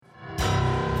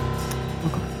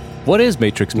What is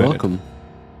Matrix Minute? Welcome.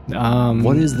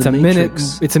 What is the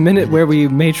Matrix? It's a minute where we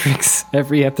Matrix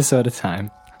every episode at a time.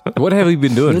 What have we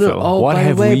been doing, Phil? What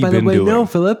have we been doing? No,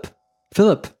 Philip.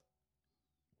 You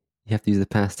have to use the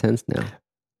past tense now.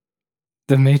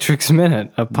 The Matrix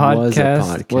Minute, was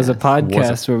a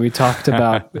podcast where we talked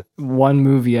about one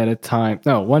movie at a time.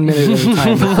 No, 1 minute at a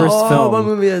time. The first film. One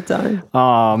movie at a time.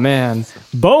 Oh man,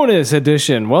 bonus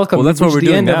edition! Welcome. Well, that's what we're the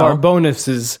doing end now. of our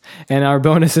bonuses, and our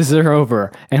bonuses are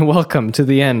over. And welcome to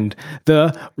the end,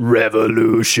 the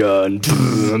revolution.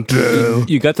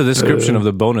 You got the description of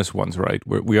the bonus ones, right?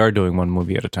 We are doing one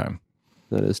movie at a time.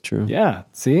 That is true. Yeah.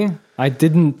 See, I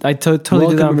didn't. I totally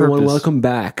Welcome, did that on everyone. purpose. Welcome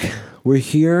back. We're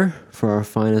here for our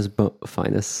finest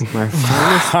bonus. Our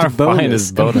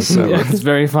finest bonus ever. Yeah, it's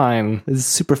very fine. It's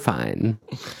super fine.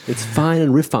 It's fine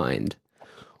and refined.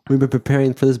 We've been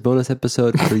preparing for this bonus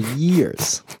episode for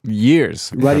years.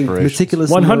 Writing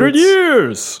meticulous 100 notes,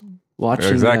 years.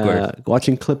 watching Exactly.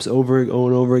 watching clips over and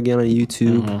over again on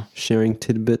YouTube, sharing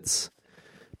tidbits.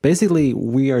 Basically,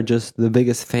 we are just the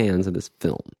biggest fans of this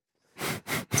film.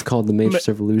 It's called The Matrix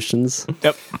Revolutions.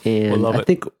 Yep. And love I it.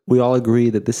 think we all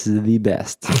agree that this is the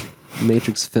best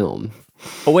Matrix film.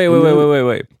 Oh wait.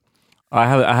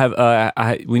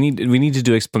 We need to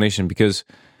do explanation because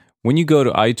when you go to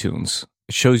iTunes,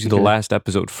 it shows you the last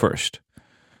episode first.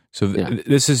 So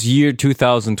this is year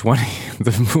 2020.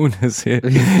 The moon is hit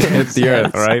the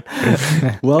earth, right?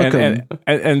 Welcome.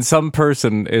 And some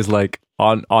person is like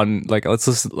on like let's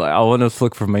listen. I want to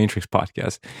look for Matrix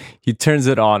podcast. He turns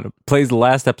it on, plays the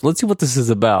last episode. Let's see what this is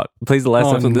about. Plays the last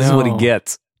episode. This is what he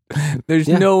gets. There's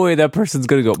no way that person's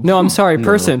gonna go. No, I'm sorry.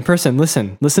 Person,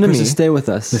 listen to me. Stay with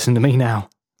us. Listen to me now.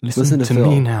 Listen to Phil.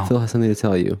 me now. Phil has something to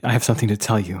tell you. I have something to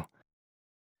tell you.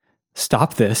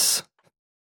 Stop this.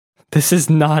 This is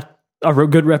not a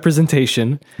good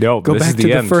representation. No, Go this back is to the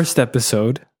the end. first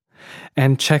episode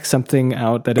and check something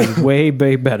out that is way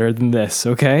better than this,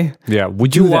 okay? Yeah.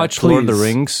 Would you Do that, watch Lord of the please.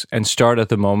 Rings and start at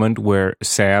the moment where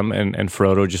Sam and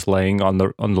Frodo just laying on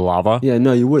the lava? Yeah,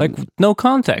 no, you wouldn't. Like no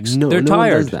context. No, They're no one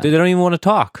tired. does that. They don't even want to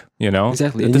talk. You know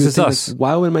Exactly. And This you is would think, us. like,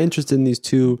 why am I interested in these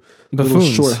two little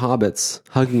Buffoons. short hobbits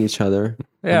hugging each other?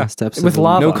 Yeah. on the steps With of the-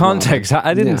 lava. No context.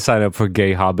 I didn't Yeah. sign up for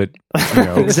gay hobbit,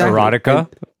 Exactly. erotica. And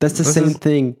that's the same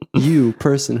thing. You,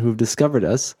 person who've discovered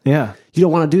us, Yeah. you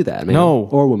don't want to do that, man. No.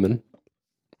 Or woman.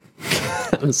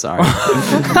 I'm sorry.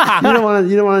 You don't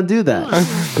want to do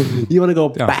that. You want to go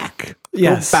back.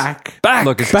 Yes. Go back.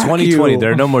 Look, it's Back 2020. you.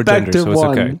 There are no more Back genders, to so it's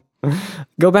one. okay.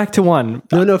 Go back to one.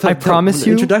 No, I promise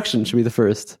you. Introduction should be the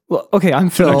first. Well, okay, I'm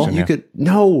Phil. Introduction. You Yeah. could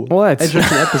no. What?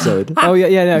 Introduction episode. Oh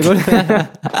yeah. Go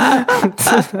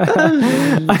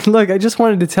Look, I just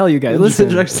wanted to tell you guys. Listen,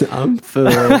 Introduction. I'm Phil.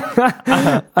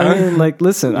 I mean, like,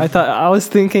 listen. I was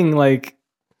thinking, like,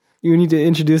 you need to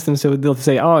introduce them so they'll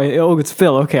say, "Oh, it's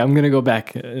Phil." Okay, I'm gonna go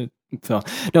back, Phil.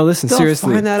 No, listen, They'll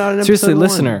seriously, find that out in seriously, episode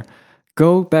listener,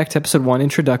 go back to episode 1,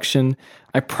 introduction.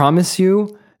 I promise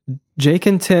you, Jake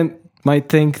and Tim might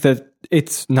think that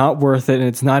it's not worth it and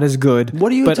it's not as good.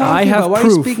 What are you but talking I have about? Why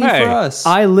proof. are you speaking Hey, for us?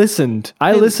 I listened.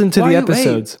 I listened to Why the are you-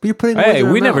 episodes. Hey, you're putting Hey, words in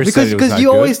our we never mouth. said it was Because not you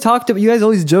good. always you guys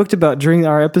always joked about during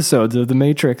our episodes of The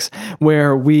Matrix,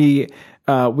 where we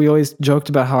always joked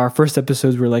about how our first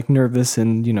episodes were like nervous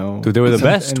and, you know, Dude, they were the and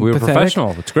best. We were pathetic.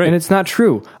 professional. It's great. And it's not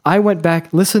true. I went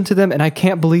back, listened to them, and I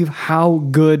can't believe how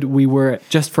good we were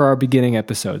just for our beginning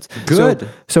episodes. Good.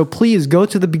 So please go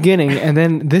to the beginning, and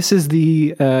then this is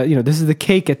the this is the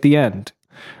cake at the end,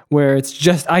 where it's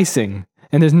just icing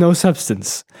and there's no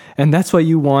substance, and that's what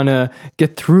you want to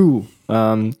get through. You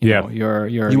know, your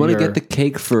You want to get the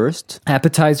cake first.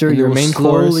 appetizer, And your you'll main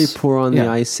slowly course. pour on Yeah. the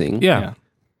icing. Yeah.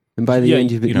 And by the Yeah,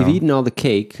 end, you've you know. eaten all the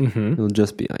cake. It'll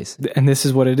just be icing. And this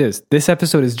is what it is. This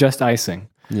episode is just icing,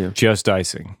 Just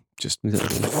icing. Just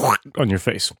on your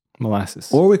face. molasses.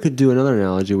 Or we could do another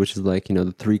analogy, which is like, the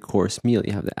 3-course meal.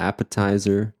 You have the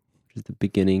appetizer, which is the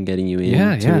beginning, getting you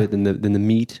into it. Then the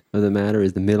meat of the matter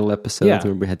is the middle episode, Yeah.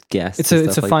 where we had guests. It's and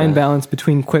a stuff like fine that. balance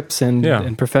between quips and I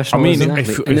mean, professionalism.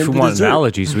 Exactly. if And we then the want dessert.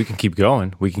 analogies, we can keep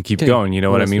going. We can keep Okay. going. You know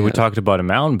What what I else mean? do you We have? talked about a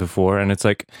mountain before, and it's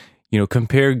like,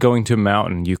 compare going to a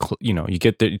mountain. You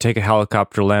get there, you take a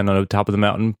helicopter, land on the top of the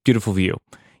mountain, beautiful view.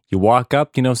 You walk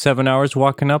up, 7 hours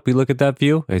walking up. You look at that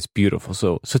view, it's beautiful.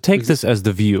 So take this as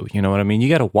the view. You know what I mean? You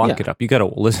got to walk it up. You got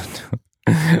to listen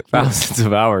to thousands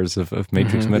of hours of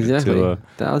Matrix Minute Exactly.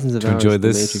 Thousands of to hours enjoy of the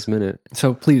this. Matrix Minute.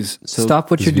 So please stop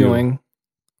what this you're view. doing,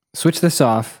 switch this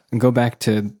off, and go back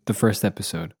to the first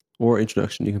episode. Or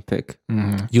introduction, you can pick.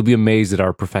 You'll be amazed at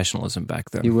our professionalism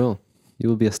back then. You will. You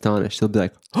will be astonished. You'll be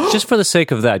like, Just for the sake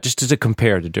of that, just to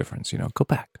compare the difference. Go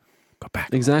back.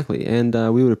 exactly. And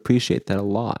we would appreciate that a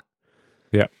lot.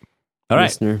 Yeah. All right,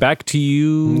 listener. back to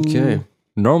you. Okay.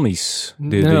 Normies,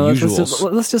 the let's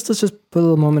usuals. just put a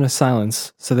little moment of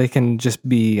silence so they can just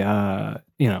be, so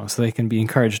they can be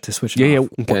encouraged to switch it Yeah, off.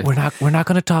 Okay. We're not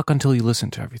going to talk until you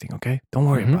listen to everything. Okay, don't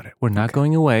worry about it. We're not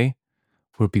going away.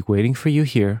 We'll be waiting for you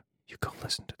here. You go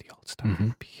listen to the old stuff.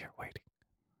 We'll be here waiting.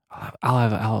 I'll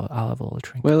have a little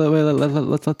drink. Wait,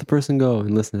 let's let the person go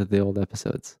and listen to the old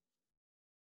episodes.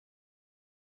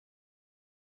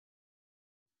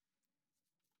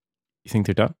 You think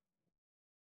they're done?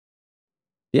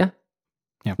 Yeah.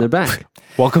 Yeah. They're back.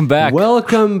 Welcome back.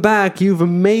 Welcome back. You've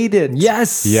made it.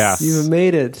 Yes. Yes. You've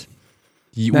made it.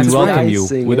 We That's welcome right. you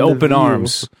Icing with in the open view.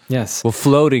 arms. Yes. We're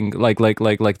floating like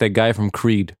that guy from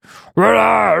Creed. No,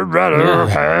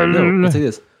 let's take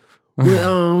this. With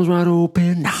arms wide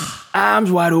open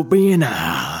Arms wide open.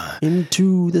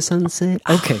 into the sunset.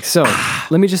 Okay, so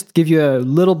let me just give you a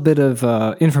little bit of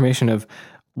information of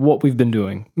what we've been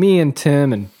doing. Me and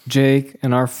Tim and Jake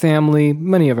and our family,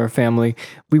 many of our family,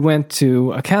 we went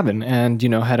to a cabin and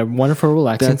had a wonderful,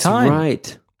 relaxing That's time.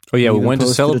 right. Oh yeah, we Even went to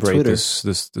posted to celebrate Twitter. this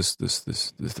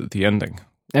the ending.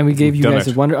 And we gave you Done guys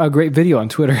it. a great video on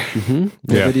Twitter. The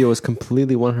Yeah. video was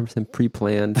completely 100%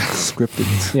 pre-planned,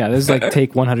 scripted. Yeah, this is like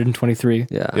take 123.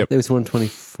 Yeah, Yep. it was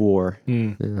 124.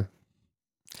 Mm. Yeah.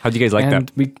 How'd you guys like and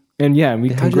that? we how'd you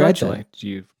like congratulate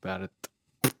you about it.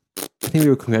 I think we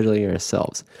were congratulating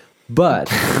ourselves,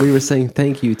 but we were saying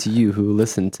thank you to you who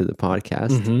listened to the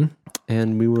podcast, Mm-hmm.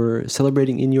 and we were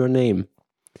celebrating in your name,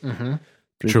 Mm-hmm.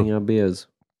 drinking our beers.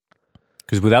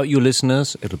 Because without you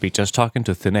listeners, it'll be just talking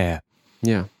to thin air.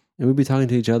 Yeah, and we'd be talking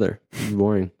to each other. It'd be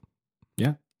boring.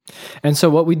 And so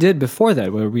what we did before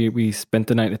that, where we spent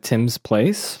the night at Tim's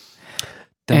place,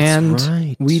 That's and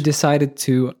right. we decided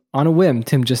to, on a whim,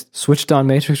 Tim just switched on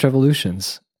Matrix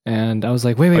Revolutions. And I was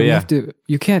like, wait, we yeah. have to,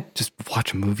 you can't just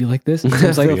watch a movie like this. And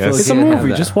Tim's like, Yes. it's a Can't have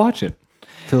movie, that. just watch it.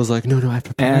 Feels like no, I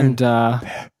prepared. And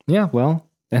yeah, well,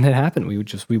 and it happened.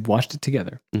 We watched it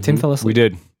together. Tim fell asleep. We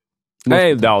did.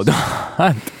 Hey, no,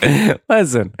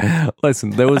 listen.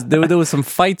 There was some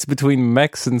fights between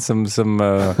mechs and some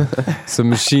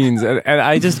machines, and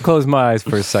I just closed my eyes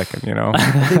for a second,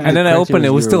 and then I opened. It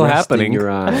was still happening. Your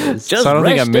eyes. So I don't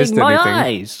think I missed my anything.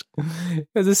 eyes. It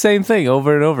was the same thing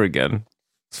over and over again.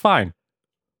 It's fine.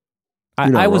 You're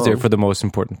not I was there wrong. for the most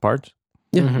important part.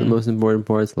 Yeah, the most important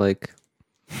part's like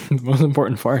The most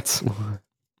important parts.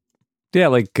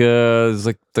 Yeah, it's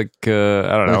like I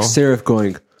don't know. like Seraph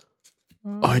going.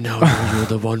 I know you're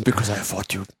the one because I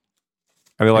fought you.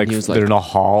 And they're like, he was they're like, in a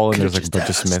hall and "Catch there's like a his bunch of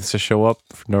dust." Smiths to show up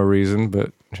for no reason,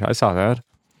 but I saw that.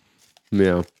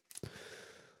 Yeah, but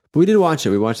we did watch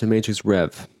it. We watched The Matrix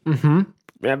Rev. When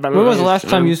was the last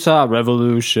time you saw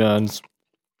Revolutions?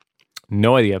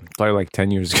 No idea. Probably like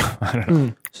 10 years ago. I don't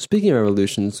know. So speaking of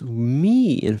Revolutions,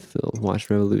 me and Phil watched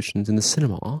Revolutions in the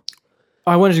cinema.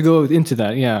 I wanted to go into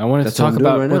that. Yeah, I wanted That's to what talk I'm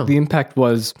doing about right what now. the impact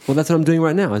was. Well, that's what I'm doing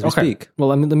right now as we speak. Well,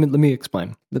 let me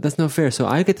explain. But that's not fair. So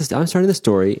I get this. I'm starting the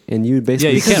story, and you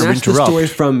basically you can't snatch the interrupt. story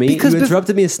from me. Because you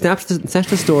interrupted me and snatched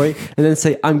the story, and then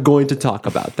say, "I'm going to talk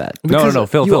about that." No,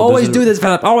 Phil. You Phil, always this do is- this,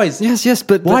 Philip. Always. Yes,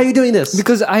 but Why are you doing this?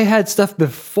 Because I had stuff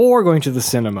before going to the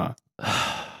cinema.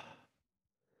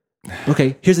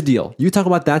 Okay, here's the deal. You talk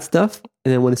about that stuff,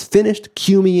 and then when it's finished,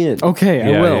 cue me in. Okay,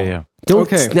 I will. Yeah. Don't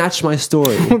okay. snatch my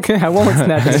story. Okay, I won't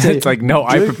snatch it. It's like, no,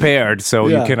 I prepared, so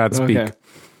Yeah. you cannot speak. Okay.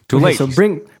 Too Okay, late. so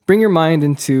bring your mind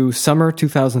into summer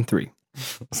 2003.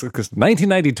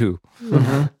 1992.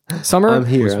 Summer I'm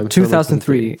here. I'm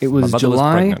 2003. It My was mother was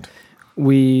July. pregnant.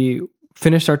 We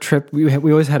finished our trip. We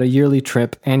always had a yearly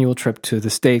trip, annual trip to the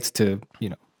States to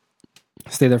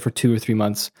stay there for 2 or 3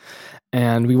 months,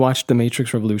 and we watched The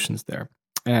Matrix Revolutions there.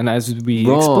 And as we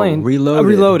Wrong. explained, Reloaded.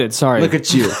 Reloaded. Sorry, Look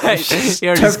at you. You already skipped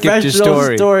your Professional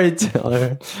story.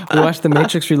 storyteller. we watched The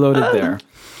Matrix Reloaded there.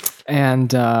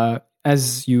 And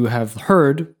as you have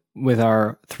heard with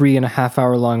our 3.5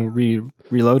 hour long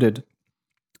Reloaded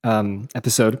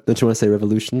episode. Don't you want to say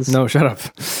revolutions? No, shut up.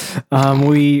 I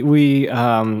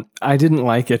didn't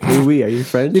like it. Oui, are you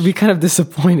French? We kind of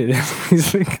disappointed.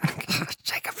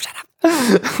 Jacob, shut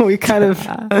up. We kind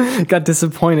of got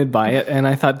disappointed by it, and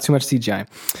I thought too much CGI.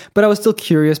 But I was still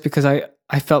curious because I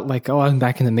felt like, I'm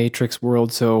back in the Matrix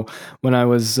world. So when I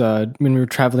was when we were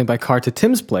traveling by car to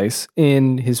Tim's place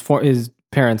in his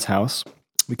parents' house,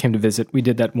 we came to visit. We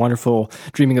did that wonderful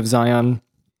Dreaming of Zion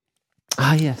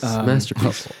Ah, yes.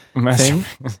 Masterpiece. thing,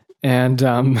 and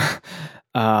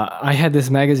I had this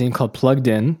magazine called Plugged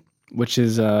In, which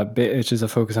is a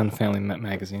focus on family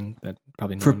magazine that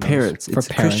probably no For one knows. parents. For It's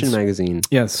a parents. Christian magazine.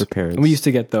 Yes, For parents. We used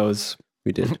to get those.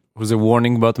 We did. Was there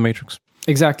warning about the Matrix?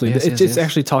 Exactly. Yes, it's yes.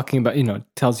 actually talking about, it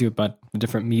tells you about the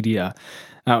different media.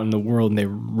 out in the world and they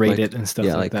rate it and stuff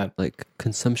like that. Like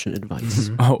consumption advice.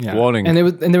 Oh, Yeah. warning. And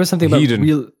there was something about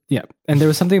Hedon. and there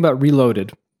was something about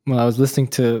Reloaded when I was listening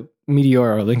to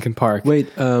Meteor or Linkin Park. Wait,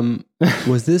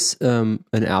 was this an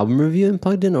album review in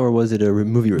Plugged In, or was it a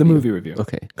movie review? The movie review.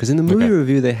 Okay, because in the movie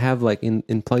review they have like in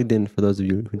Plugged In, for those of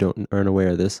you who aren't aware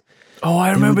of this. Oh,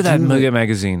 I remember would that do like-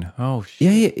 magazine. Oh,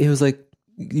 shit. Yeah, it was like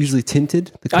usually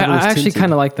tinted. The I cover was actually tinted.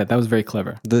 kind of like that. That was very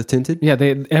clever. The tinted. Yeah,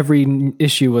 every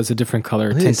issue was a different color.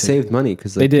 I think they tinted. saved money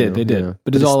because They did,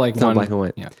 but it's all like not one black and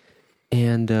white. Yeah.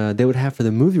 And they would have for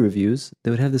the movie reviews, they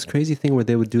would have this crazy thing where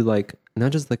they would do like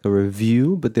not just like a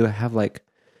review, but they would have like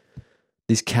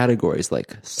these categories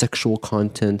like sexual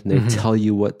content, and they would tell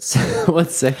you what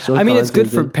sexual. I mean, it's good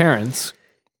content for and- parents,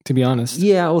 to be honest.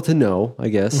 Yeah, well, to know, I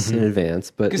guess, in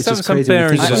advance. But it's Some- just some crazy. when you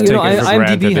parents think just about take it. it for IMDb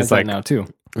granted. has It's that like- now too.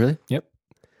 Really? Yep.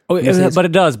 Oh, You say but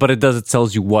it does. It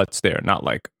tells you what's there, not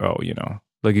like, oh, you know,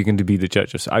 like you can be the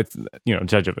judge of,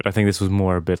 judge of it. I think this was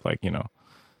more a bit like, you know,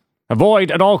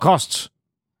 avoid at all costs.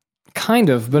 Kind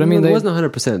of, but I mean, it they, wasn't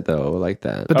 100% though, like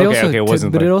that. but they Okay, also, okay, it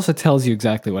wasn't but it like- also tells you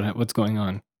exactly what's going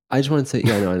on. I just want to say,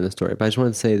 yeah, I know the story, but I just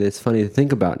want to say that it's funny to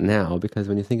think about now because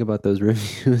when you think about those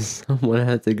reviews, someone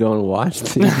had to go and watch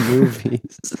these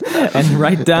movies And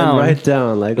write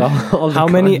down like all the how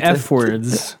many content. F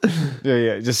words.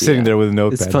 Yeah. Just sitting there with a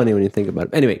notepad. It's funny when you think about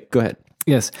it. Anyway, go ahead.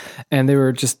 Yes, and they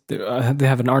were just they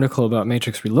have an article about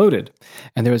Matrix Reloaded,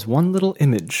 and there was one little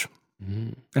image,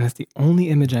 and it's the only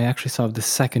image I actually saw of the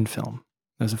second film.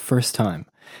 That was the first time,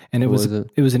 and it What was was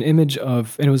it? it was an image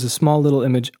of, and it was a small little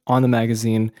image on the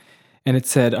magazine, and it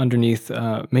said underneath,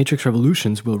 "Matrix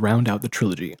Revolutions will round out the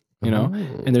trilogy." You know,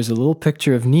 and there's a little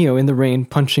picture of Neo in the rain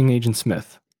punching Agent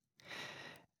Smith,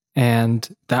 and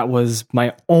that was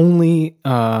my only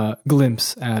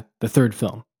glimpse at the third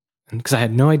film. Because I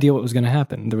had no idea what was going to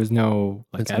happen. There was no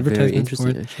like That's very advertisement for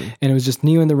interesting, it, actually. and it was just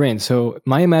Neo in the rain. So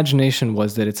my imagination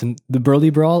was that it's in the Burly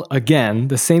Brawl again,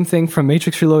 the same thing from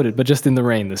Matrix Reloaded, but just in the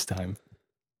rain this time.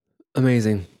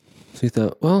 Amazing. So you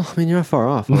thought, well, I mean, you're not far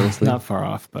off, honestly. Not far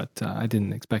off, but I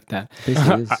didn't expect that.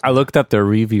 Basically, it is. I looked up their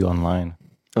review online.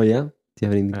 Oh yeah. Do you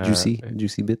have any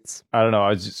juicy bits? I don't know.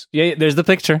 I just there's the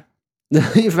picture.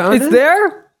 You found It's it?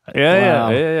 there. Yeah, Wow.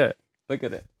 yeah. Look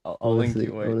at it. I'll link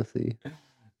you. I Wait. want to see.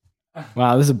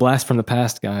 Wow, this is a blast from the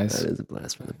past, That guys. is a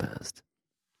blast from the past.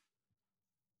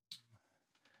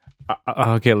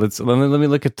 Okay, let me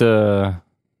look at the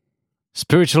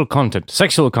spiritual content,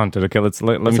 sexual content. Okay, let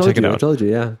me check it I out. told you,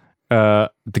 yeah.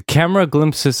 The camera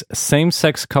glimpses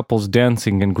same-sex couples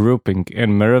dancing and grouping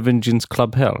in Merovingian's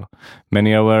Club Hell.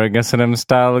 Many are wearing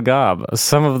S&M-style garb.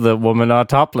 Some of the women are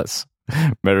topless.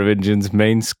 Merovingian's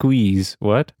main squeeze.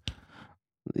 What?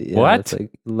 Yeah, What? It's like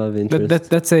love interest.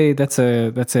 That's a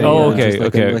Oh, okay, just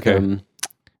like okay, like okay.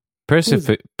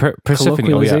 Persephone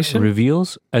Colloquialization?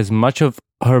 reveals as much of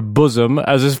her bosom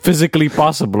as is physically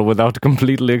possible without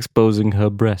completely exposing her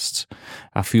breasts.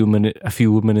 A few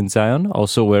women in Zion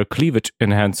also wear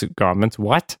cleavage-enhancing garments.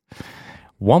 What?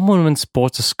 One woman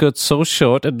sports a skirt so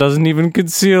short it doesn't even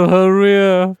conceal her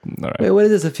rear. All right. Wait, what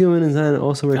is this? A few women in Zion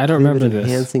also wear I don't remember cleavage this.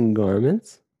 enhancing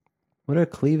garments? What are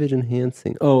cleavage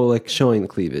enhancing? Oh, like showing the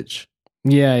cleavage.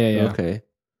 Yeah. Okay.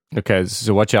 Okay,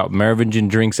 so watch out. Merovingian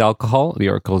drinks alcohol. The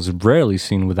oracle is rarely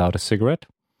seen without a cigarette.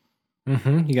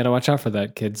 Mm-hmm. You got to watch out for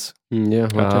that, kids. Yeah,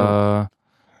 watch out.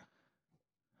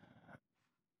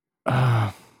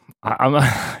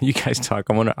 You guys talk.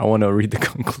 I want to read the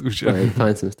conclusion. All right,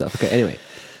 find some stuff. Okay, anyway.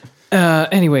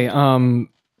 Anyway, and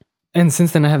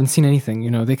since then I haven't seen anything.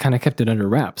 You know, they kind of kept it under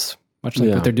wraps, much like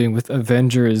Yeah. what they're doing with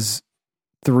Avengers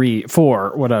 3,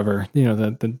 4, whatever. You know,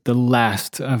 the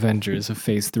last Avengers of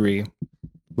Phase 3.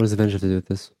 What does Avenger have to do with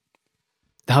this?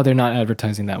 How they're not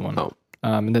advertising that one. Oh.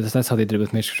 And that's how they did it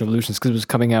with Matrix Revolutions, because it was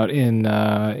coming out in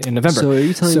November. So are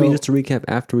you telling me, So- just to recap,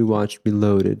 after we watched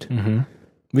Reloaded, Mhm.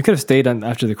 We could have stayed on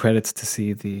after the credits to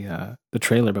see the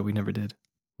trailer, but we never did.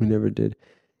 we never did.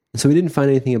 So we didn't find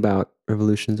anything about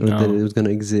Revolutions or No. that it was going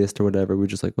to exist or whatever. We're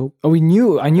just like, oh, Oh, I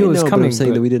knew it was but coming. I'm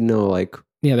saying but- that we didn't know like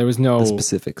yeah, there was no the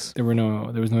specifics. there was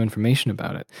no information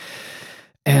about it.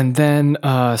 And then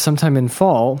sometime in the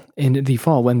fall,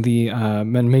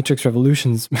 when Matrix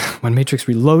Revolutions, when Matrix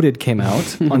Reloaded came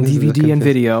out on This is DVD and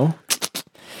okay. video,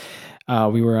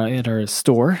 we were at our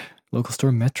store, local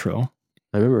store Metro,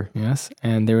 I remember. yes,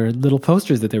 and there were little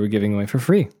posters that they were giving away for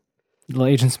free, little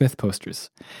Agent Smith posters.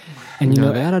 And you Now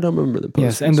know that I don't remember the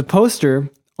posters. yes, and the poster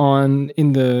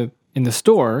in the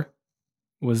store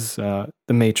was The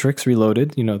Matrix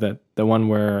Reloaded. You know, that the one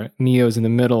where Neo's in the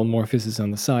middle, Morpheus is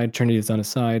on the side, Trinity is on the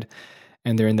side,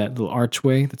 and they're in that little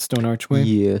archway, that stone archway.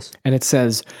 Yes. And it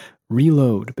says,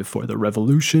 "Reload before the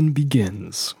revolution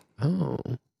begins." Oh.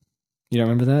 You don't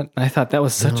remember that? I thought that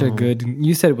was such a No. good.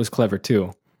 You said it was clever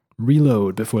too.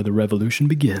 Reload before the revolution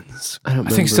begins. I don't.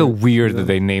 I think it's so remember. weird that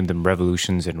they named them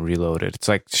Revolutions and Reloaded. It's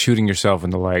like shooting yourself in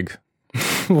the leg.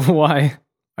 Why?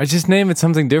 I just name it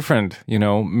something different. You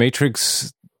know,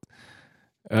 Matrix.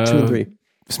 2 and 3.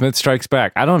 Smith Strikes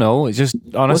Back. I don't know. It's just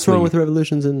honestly, What's wrong with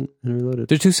Revolutions and Reloaded?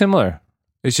 they're too similar.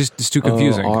 It's too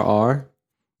confusing. RR.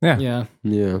 Yeah.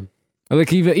 Yeah.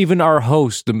 Like even our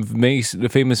host, the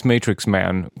famous Matrix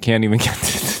man, can't even get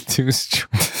to two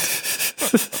straight.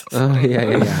 Oh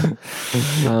yeah.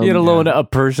 Let alone a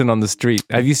person on the street.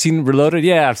 Have you seen Reloaded?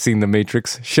 Yeah, I've seen The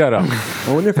Matrix. Shut up.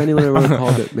 I wonder if anyone ever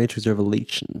called it Matrix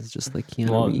Revelations, just like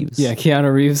Keanu Reeves. Yeah,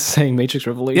 Keanu Reeves saying Matrix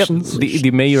Yep. Revelations.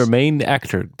 The main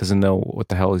actor doesn't know what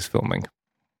the hell he's filming.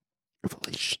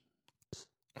 Revelations.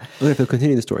 Okay, so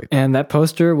continue the story. And that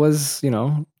poster was,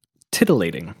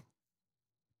 titillating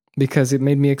because it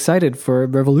made me excited for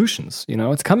Revolutions.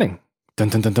 It's coming. Dun,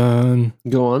 dun, dun, dun.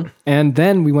 Go on. And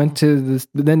then we went to this,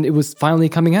 then it was finally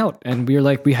coming out, and we were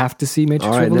like, we have to see Matrix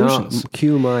All right, now Revolutions.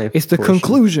 cue my. It's the portion.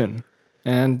 conclusion.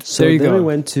 And So there you then go. we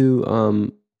went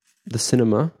to the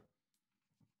cinema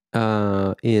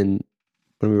when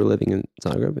we were living in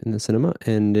Zagreb in the cinema,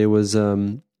 and it was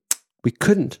we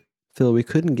couldn't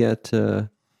get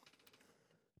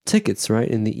tickets right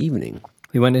in the evening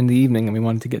We went in the evening and we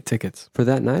wanted to get tickets. for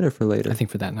that night or for later. I think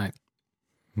for that night.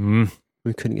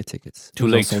 We couldn't get tickets, Too It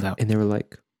was all late. sold out. and they were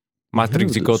like,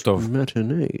 Matrix "We je have this gotov.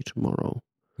 matinee tomorrow."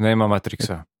 Nema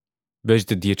Matrixa.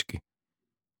 Bežte dječki.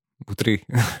 Utri.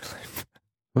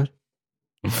 What?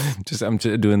 I'm just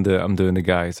doing the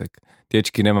guy. It's like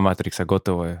dječki nema Matrixa,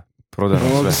 gotovo je. Prodano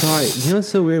Oh, I'm sve. sorry. You know what's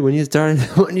so weird? When you started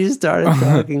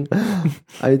talking,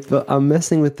 I'm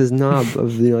messing with this knob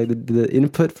of the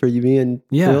input for you, me and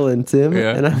Yeah. Phil and Tim,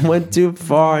 Yeah. and I went too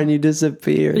far and you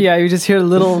disappeared. Yeah, you just hear a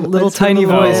little I just tiny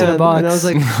heard a voice in a man, box. and I was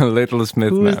like, Little Smith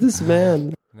 "Who is man. this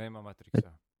man?" Nema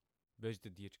Matrixa. Bežte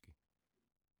dječki.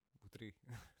 Utri.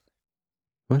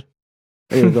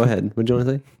 Anyway, go ahead. What do you want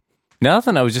to say?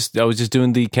 Nothing. I was just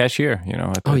doing the cashier.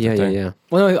 at Oh the yeah, thing. yeah.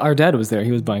 Well, no, our dad was there.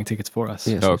 He was buying tickets for us.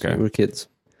 Yes, Okay. we were kids,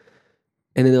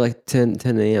 and then they're like 10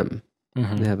 a.m.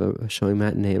 Mhm. They have a showing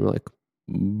matinee. And we're like,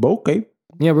 okay.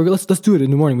 Yeah, let's do it in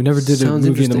the morning. We never did Sounds a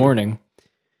movie in the interesting. morning.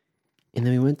 And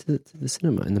then we went to the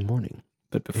cinema in the morning.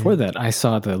 But before that, I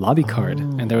saw the lobby card,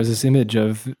 Oh. and there was this image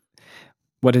of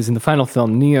what is in the final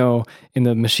film Neo in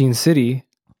the Machine City,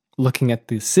 looking at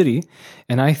the city,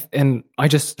 and I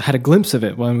just had a glimpse of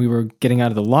it when we were getting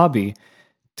out of the lobby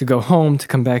to go home to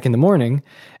come back in the morning,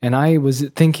 and I was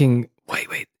thinking, wait,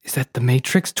 is that the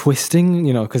Matrix twisting?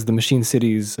 Because the Machine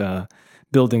City's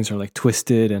buildings are like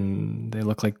twisted and they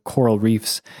look like coral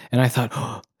reefs, and I thought,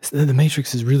 oh, the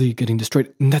Matrix is really getting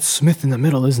destroyed, and that's Smith in the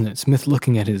middle, isn't it? Smith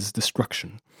looking at his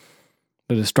destruction,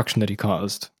 the destruction that he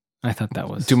caused. I thought that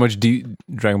was Too much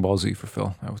Dragon Ball Z for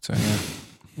Phil, I would say.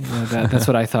 Yeah, that's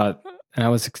what I thought, and I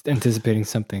was anticipating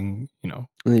something, And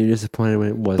then you're disappointed when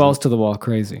it wasn't. balls to the wall,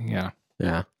 crazy. Yeah,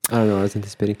 Yeah. I don't know. I was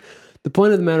anticipating. The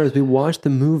point of the matter is we watched the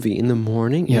movie in the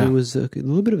morning, Yeah. and it was a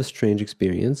little bit of a strange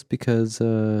experience because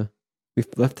we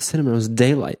left the cinema. It was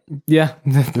daylight. yeah.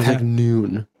 It was like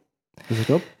noon. I was like,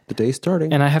 oh, the day's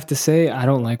starting. And I have to say, I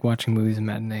don't like watching movies in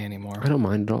matinee anymore. I don't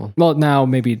mind at all. Well, now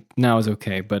is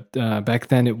okay, but back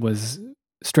then it was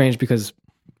strange because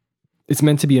it's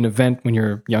meant to be an event when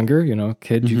you're younger,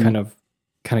 kid. You kind of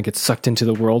get sucked into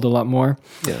the world a lot more,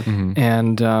 Yeah. Mhm.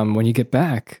 and when you get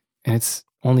back and it's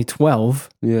only 12,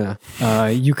 Yeah.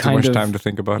 you Too kind much of time to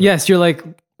think about it. yes, you're like,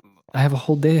 I have a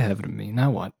whole day ahead of me.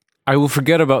 Now what? I will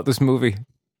forget about this movie.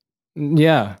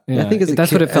 Yeah. I think as a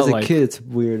that's kid, what it felt as a like. kid, it's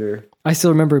weirder. I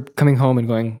still remember coming home and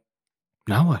going,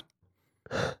 now what?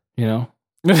 Now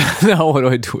what do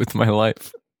I do with my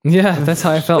life? Yeah, that's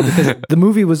how I felt because the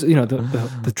movie was,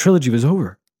 the trilogy was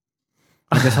over.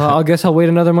 I guess I'll wait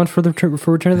another month for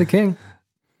Return of the King.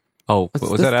 Oh,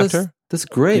 was that after? That's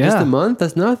great. Yeah. Just a month?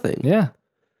 That's nothing. Yeah.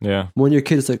 Yeah. When your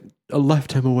kid is like a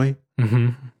lifetime away.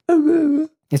 Mm-hmm.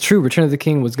 It's true. Return of the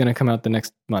King was going to come out the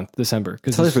next month, December. I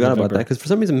totally forgot about that because for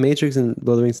some reason Matrix and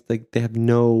Lord of the Rings, like they have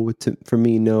no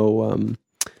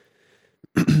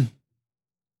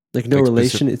like no Like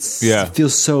relation. yeah. It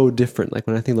feels so different. Like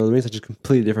when I think Lord of the Rings, it's just a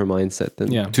completely different mindset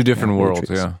than Yeah. Two different Yeah, worlds,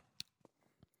 Matrix. yeah.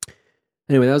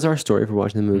 Anyway, that was our story for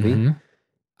watching the movie. Mhm.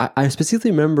 I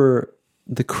specifically remember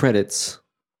the credits.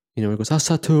 It goes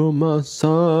Asato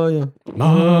Masaya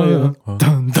Maya.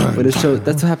 Dun, dun, But it shows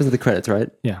that's what happens at the credits, right?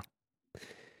 Yeah.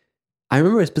 I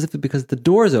remember it specifically because the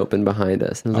doors opened behind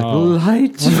us. And I was like, Oh.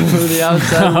 light you from the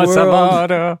outside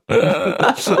world.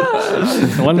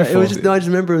 Wonderful. It was just, no, I just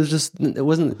remember it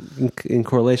wasn't in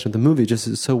correlation with the movie. Just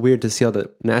it's so weird to see all the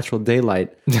natural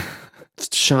daylight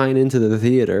shine into the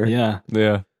theater. Yeah.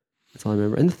 Yeah. That's all I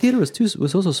remember. And the theater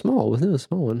was also small, wasn't it? A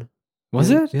small one. Was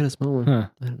Yeah, it? We had a small one. Huh.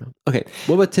 I don't know. Okay.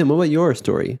 What about Tim? What about your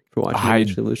story for watching I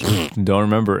Matrix Revolution? don't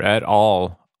remember at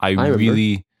all. I remember.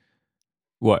 really.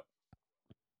 What?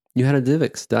 You had a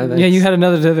DivX. Yeah, you had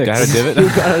another DivX. Got a divot? You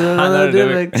got another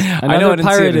DivX. I know. I Another didn't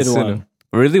see it in pirated cinema. one.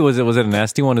 Really? Was it a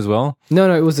nasty one as well?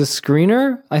 No, it was a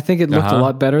screener. I think it looked a Uh-huh.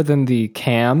 lot better than the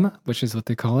cam, which is what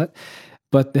they call it.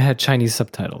 But it had Chinese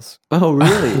subtitles. Oh,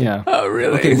 really? Yeah. Oh,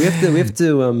 really? Okay, we have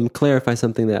to clarify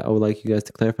something that I would like you guys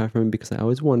to clarify for me because I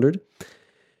always wondered.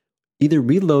 Either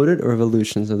Reloaded or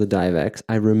Evolutions of the DivX.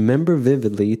 I remember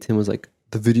vividly Tim was like,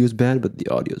 the video's bad, but the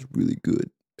audio's really good.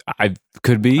 I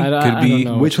could be. I Could be.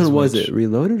 don't know Which is one was which. it?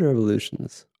 Reloaded or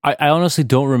Evolutions? I honestly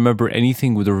don't remember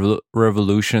anything with the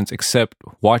Revolutions except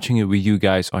watching it with you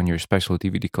guys on your special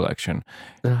DVD collection.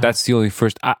 That's the only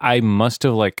first. I must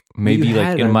have like maybe You like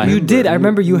had in it, my You remember. did. I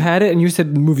remember you had it and you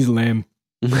said the movie's lame.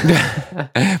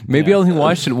 maybe I only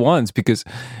watched it once because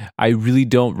I really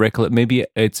don't recollect. Maybe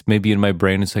in my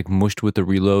brain it's like mushed with the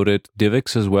Reloaded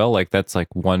DivX as well. Like that's like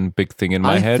one big thing in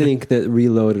my I head. think that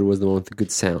Reloaded was the one with the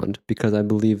good sound because I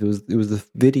believe it was the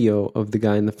video of the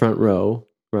guy in the front row,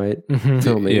 right?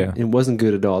 Filming. Yeah. It wasn't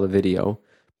good at all, the video.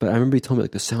 But I remember he told me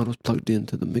like the sound was plugged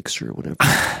into the mixer or whatever.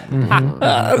 I don't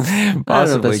know if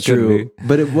Possibly that's could true, be.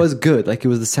 but it was good. Like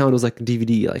the sound was like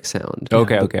DVD like sound.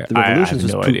 Okay, But okay. The I have Revolutions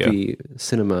was no idea. poopy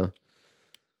cinema,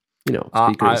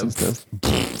 speakers and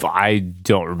stuff. I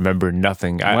don't remember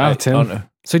nothing. Wow, Tim.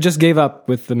 So just gave up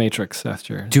with The Matrix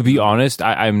after. To be honest,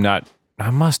 I'm not.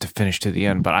 I must have finished to the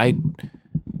end, but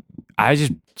I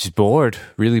just bored,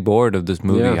 really bored of this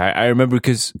movie. Yeah. I remember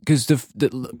because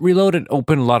the Reloaded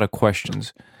opened a lot of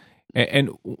questions, and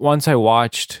once I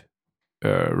watched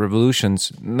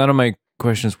Revolutions, none of my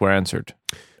questions were answered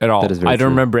at all. That is very I don't true.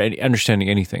 remember understanding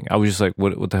anything. I was just like,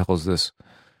 what the hell is this?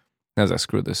 I was like,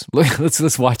 screw this.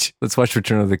 Let's watch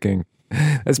Return of the King.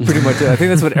 That's pretty much it. I think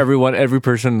that's what every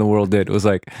person in the world did. It was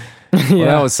like, well,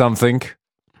 that was something.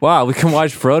 Wow, we can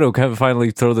watch Frodo kind of finally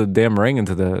throw the damn ring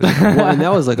into the. Well, and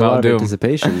that was like a Mount lot of Doom.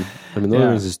 anticipation. I mean, Lord of the Yeah.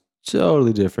 Rings is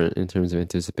totally different in terms of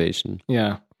anticipation.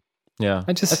 Yeah. Yeah,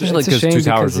 I just- especially it's a because shame Two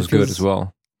Towers because was it good feels- as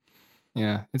well.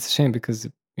 Yeah. It's a shame because,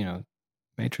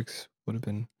 Matrix would have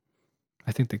been,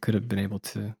 I think they could have been able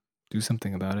to do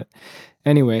something about it.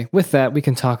 Anyway, with that, we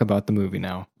can talk about the movie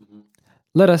now.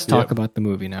 Let us talk about the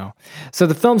movie now. So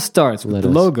the film starts with Let the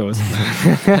us. logos.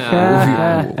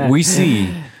 We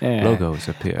see Yeah. logos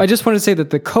appear. I just want to say that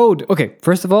the code. Okay,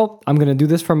 first of all, I'm going to do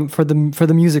this for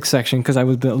the music section because I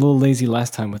was a little lazy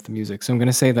last time with the music. So I'm going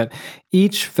to say that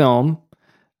each film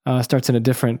starts in a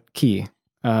different key.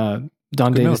 Don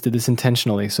Davis note. did this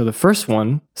intentionally. So the first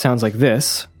one sounds like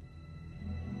this.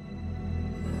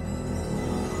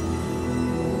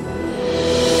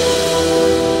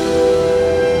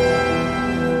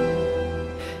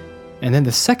 And then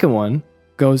the second one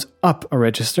goes up a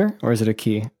register, or is it a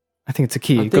key? I think it's a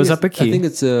key. It goes up a key. I think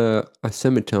it's a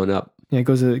semitone up. Yeah, it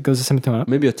goes a semitone up.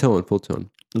 Maybe a tone, full tone.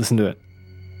 Listen to it.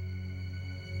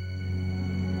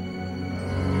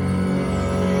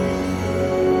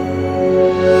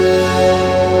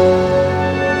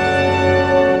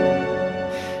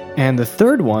 And the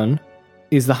third one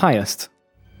is the highest.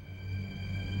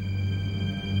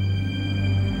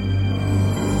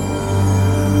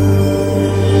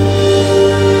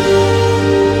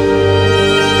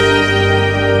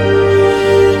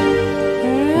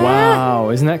 Wow,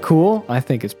 isn't that cool? I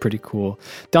think it's pretty cool.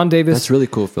 Don Davis, That's really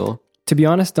cool, Phil. to be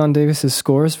honest, Don Davis's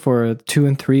scores for 2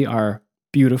 and 3 are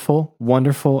beautiful,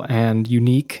 wonderful, and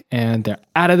unique, and they're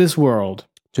out of this world.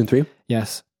 2 and 3?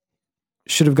 Yes.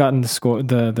 Should have gotten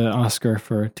the Oscar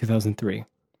for 2003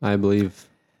 I believe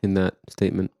in that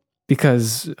statement.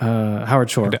 because Howard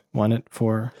Shore won it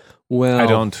for... Well, I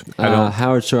don't.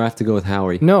 Howard Shore, I have to go with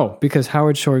Howie. No, because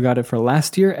Howard Shore got it for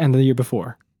last year and the year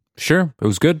before. Sure, it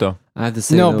was good though. I have to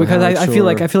say No, though, because Howard I feel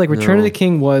like Shore- Return of no. the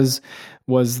King was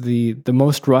the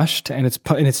most rushed, and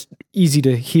it's easy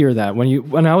to hear that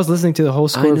when I was listening to the whole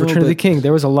score of know, Return of the but- King,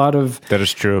 there was a lot of That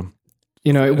is true.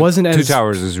 it wasn't Two as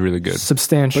Towers is really good.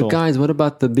 substantial. But guys, what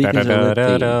about the Beacons of Lit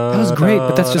theme? That was great,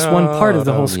 but that's just one part of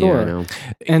the whole Yeah, score. I know.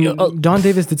 And Don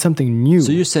Davis did something new.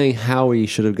 So you're saying Howie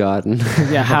should have gotten?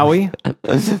 Yeah, Howie.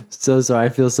 So sorry, I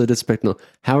feel so disrespectful.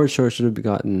 Howard Shore should have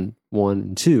gotten 1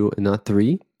 and 2 and not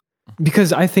 3.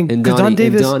 Because I think And because Donnie, Don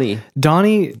Davis, and Donnie.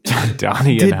 Donnie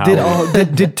Donnie did and did,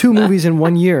 Howard. did 2 movies in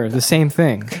 1 year, the same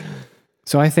thing.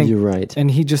 So I think, You're right.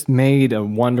 and he just made a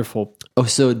wonderful, Oh,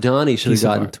 so Donnie should have Piece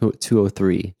of gotten art.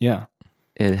 203, yeah.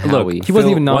 and Look, Howie. He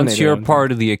wasn't even once nominated, I you're don't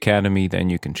part of the Academy, then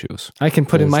you can choose. I can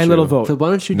put in That's my true. little vote. So why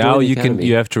don't you Now join the you can. Academy?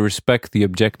 You have to respect the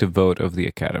objective vote of the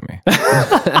Academy.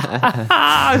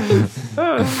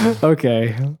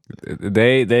 Okay.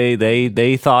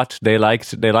 They thought they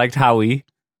liked Howie,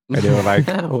 and they were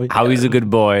like, Howie's a good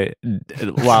boy.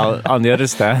 While on the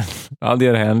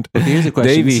other hand, Here's a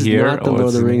question. Davey This is here, not the or Lord of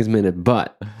what's the his Rings minute,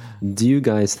 but do you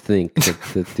guys think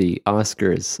that the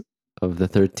Oscars of the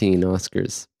 13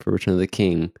 Oscars for Return of the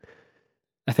King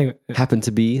I think, happened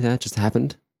to be that just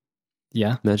happened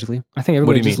yeah. magically? I think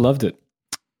What do everybody you just mean? loved it.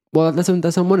 Well, that's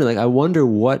what I'm wondering. Like, I wonder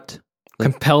what.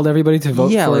 Compelled everybody to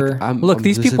vote for. look,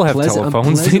 these people have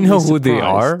telephones. They know who they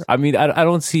are. I mean, I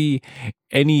don't see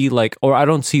any or I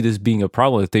don't see this being a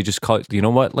problem if they just call it. You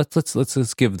know what? Let's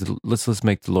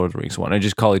make the Lord of the Rings one and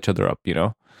just call each other up. You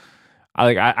know,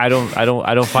 I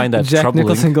don't find that Jack troubling.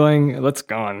 Nicholson going, let's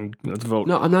go on, let's vote.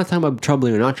 No, I'm not talking about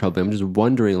troubling or not troubling. I'm just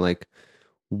wondering, like,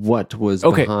 what was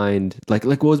Okay. behind, like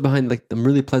what was behind, like, I'm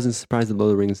really pleasant surprised that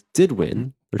Lord of the Rings did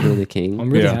win Return of the King. I'm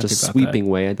really Yeah. happy Just about sweeping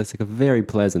way. That's like a very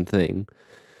pleasant thing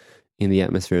in the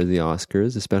atmosphere of the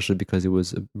Oscars, especially because it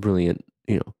was a brilliant,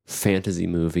 fantasy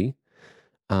movie.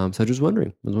 So I was just wondering.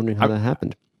 I was wondering how that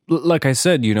happened. Like I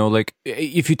said, like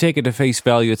if you take it at face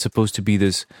value, it's supposed to be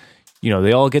this.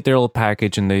 They all get their little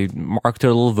package and they mark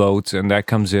their little votes, and that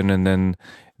comes in, and then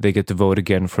they get to vote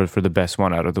again for the best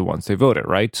one out of the ones they voted,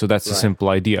 right? So that's the simple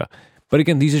idea. But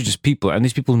again, these are just people, and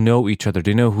these people know each other.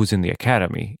 They know who's in the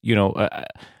Academy.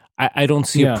 I don't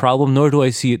see a problem, nor do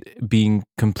I see it being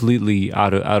completely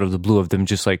out of the blue of them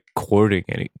just like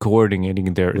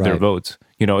coordinating their votes.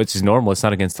 It's just normal. It's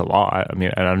not against the law. I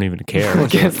mean, I don't even care.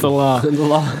 Against the law. The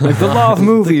law, Like the law of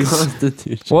movies. the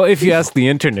Constitution. Well, if you ask the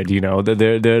internet,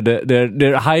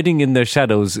 they're hiding in their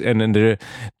shadows and they're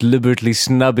deliberately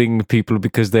snubbing people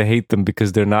because they hate them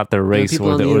because they're not their race People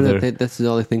or on the they're internet, that's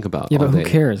all they think about. Yeah, but all who day.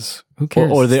 cares? Who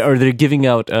cares? or they're giving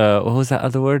out what was that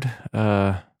other word?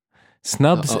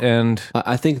 Snubs and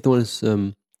I think the one is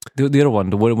the other one,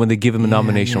 when they give him a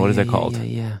nomination. What is that called?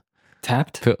 Yeah.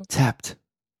 Tapped? Tapped.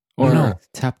 Or No.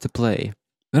 Tap to play.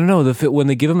 No. When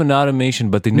they give him a nomination,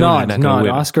 but they know they're not going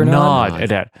to win. Oscar nod. At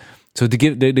that. So they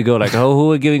go like, oh,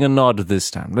 who are giving a nod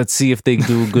this time? Let's see if they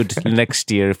do good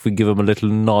next year if we give them a little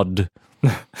nod.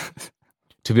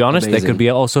 To be honest, that Amazing. could be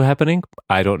also happening.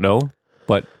 I don't know,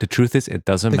 but the truth is, it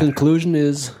doesn't The matter. conclusion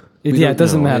is It we don't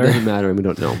doesn't know. matter. It doesn't matter, and we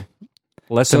don't know.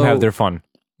 Let So- them have their fun.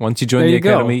 Once you join There the you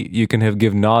go. academy, you can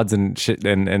give nods and shit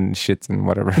and shits and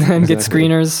whatever. And get Exactly.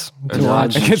 screeners to And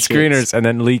watch. watch. Get Shits. screeners and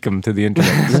then leak them to the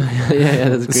internet. yeah,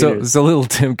 that's great. so little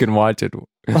Tim can watch it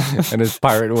in his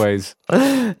pirate ways.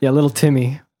 Yeah, little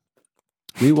Timmy.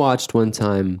 We watched one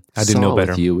time. I didn't know Saw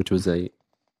better. With You, which was a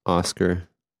Oscar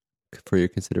for your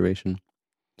consideration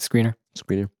Screener.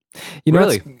 screener. You know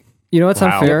Really? what's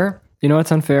Wow. unfair? You know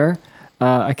what's unfair?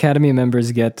 Academy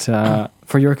members get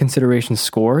for your consideration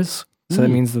scores. So that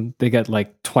means that they get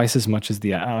like twice as much as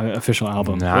the official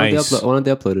album. Nice. Why don't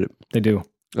they upload it? They do.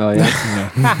 Oh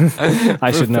yeah,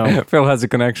 I should know. Phil has a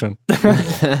connection.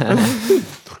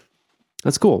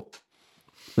 that's cool.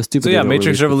 That's stupid. So they yeah, don't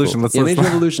Matrix release Revolution. before. Let's-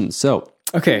 Matrix Revolution. So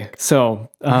Okay, so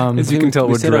As you can tell,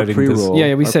 we we're said our dreading this. pre-roll.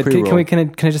 yeah, we Our said pre-roll. can I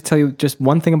just tell you just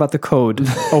one thing about the code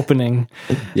opening?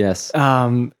 Yes,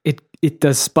 It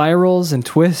does spirals and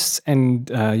twists, and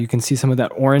you can see some of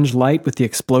that orange light with the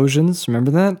explosions.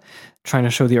 Remember that? Trying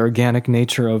to show the organic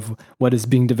nature of what is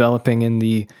being developing in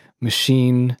the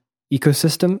machine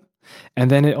ecosystem. And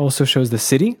then it also shows the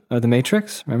city of the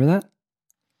Matrix. Remember that?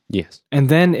 yes. And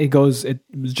then it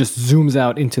just zooms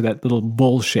out into that little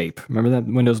bull shape. Remember that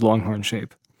Windows Longhorn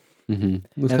shape? Mm-hmm. It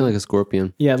was kind of like a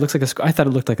scorpion. Yeah, it looks like I thought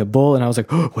it looked like a bull, and I was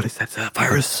like, oh, what is that? Is that a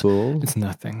virus? Bull. It's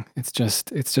nothing. It's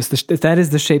just that is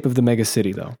the shape of the mega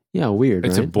city, though. Yeah, weird.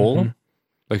 It's a right? bull.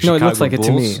 Like No, it looks Chicago like it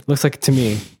to me. Bulls? It looks like it to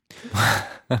me.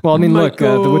 Well, I mean, look, the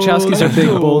Wachowskis are big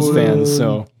Bulls fans,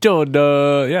 so Dude,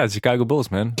 yeah, it's Chicago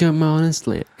Bulls, man. Come on and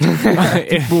slam.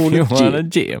 If you want to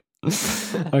jam.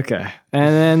 okay.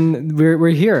 And then we're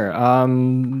here. How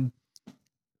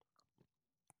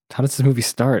does this movie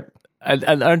start?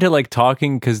 And aren't they like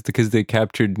talking because they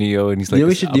captured Neo and he's like You know what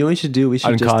we should do? We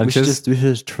should unconscious?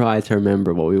 just try to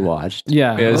remember what we watched.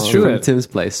 Yeah, Yeah, let's it's do true. it. Tim's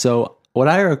place. So what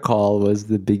I recall was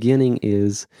the beginning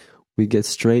is we get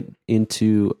straight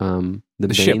into the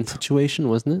Bane ship. situation,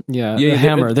 wasn't it? Yeah, Yeah, the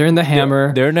hammer. They're in the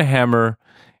hammer. They're in a hammer,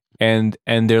 and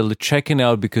they're checking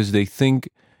out because they think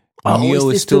Neo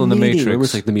is it's still in the meeting. Remember, Matrix.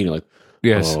 it's like the meeting, like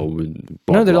Yes. oh,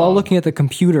 blah, No, they're all blah. looking at the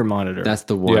computer monitor. That's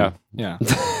the one. Yeah. Yeah.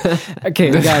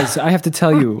 Okay, guys, I have to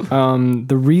tell you,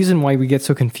 the reason why we get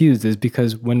so confused is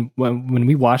because when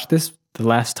we watched this the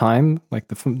last time, like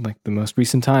the most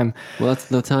recent time, Well, that's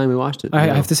the time we watched it. I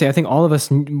have to say, I think all of us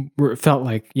felt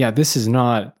like, yeah, this is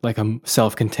not like a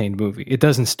self-contained movie. It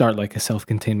doesn't start like a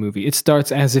self-contained movie. It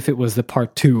starts as if it was the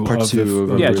part two of two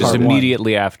the of Yeah, Part just one.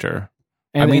 immediately after.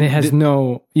 And, I mean, and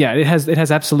it has it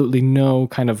has absolutely no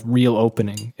kind of real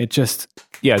opening. It just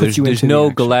Yeah, puts you there's into the no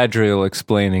action. Galadriel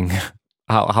explaining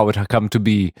how it had come to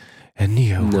be. And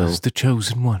Neo No. was the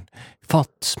chosen one.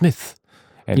 Fought Smith.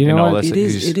 And, You know and all what? that It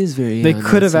stuff. is very. they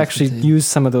could have not actually self-contained. used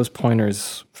some of those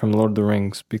pointers from Lord of the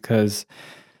Rings because,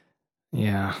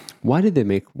 yeah, Why did they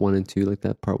make 1 and 2 like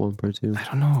that? Part 1, part 2. I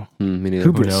don't know. Me neither.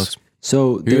 Hubris. Who knows?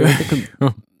 So they're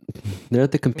they're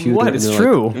at the computer. What? and It's they're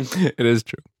true. Like, It is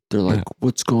true. they're like,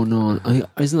 "What's going on?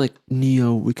 Isn't like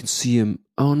Neo? We can see him."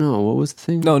 Oh no! What was the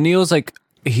thing? No, Neo's like,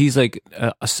 he's like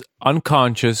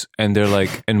unconscious, and they're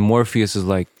like, and Morpheus is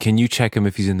like, can you check him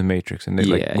if he's in the Matrix? And they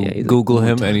Yeah, like yeah, he's like, Google one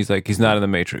him, time. and he's like, he's not in the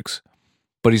Matrix,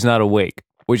 but he's not awake.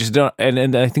 Which is not,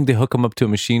 and I think they hook him up to a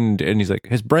machine, and he's like,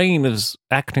 his brain is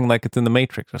acting like it's in the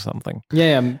Matrix or something.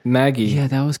 Yeah, Maggie. Yeah,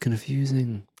 that was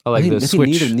confusing. I like the think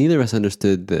switch. Neither of us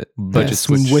understood the Budget Yeah,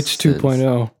 switch Switch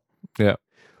 2.0. Yeah,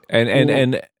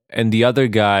 and the other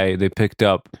guy they picked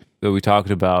up that we talked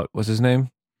about, what's his name?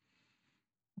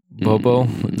 Bobo,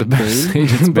 the best Bane?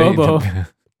 agent's Bane. Bobo.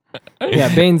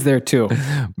 Yeah, Bane's there too.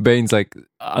 Bane's like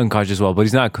unconscious, well, but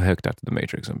he's not hooked up to the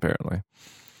Matrix apparently.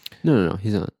 No,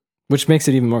 he's not. Which makes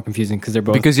it even more confusing because they're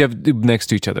both. Because you have next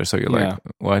to each other, so you're Yeah. like,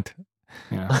 what?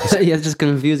 yeah. Yeah, it's just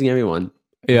confusing everyone.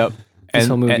 Yep. This And,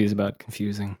 whole movie and, is about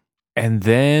confusing. and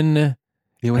then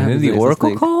Yeah, and then the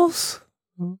Oracle calls.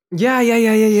 Yeah.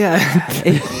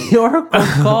 the Oracle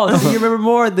calls. You remember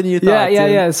more than you thought.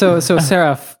 Yeah. So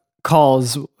Seraph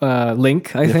calls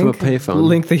Link, I Yeah, think. from a payphone.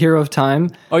 Link, the hero of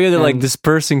time. Oh yeah, they're like And-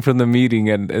 dispersing from the meeting,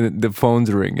 and the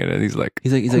phone's ringing, and he's like,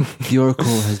 He's like, the Oracle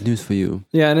has news for you.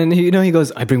 Yeah, and then he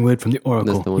goes, I bring word from the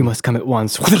Oracle. That's the one. You must come at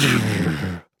once.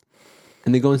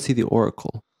 And they go and see the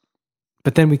Oracle.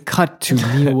 But then we cut to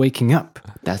Neo waking up.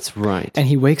 That's right. And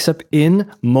he wakes up in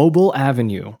Mobile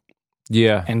Avenue.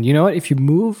 yeah, And you know what? If you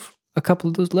move a couple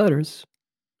of those letters,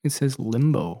 it says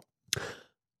Limbo.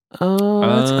 Oh,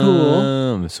 that's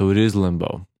cool. So it is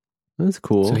Limbo. That's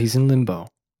cool. So he's in Limbo.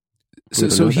 So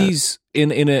don't know that. he's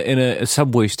in a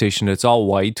subway station that's all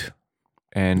white,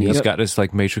 and he's Yep. got his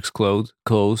like Matrix clothes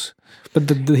But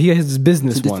he has his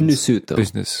business it's a new ones. suit, though.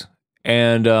 business.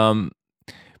 And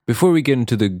before we get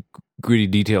into the gritty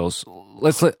details,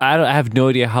 I have no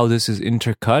idea how this is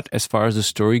intercut as far as the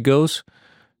story goes.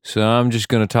 So I'm just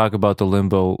going to talk about the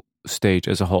Limbo stage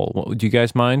as a whole. Do you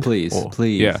guys mind? Please, Oh,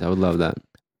 please. Yeah. I would love that.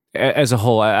 As a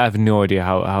whole, I have no idea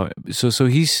how. So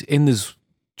he's in this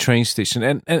train station,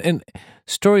 and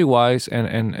story wise,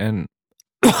 and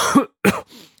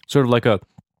sort of like a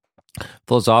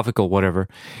philosophical whatever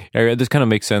area. This kind of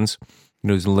makes sense. You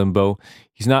know, he's in limbo.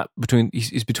 He's not between.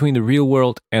 He's between the real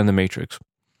world and the Matrix.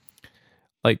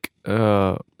 Like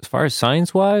as far as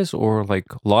science wise, or like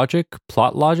logic,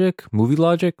 plot logic, movie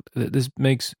logic, this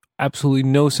makes absolutely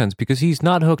no sense because he's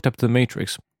not hooked up to the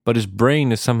Matrix, but his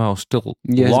brain is somehow still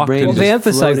Yeah, his locked brain in. Well, is they just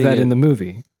emphasize floating that in- in the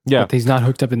movie. Yeah. That he's not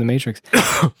hooked up in the Matrix.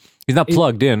 He's not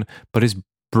plugged in, but his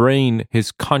brain,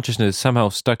 his consciousness is somehow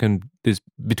stuck in this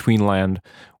between land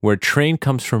where train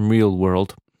comes from real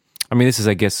world. I mean, this is,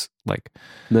 I guess, like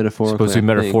Metaphorically. supposed to be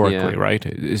I think, metaphorically, yeah. right?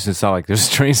 It's not like there's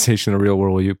a train station in the real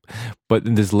world where but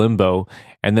in this limbo,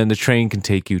 and then the train can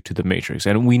take you to the Matrix.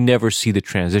 And we never see the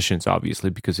transitions, obviously,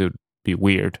 because it would be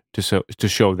weird to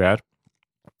show that.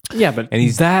 Yeah, but And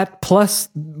he's- that plus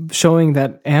showing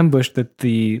that ambush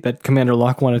that Commander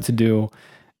Locke wanted to do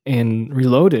in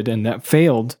Reloaded and that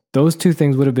failed. Those two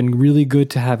things would have been really good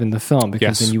to have in the film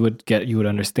because Yes. then you would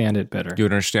understand it better. You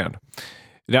would understand.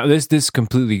 Now, this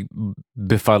completely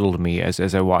befuddled me as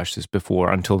I watched this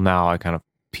before. Until now, I kind of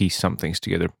pieced some things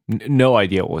together. No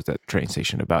idea what was that train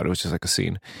station about. It was just like a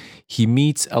scene. He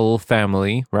meets a little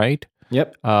family, right?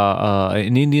 Yep.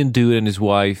 An Indian dude and his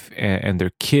wife and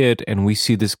their kid, and we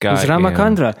see this guy. It's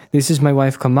Ramakandra. This is my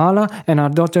wife Kamala and our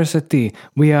daughter Sati.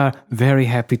 We are very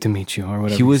happy to meet you, or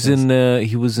whatever. He was says.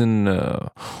 in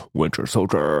Winter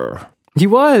Soldier. He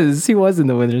was in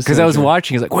the Winter Because I was Soldier.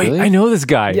 watching, he's like, wait, Really? I know this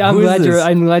guy. Yeah, I'm Who is glad this?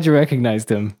 I'm glad you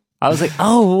recognized him. I was like,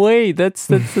 oh wait, that's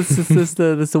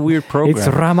the weird program. It's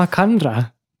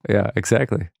Ramakandra. Yeah,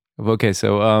 exactly. Okay,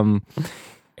 so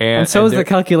And so is they're- the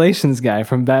calculations guy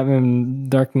from Batman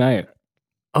Dark Knight.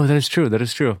 Oh, that is true. That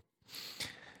is true.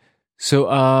 So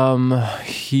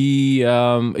he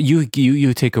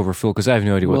you take over, Phil, because I have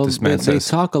no idea what this man they says.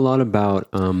 talk a lot about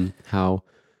how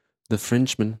the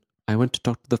Frenchman. I went to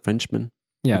talk to the Frenchman.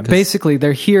 Yeah, basically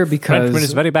they're here because Frenchman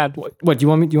is very bad. What do you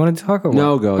want me? Do you want to talk or what?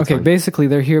 No, go, it's Okay, fine. basically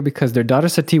they're here because their daughter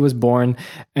Sati was born,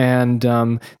 and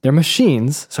they're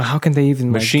machines. So how can they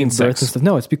even Machine give birth sex. and stuff?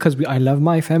 No, it's because I love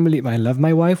my family. I love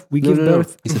my wife. We give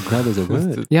birth. He said brothers are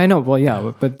good. Yeah, I know. Well,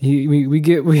 yeah, but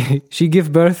she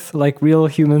give birth like real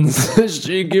humans.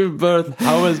 She give birth.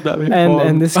 How is that?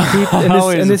 and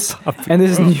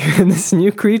this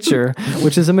new creature,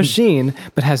 which is a machine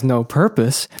but has no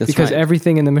purpose, That's because right.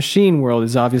 everything in the machine world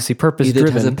is obviously purpose Either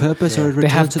it has a driven. purpose or it They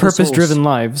have returns to the source. purpose driven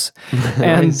lives,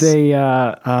 and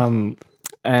Nice.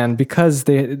 and because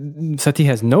Sati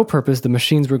has no purpose, the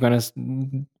machines were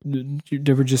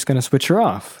just gonna switch her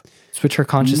off, switch her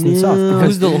consciousness off.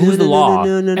 Because Who's the law?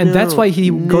 and that's why he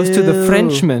goes to the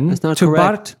Frenchman That's not to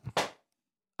correct.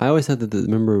 I always said that.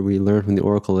 Remember, we learned from the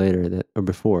Oracle later that, or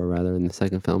before rather, in the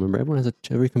second film. Remember,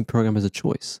 every program has a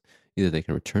choice. Either they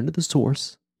can return to the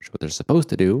source, which is what they're supposed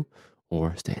to do,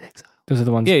 or stay in exile. Those are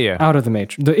the ones Yeah. out of the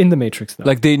matrix, in the matrix though.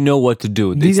 Like they know what to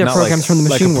do. These It's are not programs from the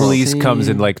like machine a world. police comes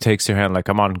and like takes your hand, like,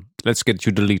 come on, let's get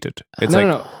you deleted. It's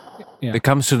no. Yeah. it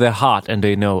comes to their heart and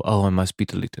they know, oh, I must be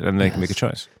deleted, and they can make a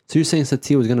choice. So you're saying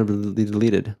Sati was going to be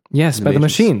deleted? Yes, by the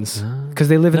Matrix. machines, because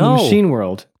they live in the No. machine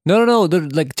world. No.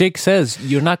 Like Jake says,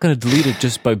 you're not going to delete it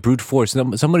just by brute force.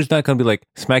 Somebody's not going to be like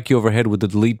smack you over head with the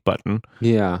delete button.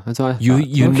 Yeah, that's why You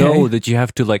Okay. know that you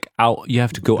have to like out. You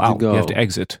have to go out. go. You have to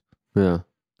exit. Yeah.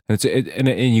 And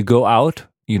and you go out,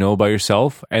 by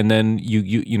yourself, and then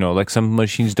you like some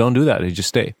machines don't do that. They just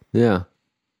stay. Yeah.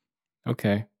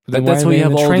 Okay. That's why you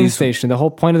have the all train these- station. The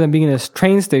whole point of them being in a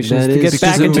train station is That to is get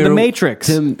back because of into the Mir- matrix.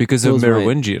 Tim Because of Phil's right.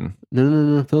 Merovingian.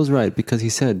 No. Phil's right because he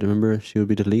said, remember, she would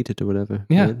be deleted or whatever.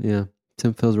 Yeah. Right? Yeah.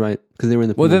 Tim Phil's right because they were in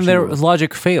the. Well, then machine their world.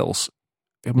 logic fails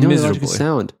No, the logic miserably. is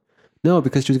sound. No,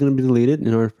 because she was going to be deleted.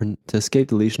 In order to escape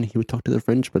deletion, he would talk to the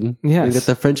Frenchman. Yes. And get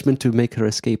the Frenchman to make her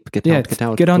escape. Get Yeah, out. Get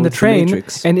out. get on go the to train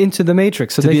Matrix. and into the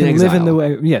matrix, so To they be in can live in the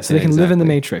exile. way. Yes, so they Yeah, can live in the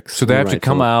exactly. matrix. So they have to Right,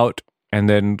 come Phil. out and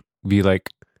then be like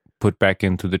put back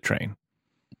into the train,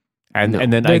 and No.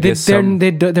 and then I guess some,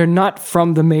 they're not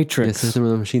from the matrix. Yes, system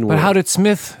of the machine But world. how did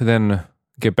Smith then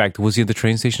get back? Was he at the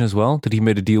train station as well? Did he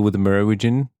make a deal with the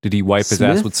Merovingian? Did he wipe his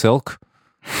ass Smith? with silk?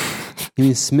 You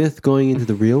mean Smith going into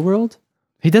the real world?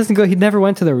 He doesn't go. He never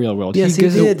went to the real world. Yes, he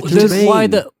goes- did. He Then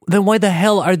Spain. why the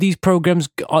hell are these programs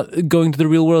going to the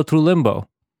real world through limbo?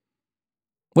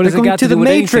 What They're does it going got to the do with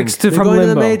matrix anything? to, They're from going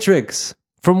limbo. to the Matrix.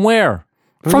 From where?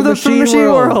 From the machine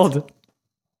world.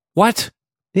 What?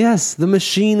 Yes, the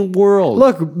machine world.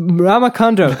 Look,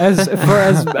 Ramakanda,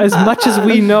 as much as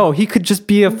we know, he could just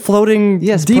be a floating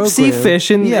Yes, deep sea program.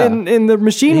 fish in the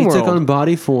machine he world. took on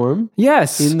body form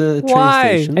Yes. in the train Why?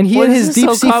 station. And he Why and is his this deep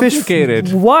so sea fish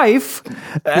complicated? wife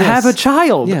have a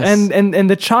child. Yes. And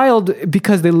the child,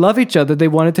 because they love each other, they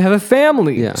wanted to have a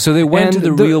family. Yeah. So they went And to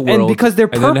the real world, and because they're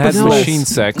and then had purposeless. machine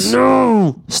sex,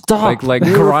 No, stop. like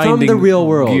they were grinding from the real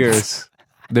world. gears.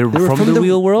 They're were from, from the the-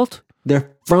 real world.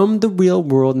 They're from the real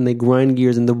world, and they grind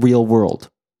gears in the real world.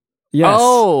 Yes.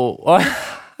 Oh,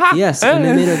 Yes, and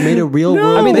they made a real No.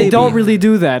 world. I mean, they baby. don't really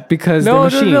do that because no,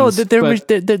 they're machines. no. They're,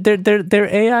 but- they're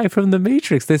AI from the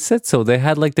Matrix. They said so. They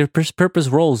had like their purpose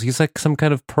roles. He's like some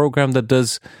kind of program that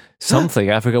does something.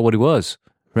 I forgot what he was.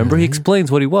 Remember, he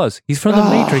explains what he was. He's from the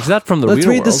Matrix, not from the Let's real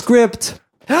read world. the script.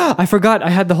 I forgot. I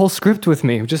had the whole script with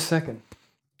me. Just a second.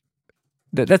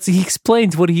 That's he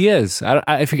explains what he is. I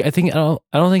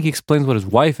don't think he explains what his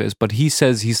wife is, but he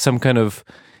says he's some kind of,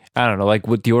 I don't know, like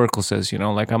what the Oracle says.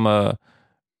 Like I'm a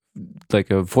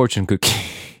fortune cookie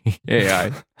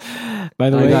AI. By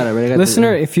the I way, got it, right? I got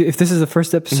listener, the- if this is the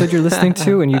first episode you're listening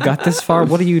to and you got this far,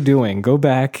 what are you doing? Go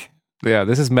back. Yeah,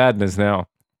 this is madness now.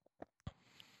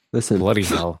 Listen, Bloody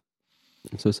hell.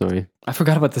 I'm so sorry. I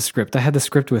forgot about the script. I had the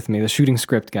script with me, the shooting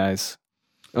script, guys.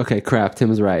 Okay, crap. Tim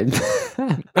was right.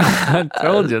 I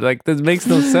told you, like this makes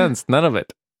no sense. None of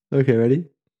it. Okay, ready?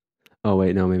 Oh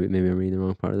wait, no, maybe I'm reading the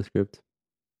wrong part of the script.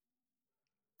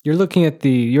 You're looking at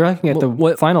the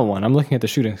What- final one. I'm looking at the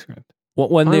shooting script.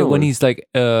 When he's like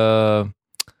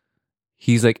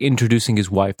introducing his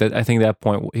wife. That I think that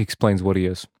point he explains what he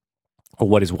is or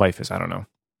what his wife is. I don't know.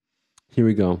 Here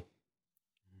we go.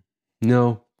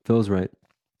 No, Phil's right.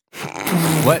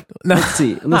 What? No. Let's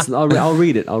see. Listen, I'll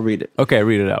read it. I'll read it. Okay,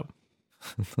 read it out.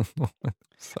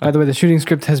 By the way, the shooting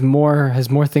script has more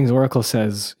things Oracle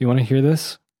says. You want to hear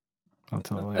this? I'll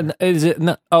tell you later. Is it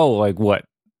not? Oh, like what?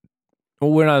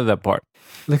 Well, we're not at that part.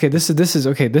 Okay, this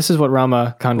is what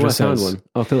Rama Oh, Kandra I found says. one.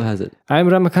 Oh, Phil has it. I'm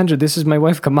Rama Kandra. This is my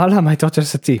wife Kamala, my daughter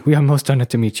Sati. We are most honored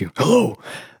to meet you. Hello.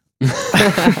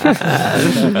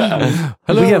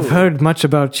 Hello. We have heard much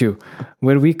about you.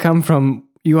 Where we come from,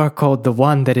 you are called the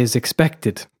one that is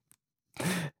expected.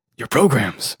 Your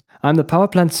programs I'm the power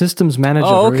plant systems manager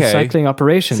Oh, for okay. recycling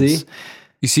operations. See?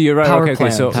 You see, you're right. Power Okay,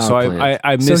 plant. so Power I plant.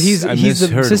 I So he's misheard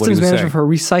the what he systems was manager saying. for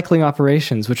recycling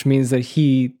operations, which means that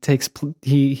he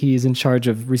is in charge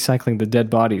of recycling the dead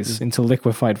bodies into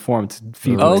liquefied form to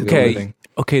feed them to the Okay, living.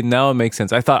 okay, now it makes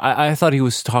sense. I thought he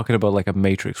was talking about like a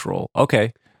Matrix role.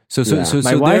 Okay, so Yeah. My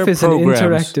so wife their is an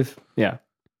programs- interactive,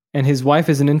 and his wife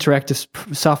is an interactive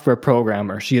software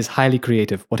programmer. She is highly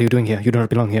creative. What are you doing here? You don't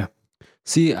belong here.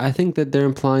 See, I think that they're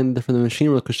implying that from the machine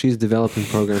world because she's developing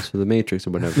programs for the Matrix or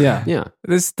whatever. Yeah. Yeah.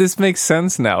 This makes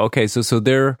sense now. Okay, so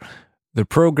they're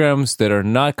programs that are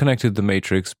not connected to the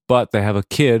Matrix, but they have a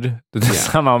kid that they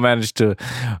somehow managed to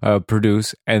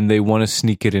produce, and they want to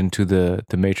sneak it into the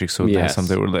Matrix so they have Yes.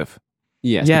 something to live.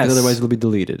 Yes. Yes. Because otherwise it'll be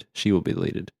deleted. She will be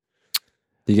deleted.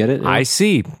 Do you get it? I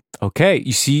see. Okay,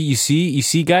 you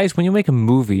see, guys. When you make a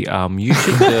movie, you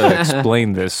should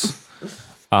explain this,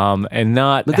 and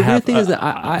not. But the have weird thing is that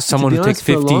I someone to who be takes honest,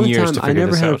 for a 15 long years time, to I figure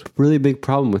never this had out. a really big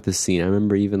problem with this scene. I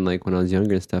remember even like when I was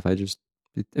younger and stuff,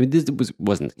 this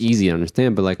wasn't easy to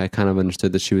understand, but like I kind of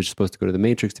understood that she was supposed to go to the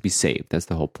Matrix to be saved. That's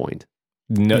the whole point.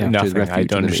 No, Yeah. nothing. refuge I in the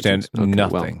don't understand Matrix. Okay, well.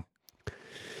 nothing.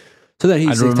 So that I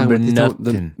he's don't talking remember about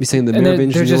nothing. he's saying the And they're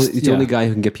Merovingian just- he's the only guy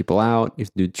who can get people out. You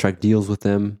have to strike deals with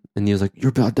them. And he was like,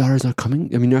 "Your daughter's not coming?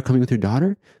 I mean, you're not coming with your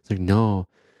daughter?" It's like, "No,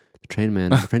 the train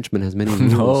man, the Frenchman has many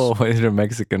rules." No, they're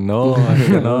Mexican. No, I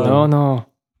don't know. No.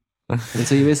 And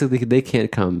so you basically they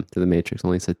can't come to the Matrix,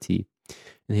 only Sati.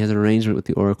 And he has an arrangement with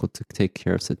the Oracle to take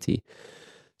care of Sati.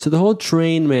 So the whole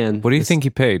train man. What do you think he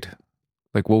paid?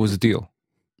 Like, what was the deal?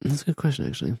 That's a good question,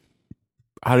 actually.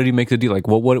 How did he make the deal? Like,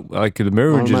 what? Like, the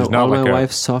Merovingian is not all like my a.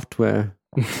 wife's software.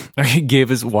 He gave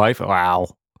his wife.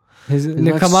 Wow. His,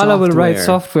 wife's Kamala will write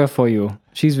software. software for you.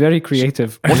 She's very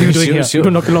creative. What are you doing here? She'll- You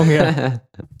do not belong here.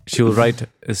 She will write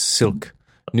a silk,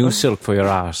 new silk for your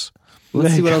ass.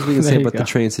 Let's see what else we can There say you about the go.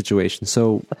 train situation.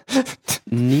 So,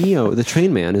 Neo, the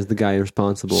train man, is the guy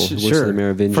responsible who works for the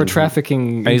Merovingian. for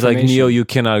trafficking. And he's like, information. Neo, you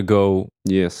cannot go.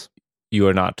 Yes. You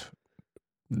are not.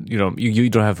 You know, you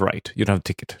don't have right. You don't have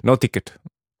ticket. No ticket.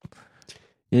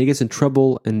 And he gets in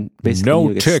trouble, and basically No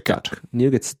Neo gets ticket. stuck. Neo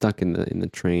gets stuck in the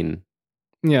train.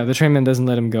 Yeah, the trainman doesn't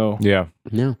let him go. Yeah.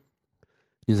 No.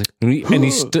 He's like, And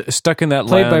he's stuck in that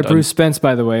Played land. by Bruce Spence,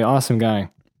 by the way. Awesome guy.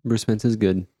 Bruce Spence is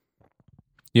good.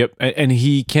 Yep. And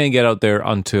he can't get out there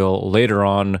until later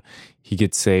on he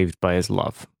gets saved by his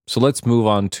love. So let's move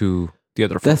on to the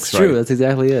other folks. That's true. right? That's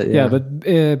exactly it. Yeah, but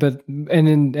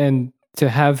to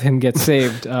have him get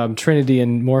saved, Trinity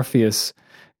and Morpheus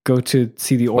go to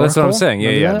see the Oracle. Well, that's what I'm saying. Yeah,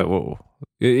 Remember yeah. that? Whoa.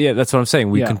 Yeah, that's what I'm saying.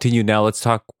 We Yeah. continue now. Let's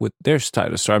talk with their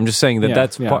status. So I'm just saying that Yeah,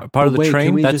 that's yeah. part of the Wait, train.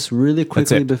 can we That's just really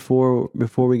quickly it. before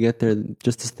we get there,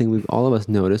 just this thing we've all of us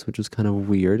noticed, which was kind of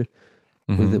weird,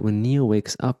 was Mhm. that when Neo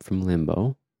wakes up from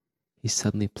limbo, he's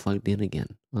suddenly plugged in again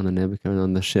on the Nebuchadnezzar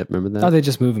on the ship. Remember that? Oh, they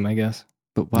just move him, I guess.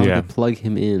 But why Yeah. would they plug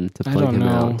him in to I plug don't him know.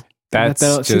 out? That's See,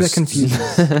 that just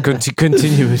confuses.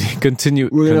 continuity. Continue.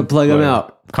 We're gonna plug him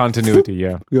out. Continuity.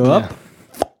 Yeah. Go up,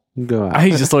 go out.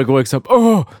 He just like wakes up.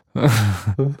 Oh.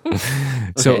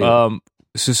 So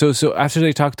Okay. so after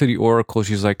they talk to the Oracle,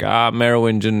 she's like,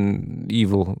 Merovingian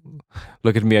evil.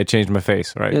 Look at me, I changed my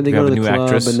face. Right? Yeah, they We go have to a the new club,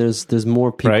 actress. and there's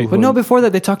more people. Right. who But no, are- before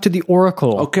that, they talk to the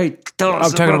Oracle. Okay, tell us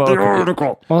I'm talking about the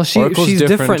Oracle. Well, she's Oracle's different.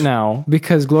 different. now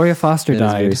because Gloria Foster That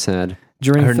is very died sad.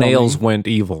 during Her filming. nails went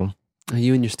evil.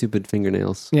 You and your stupid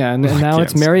fingernails. Yeah, and now can't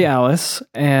it's Mary Alice,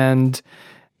 and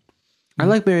I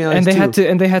like Mary Alice and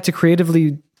too, they had to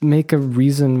creatively make a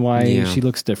reason why Yeah. she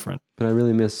looks different. but I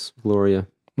really miss Gloria.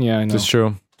 Yeah, I know. That's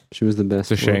true. She was the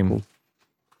best. It's a shame. Oracle.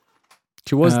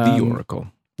 She was the Um, Oracle.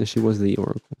 Yeah, she was the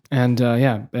Oracle. And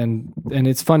and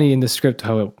it's funny in the script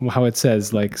how it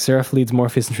says like Seraph leads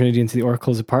Morpheus and Trinity into the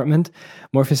Oracle's apartment.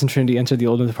 Morpheus and Trinity enter the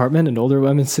older apartment, and older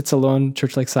woman sits alone,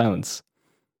 church-like silence.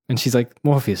 And she's like,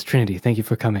 Morpheus, Trinity, thank you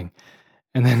for coming.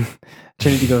 And then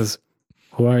Trinity goes,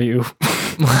 "Who are you?"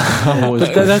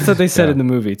 But that's what they said in the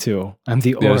movie too. I'm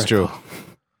the Oracle. Yeah, that's true.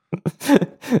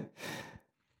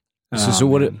 So Oh,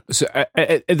 what? man. So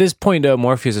at this point,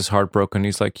 Morpheus is heartbroken.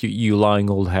 He's like, "You lying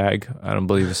old hag! I don't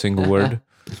believe a single word."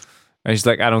 And she's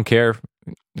like, "I don't care.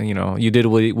 You know, you did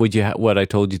what I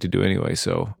told you to do anyway.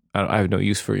 So I have no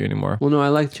use for you anymore." Well, no, I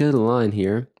like the other line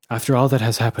here. After all that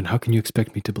has happened, how can you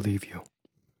expect me to believe you?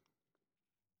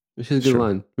 Which is a good Sure.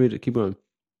 line. Read it. Keep going.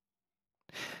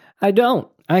 I don't.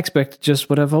 I expect just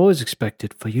what I've always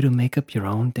expected, for you to make up your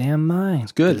own damn mind.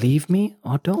 It's good. Believe me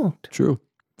or don't. True.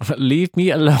 Leave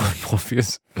me alone,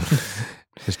 Morpheus.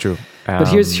 It's true. But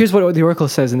here's what the Oracle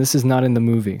says, and this is not in the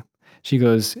movie. She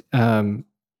goes,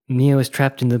 Neo is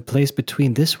trapped in the place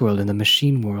between this world and the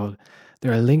machine world.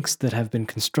 There are links that have been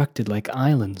constructed like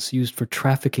islands used for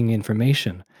trafficking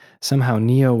information. Somehow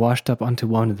Neo washed up onto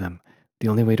one of them. The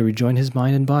only way to rejoin his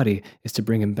mind and body is to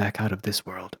bring him back out of this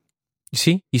world.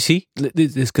 You see,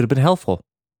 this could have been helpful.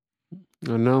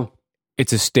 Oh no.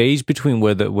 It's a stage between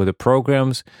where the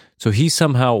programs. So he's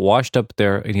somehow washed up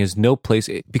there, and he has no place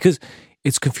because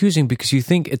it's confusing because you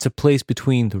think it's a place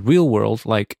between the real world,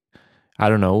 like I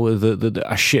don't know,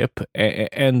 a ship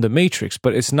and the Matrix,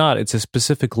 but it's not. It's a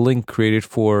specific link created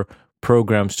for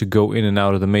programs to go in and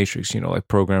out of the Matrix, like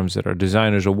programs that are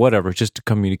designers or whatever, just to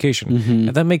communication. Mm-hmm.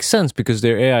 And that makes sense because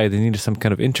they're AI, they need some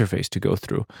kind of interface to go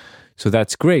through. So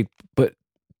that's great. But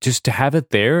just to have it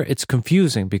there, it's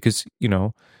confusing because,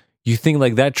 you think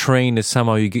like that train is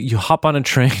somehow, you hop on a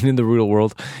train in the real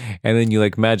world and then you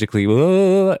like magically, and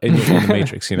you're in the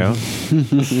Matrix,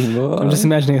 I'm just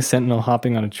imagining a sentinel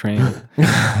hopping on a train.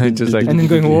 Just like, and then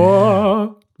going,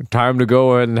 whoa. Time to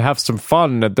go and have some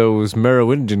fun at those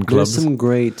Merovingian clubs. There's some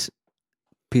great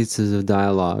pieces of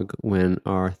dialogue when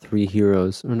our three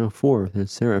heroes, or no, four,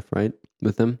 there's Seraph, right?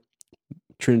 With them.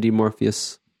 Trinity,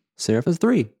 Morpheus, Seraph. That's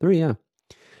three, yeah.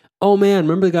 Oh man,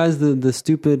 remember the guys, the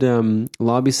stupid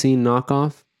lobby scene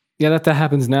knockoff? Yeah, that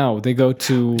happens now. They go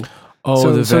to...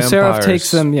 the so Seraph vampires.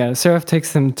 takes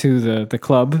them to the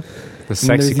club. The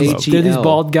sexy club. H-E- There are these HEL.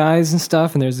 bald guys and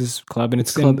stuff, and there's this club, and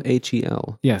it's Club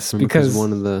HEL. Yes, Remember, because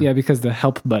one of the because the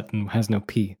help button has no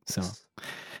P. So,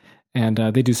 and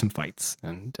they do some fights,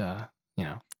 and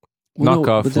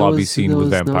Knockoff lobby scene with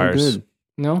vampires.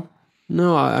 no,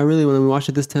 No, I really, when we watched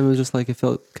it this time, it was just like, it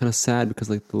felt kind of sad because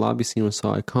like the lobby scene was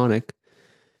so iconic.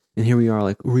 And here we are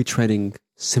like retreading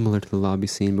similar to the lobby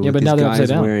scene, but Yeah, with but these now they're guys upside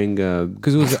down. wearing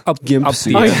Because it was up Gimp the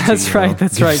suit. oh ante, yeah, that's right,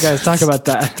 guys. Talk about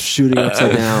that. shooting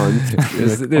upside down.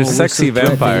 There's we're sexy so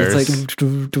threatening. vampires. It's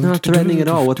like not threatening at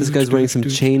all. What, this guy's wearing some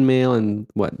chainmail and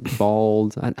what,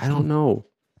 bald? I don't know.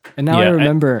 And now Yeah, I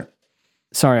remember.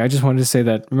 Sorry, I just wanted to say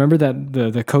that. Remember that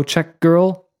the Kochek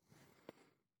girl?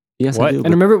 Yes, What? I do. And but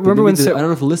remember maybe when I don't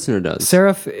know if a listener does.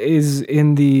 Seraph is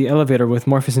in the elevator with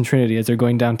Morpheus and Trinity as they're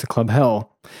going down to Club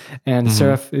Hell, and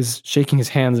Seraph is shaking his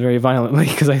hands very violently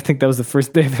because I think that was the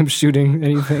first day of him shooting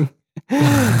anything.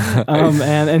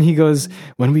 And he goes,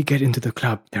 "When we get into the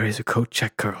club, there is a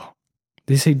Kochek girl."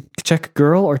 Did he say check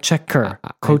girl or checker?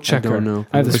 Kochecker. I don't know.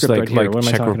 I have the It's script right here. What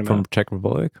am I talking from about? Czech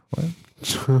Republic. What?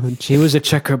 He was a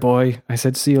checker boy. I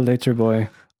said, "See you later, boy."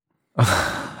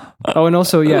 Oh, and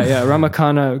also,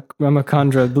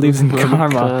 Ramachandra believes in karma.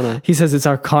 Ramakana. He says it's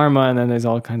our karma, and then there's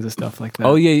all kinds of stuff like that.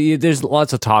 Oh yeah, there's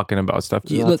lots of talking about stuff.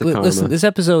 Lots of Listen, karma. this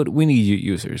episode, we need you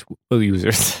users,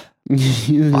 Users.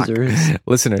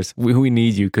 listeners. We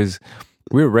need you because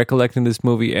we're recollecting this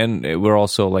movie, and we're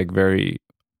also like very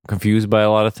confused by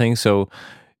a lot of things. So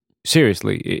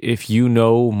seriously, if you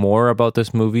know more about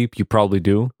this movie, you probably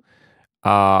do.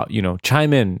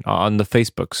 Chime in on the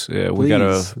Facebooks. We got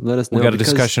let us know. we got a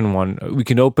because discussion one. We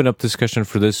can open up discussion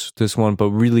for this one, but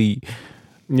really,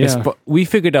 yeah. we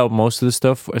figured out most of the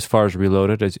stuff as far as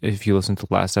Reloaded. If you listen to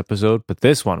the last episode, but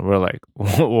this one we're like,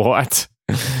 what?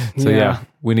 So yeah,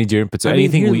 we need your input. So I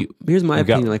mean, anything here's my we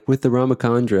got- opinion. Like with the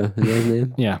Ramachandra, is that his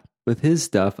name? Yeah. With his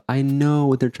stuff, I know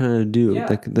what they're trying to do. Yeah.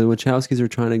 Like the Wachowskis are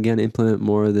trying to again implement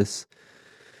more of this.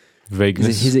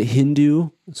 vagueness. Is it Hindu?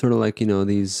 Sort of like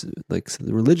these like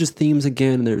religious themes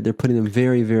again. And they're putting them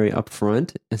very very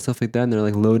upfront and stuff like that. And they're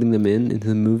like loading them into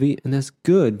the movie, and that's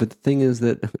good. But the thing is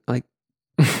that like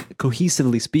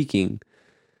cohesively speaking,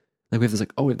 like we have this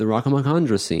like we have the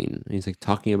Ramachandra scene. And he's like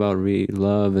talking about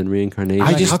love and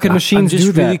reincarnation. How can machines I'm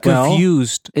just do really that? Well,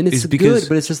 confused. and it's is because good,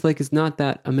 but it's just like it's not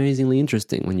that amazingly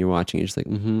interesting when you're watching. You're just like,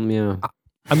 yeah.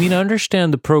 I mean, I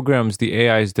understand the programs, the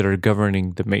AIs that are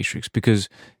governing the Matrix because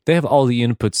they have all the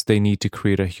inputs they need to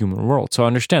create a human world. So I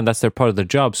understand that's their part of their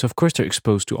job. So of course they're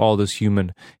exposed to all this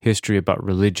human history about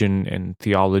religion and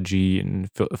theology and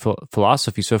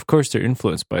philosophy. So of course they're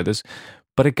influenced by this.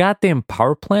 But a goddamn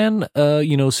power plan,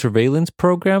 surveillance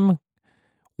program.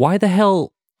 Why the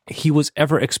hell he was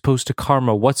ever exposed to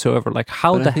karma whatsoever? Like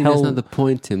how But the I think hell? that's not the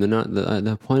point, Tim. They're not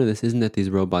the point of this isn't that these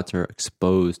robots are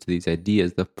exposed to these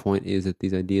ideas. The point is that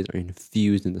these ideas are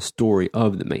infused in the story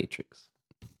of the Matrix.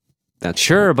 That's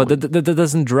Sure, the but point. that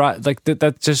doesn't drive like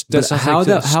that. Just But sounds how like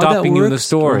that stopping you in the works,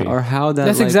 story. or how that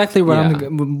that's like, exactly what yeah.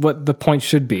 what the point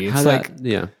should be. It's How like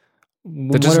yeah.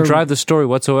 That doesn't drive the story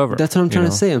whatsoever. That's what I'm trying you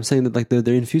to know? say. I'm saying that like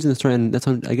they're infusing the story, and that's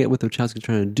what I get what the Wachowski's are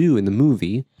trying to do in the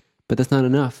movie, but that's not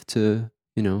enough to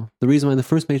the reason why the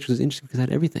first Matrix was interesting because it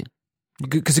had everything.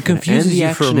 Because it confuses and the you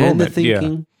action for a moment. and the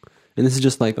thinking, and this is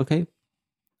just like okay,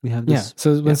 we have Yeah. this.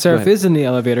 So when Yeah, Seraph go ahead. is in the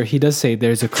elevator, he does say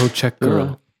there's a Kochek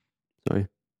girl. Sorry.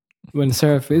 When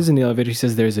Seraph is in the elevator, he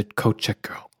says there's a Kochek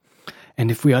girl.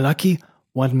 And if we are lucky,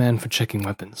 one man for checking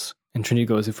weapons. And Trinity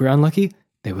goes, if we're unlucky,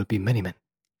 there will be many men.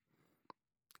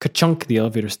 Ka-chunk, the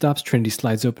elevator stops, Trinity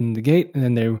slides open the gate, and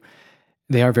then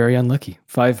they are very unlucky.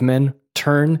 5 men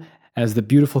turn as the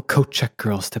beautiful coat check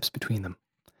girl steps between them.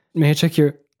 May I check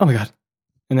your... Oh my God.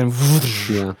 And then...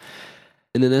 Yeah.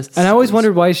 And then And I always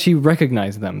wondered why she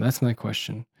recognized them. That's my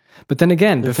question. But then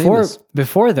again, They're before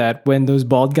famous. that, when those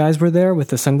bald guys were there with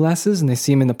the sunglasses and they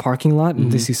see him in the parking lot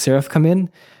and they see Seraph come in,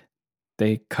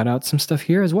 they cut out some stuff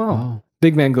here as well. Oh.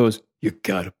 Big man goes, you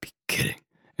gotta be kidding.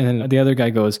 And then the other guy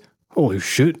goes, holy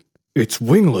shit, it's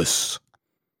wingless.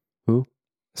 Who?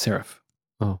 Seraph.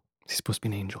 Oh. He's supposed to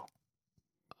be an angel.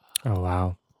 Oh,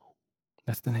 wow.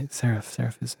 That's the name. Seraph.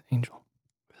 Seraph is an angel.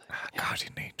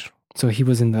 Guardian angel. So he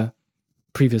was in the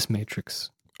previous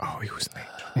Matrix. Oh, he was an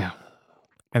angel. Yeah.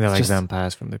 And they're It's like just-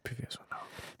 vampires from the previous one.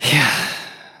 Yeah.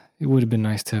 It would have been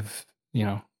nice to have,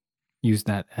 used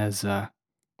that as a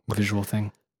visual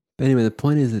thing. But anyway, the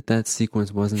point is that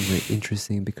sequence wasn't very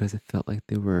interesting because it felt like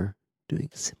they were doing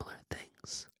similar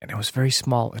things. And it was very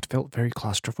small. It felt very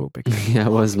claustrophobic. Yeah,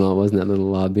 it was small. It wasn't that little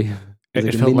lobby.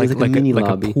 It felt like a mini a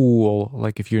lobby. pool,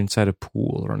 like if you're inside a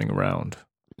pool running around.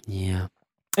 Yeah.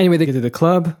 Anyway, they get to the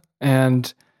club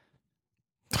and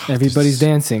everybody's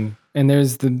dancing. And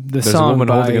there's the There's song a woman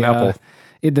by, holding an apple.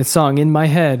 The song In My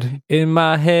Head. In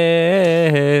my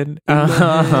head.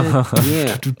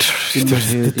 Yeah. In my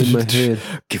head, in my head.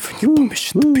 Giving you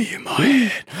permission to be in my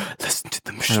head. Listen to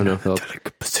the I mission don't know, of Phil.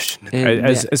 delicate position. And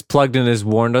As Plugged In has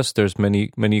warned us, there's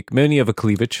many of a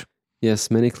cleavage.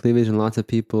 yes, many cleavage and lots of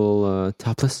people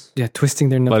topless, Yeah, twisting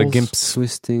their A nipples. lot of gimps.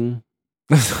 twisting.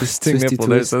 Twisting Twisty nipple.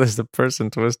 twist. There's the person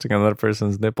twisting another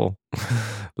person's nipple.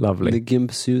 Lovely. The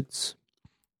gimp suits.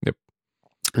 Yep.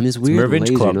 And this weird Mervinch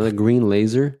laser, Club. the green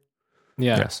laser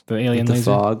Yeah, Yes. the alien with the laser.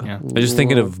 fog. Yeah. I'm just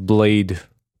thinking of Blade.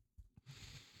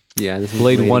 Yeah, this is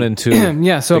Blade 1 and 2.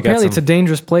 Yeah, so They got apparently it's a some-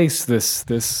 dangerous place. This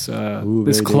Ooh,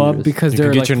 this very club dangerous. because You they're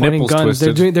could get like your pointing nipples guns.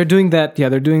 twisted. They're doing that. Yeah,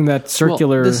 they're doing that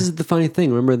circular. Well, this is the funny thing.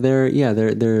 Remember,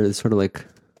 they're sort of like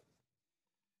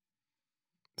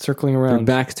circling their around.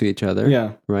 backs to each other.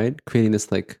 Yeah, Right, creating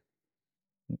this like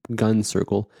gun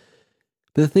circle.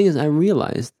 But the thing is, I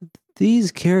realized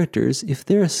these characters, if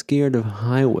they're scared of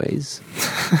highways,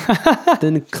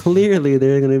 then clearly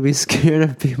they're going to be scared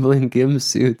of people in gimp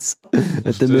suits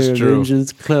at the That's true.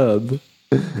 Merovingians Club.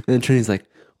 And Trinity's like,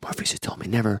 Morpheus, you told me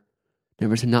never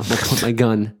to not put my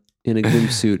gun in a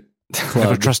gimp suit Never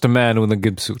club. trust a man with a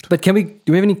gimp suit. but do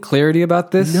we have any clarity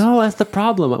about this? No, that's the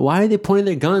problem. Why are they pointing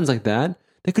their guns like that?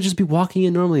 They could just be walking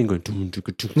in normally and going.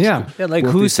 Yeah. Yeah, like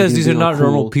Morpheus who thinking says these are being all not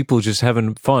normal cool. people just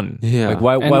having fun? Yeah. Like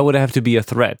why And- would it have to be a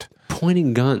threat?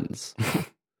 Pointing guns.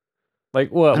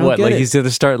 Like what? I don't What? get Like it. he's gonna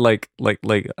start like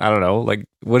I don't know. Like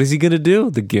what is he gonna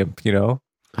do? The gimp, you know?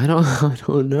 I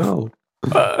don't know.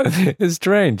 It's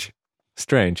strange.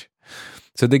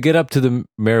 So they get up to the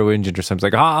Merovingian or something.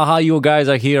 Like, ha, you guys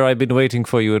are here. I've been waiting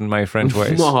for you in my French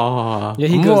ways. Aw. Yeah,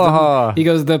 Mwahaha. he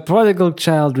goes, the prodigal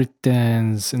child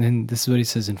returns. And then this is what he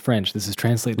says in French. This is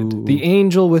translated. Ooh. The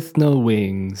angel with no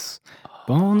wings.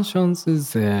 Bonne chance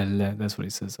is elle. That's what he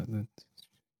says.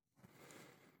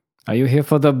 Are you here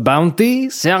for the bounty,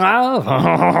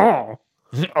 Sarah?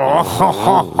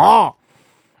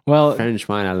 Well, French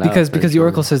wine, I love because French the wine.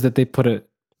 Oracle says that the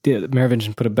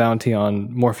Merovingian put a bounty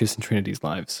on Morpheus and Trinity's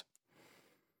lives.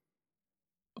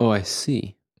 Oh, I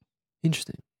see.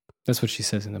 Interesting. That's what she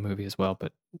says in the movie as well,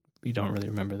 but we don't really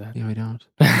remember that. Yeah, we don't.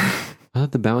 I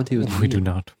thought the bounty was. We do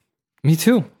not. Me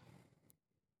too.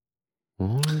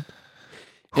 What?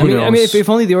 Who I mean, knows? if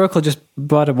only the Oracle just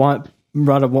brought a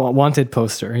wanted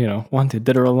poster, wanted,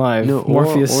 dead or alive. No,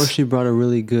 Morpheus. or she brought a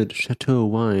really good Chateau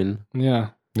wine. Yeah.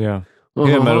 Yeah. Oh,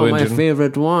 Yeah, my Merovingian.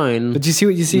 favorite wine. But do you see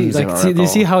what you see? It's Like, an do you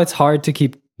see Oracle. how it's hard to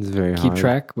keep It's very hard.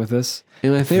 track with this?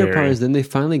 And my favorite part Very. is then they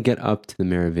finally get up to the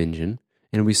Merovingian,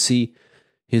 and we see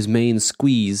his main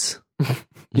squeeze.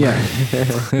 Yeah.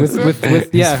 with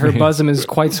her bosom is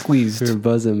quite squeezed. Her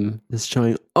bosom is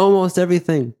showing almost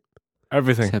everything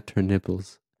Everything. except her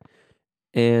nipples.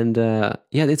 And yeah,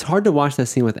 it's hard to watch that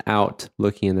scene without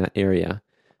looking in that area,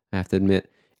 I have to admit.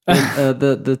 And,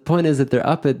 the point is that they're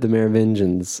up at the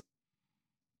Merovingian's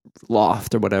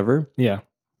loft or whatever, Yeah.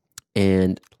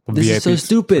 and this is so VIP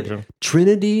stupid. section.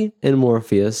 Trinity and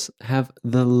Morpheus have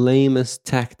the lamest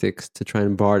tactics to try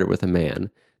and barter with a man.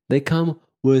 They come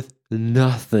with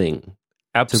nothing.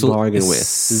 Absolutely. bargain with.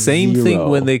 Same Zero. thing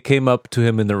when they came up to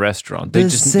him in the restaurant. They The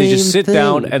just same sit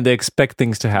down thing. and they expect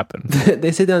things to happen.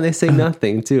 They sit down, they say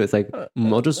nothing too. It's like,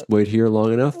 I'll just wait here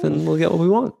long enough and we'll get what we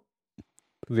want.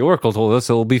 The Oracle told us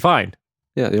it'll be fine.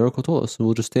 Yeah, the Oracle told us, so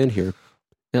we'll just stand here.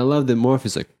 And I love that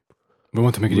Morpheus is like, We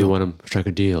want to make we want to strike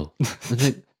a deal. I'm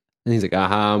like, And he's like,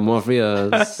 aha,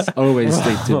 Morpheus. Always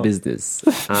straight to business.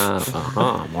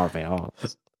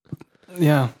 Morpheus.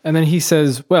 Yeah. And then he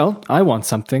says, well, I want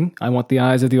something. I want the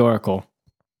eyes of the Oracle.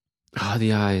 Oh,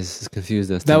 the eyes is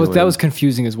confused us. That was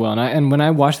confusing as well. And when I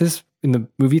watched this in the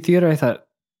movie theater, I thought,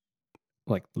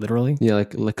 like, literally? Yeah,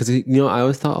 like because I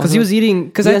always thought Because he was eating.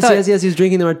 Because yes, I thought, yes, he was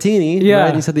drinking the martini. Yeah. right?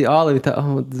 And he said the olive. He thought,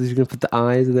 oh, he's gonna put the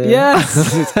eyes there.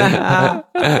 yes.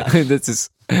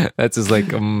 That's just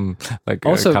like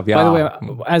Also, caviar. by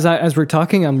the way, as we're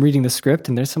talking, I'm reading the script,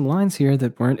 and there's some lines here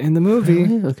that weren't in the movie.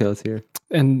 Okay, let's hear.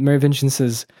 And Mary Vincent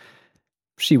says,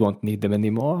 "She won't need them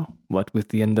anymore. What with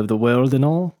the end of the world and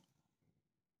all."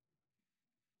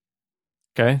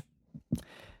 Okay.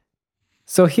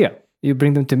 So here, you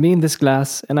bring them to me in this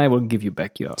glass, and I will give you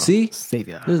back your See?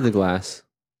 savior. There's the glass.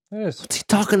 Yes. What's he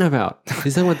talking about?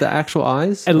 He's talking about the actual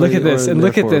eyes. And look at this, or and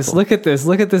look at this, metaphorical? look at this,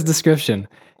 look at this description.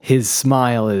 His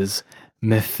smile is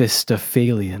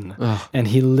Mephistophelian, Oh, and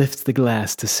he lifts the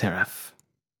glass to Seraph.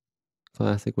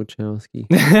 classic Wachowski.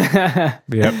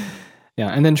 Yep. Yeah,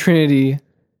 and then Trinity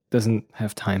doesn't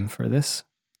have time for this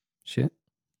shit.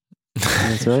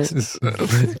 That's right. This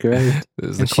That's great.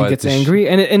 is And she quite gets the angry.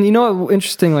 And you know what,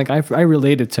 interesting, like I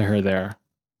related to her there.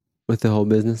 With the whole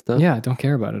business stuff. Yeah, I don't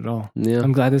care about it at all. Yeah.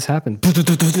 I'm glad this happened.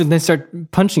 And they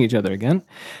start punching each other again.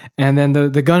 And then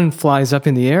the gun flies up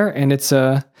in the air, and it's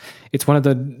one of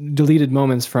the deleted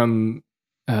moments from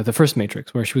the first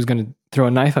Matrix, where she was going to throw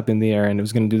a knife up in the air and it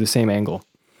was going to do the same angle.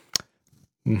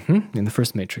 In the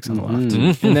first Matrix on the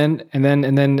left.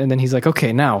 And then he's like,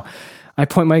 okay, now I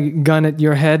point my gun at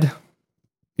your head.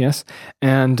 Yes.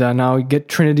 And now get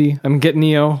Trinity. I'm getting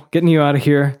Neo out of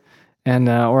here. And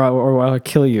or I'll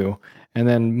kill you. And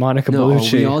then Monica No,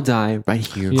 Bellucci. we all die right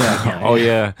here. Yeah. Oh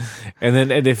yeah,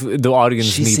 and if the audience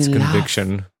She's needs in love.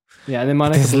 conviction, Yeah, and then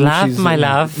Monica Bellucci's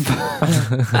love.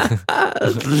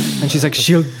 and she's like,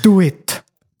 she'll do it.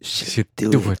 She'll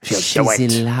Do it. She's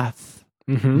in love.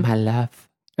 My love.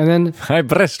 And then My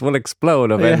breast will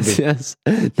explode of envy. Yes,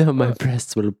 yes. No, my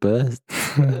breasts will burst.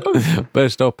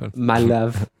 Burst open. My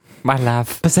love. My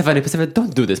love. Persephone,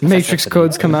 don't do this. Matrix Persephone.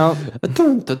 codes come out.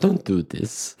 Don't do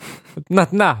this.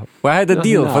 Not now. I had a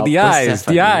deal for the eyes.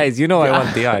 Persephone. The eyes. You know I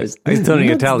want the eyes. He's turning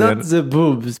Italian. Not the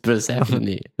boobs,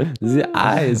 Persephone. The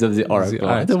eyes of the oracle.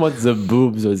 I eyes. don't want the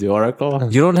boobs of the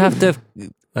oracle. You don't have to.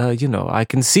 I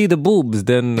can see the boobs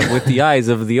then with the eyes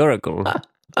of the oracle.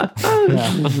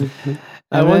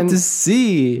 I And want then- to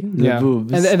see the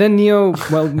boobs. And then Neo,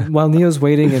 while Neo's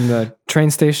waiting in the train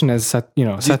station as do you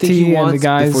think Sati he and the wants,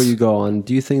 guys. before you go on,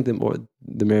 do you think that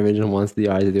the Mary Vision wants the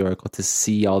eyes of the oracle to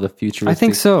see all the futuristic I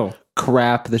think so.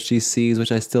 crap that she sees,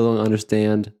 which I still don't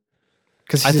understand?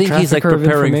 Because I think he's like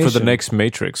preparing for the next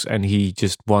Matrix, and he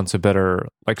just wants a better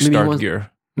Maybe he start wants- gear.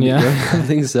 Yeah. I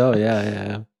think so.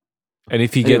 Yeah. And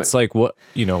if he Anyway. gets like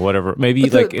whatever, maybe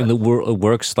But the- like in the it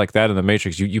works like that in the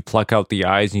Matrix. You pluck out the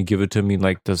eyes and you give it to him, and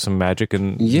like does some magic,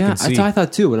 and you Yeah, can see. I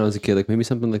thought too when I was a kid. Like maybe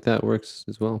something like that works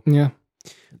as well. Yeah.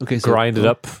 Okay, so Grind it go-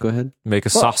 up. Go ahead. make a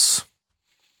sauce.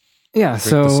 Yeah. the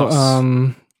So sauce.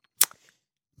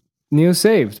 Neo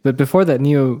saved, but before that,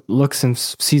 Neo looks and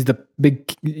sees the big,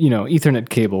 Ethernet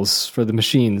cables for the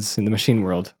machines in the machine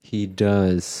world. He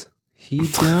does.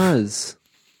 He's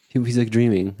like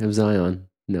dreaming of Zion.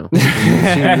 No, the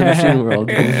machine world.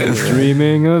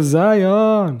 Dreaming of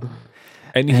Zion.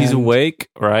 And he's And- awake,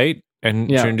 right?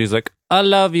 And Yeah. Trinity's like, "I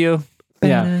love you."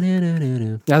 Yeah.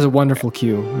 That has a wonderful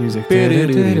cue music.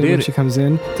 When she comes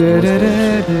in.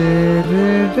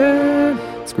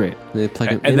 It's great. They plug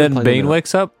it- And they then plug Bane it up.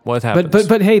 wakes up. What happens?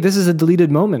 But hey, this is a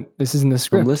deleted moment. This is in the I'm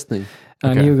script. listening.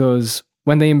 Okay. Neo goes,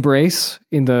 when they embrace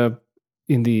in the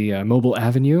Mobile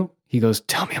Avenue, he goes,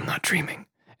 "Tell me I'm not dreaming."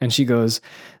 And she goes,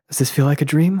 "Does this feel like a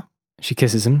dream?" She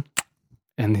kisses him,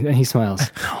 and he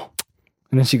smiles. No.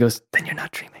 And then she goes, "Then you're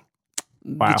not dreaming."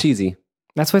 Wow. The cheesy.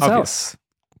 That's what's Obvious.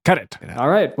 Cut it. out. All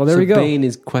right. Well, there So we go. Bane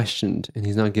is questioned, and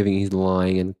he's not giving. He's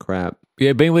lying and crap.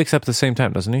 Yeah, Bane wakes up at the same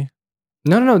time, doesn't he?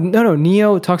 No.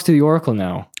 Neo talks to the Oracle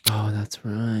now. Oh, that's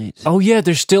right. Oh yeah,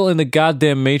 they're still in the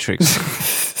goddamn Matrix.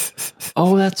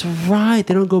 Oh, that's right.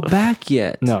 They don't go back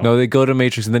yet. No, they go to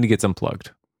Matrix and then he gets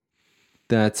unplugged.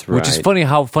 That's right. Which is funny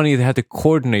how funny they had to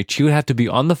coordinate. She would have to be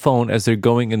on the phone as they're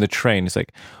going in the train. It's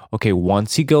like, okay,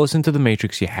 once he goes into the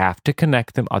Matrix, you have to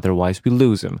connect him, otherwise we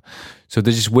lose him. So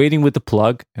they're just waiting with the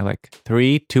plug and like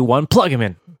 3, 2, 1, plug him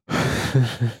in.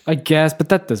 I guess, but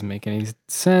that doesn't make any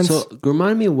sense. So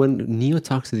remind me when Neo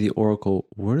talks to the Oracle.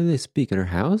 Where do they speak? In her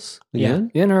house again?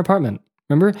 Yeah, in her apartment.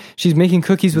 Remember, she's making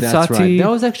cookies with That's Sati. right. That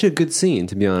was actually a good scene,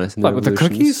 to be honest. in What, with the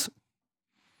Revolutions. cookies?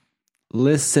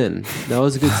 Listen, that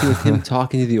was a good scene with him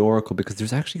talking to the Oracle because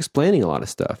there's actually explaining a lot of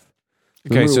stuff.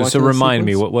 Okay, Remember so watching that remind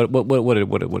me sequence? what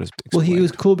is explained? Well, he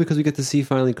was cool because we get to see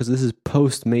finally, because this is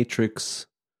post Matrix.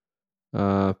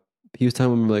 He was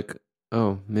telling him like,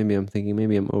 oh, maybe I'm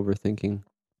overthinking.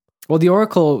 Well, the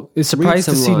Oracle is surprised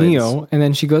to some see lines. Neo, and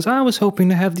then she goes, I was hoping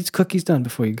to have these cookies done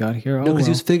before you got here. Oh, No, because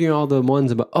he well." was figuring all the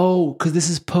ones about. Oh, because this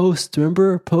is post.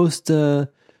 Remember post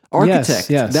architect.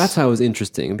 yes. That's how it was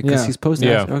interesting because Yeah. he's post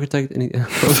Yeah. architect and he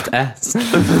post ass.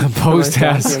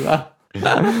 Post-ass.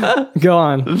 Go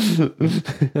on.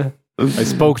 I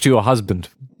spoke to your husband.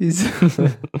 He's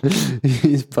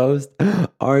he's post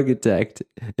architect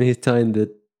and he's telling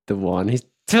the one. He's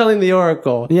telling the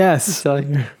Oracle. He's Yes.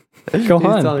 telling her. Go He's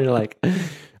on. telling her like,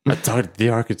 I talked to the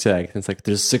architect. And it's like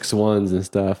there's 6 ones and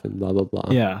stuff and blah blah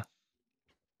blah. Yeah.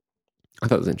 I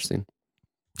thought it was interesting.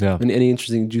 Yeah. Any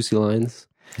interesting juicy lines?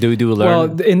 Do we do a learn?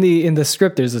 Well, in the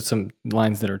script, there's some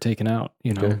lines that are taken out,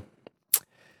 you know. Okay.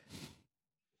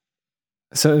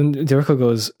 So the Oracle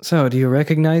goes, so do you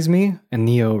recognize me? And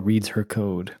Neo reads her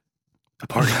code. A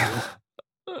party.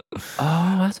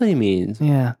 Oh, that's what he means.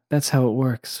 Yeah, that's how it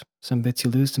works. Some bits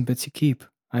you lose, some bits you keep.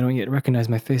 I don't yet recognize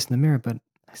my face in the mirror, but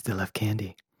I still have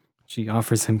candy. She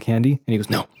offers him candy, and he goes,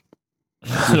 no.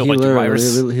 I don't like your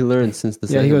virus. He learned since the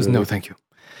Yeah, he second goes, no, movie. thank you.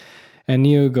 And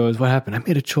Neo goes, what happened? I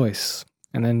made a choice.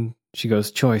 And then she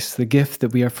goes, choice, the gift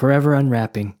that we are forever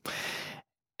unwrapping. That's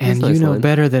And a nice you know line.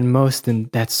 better than most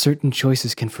that certain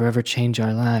choices can forever change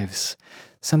our lives.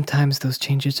 Sometimes those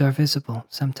changes are visible.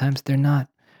 Sometimes they're not.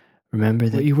 Remember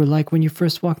that you were like when you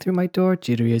first walked through my door,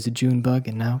 jittery as a June bug,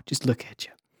 and now just look at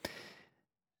you.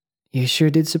 You sure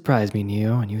did surprise me,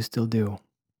 Neo, and you still do.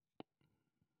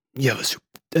 You have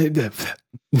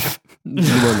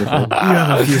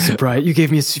a few surprise. You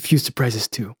gave me a few surprises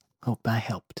too. Hope I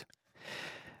helped.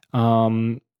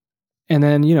 And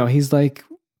then he's like,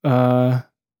 Oh,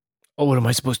 what am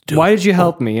I supposed to do? "Why did you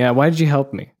help me? Yeah, why did you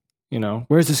help me?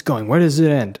 Where's this going? Where does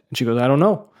it end?" And she goes, "I don't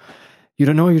know. You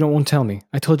don't know. You don't want to tell me.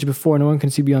 I told you before. No one can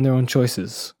see beyond their own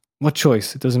choices. What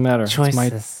choice? It doesn't matter. It's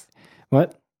Choices.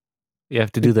 what? You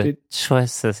have to do the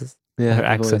Choices. Yeah, her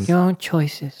accent. voice. Your own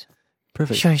choices.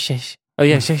 Perfect. Choices. Oh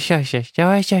yeah, choices. Yeah,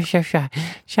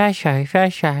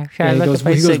 he goes,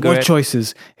 "What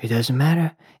choices? It doesn't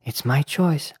matter. It's my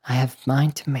choice. I have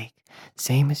mine to make.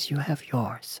 Same as you have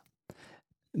yours.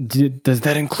 Does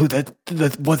that include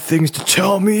that what things to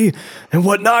tell me and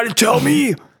what not to tell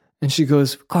me?" And she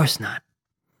goes, Of course not.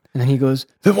 and then he goes,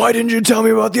 "Then why didn't you tell me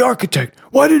about the architect?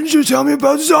 Why didn't you tell me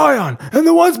about Zion and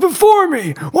the ones before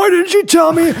me? Why didn't you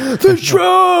tell me the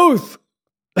truth?"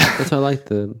 That's why I like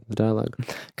the dialogue.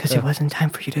 Because it wasn't time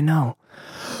for you to know.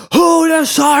 Who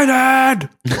decided?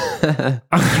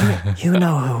 You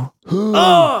know who.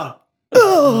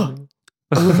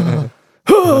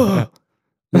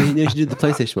 You should do the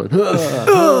PlayStation one.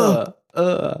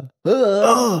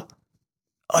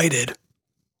 I did.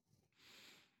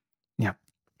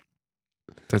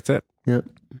 That's it. Yeah.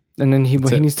 And then he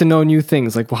it. needs to know new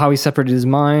things, like how he separated his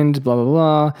mind, blah, blah,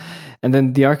 blah. And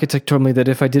then the architect told me that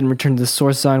if I didn't return to the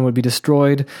source, Zion would be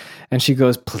destroyed. And she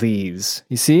goes, please.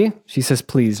 You see? She says,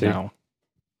 please See? now.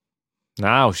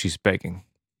 Now she's begging.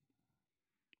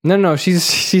 No, she's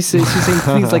saying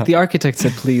please, like the architect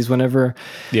said please whenever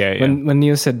Yeah, yeah. when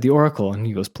Neo said the Oracle, and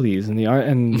he goes please, and the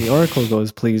Oracle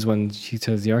goes please when she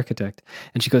says the architect,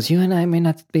 and she goes, You and I may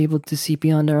not be able to see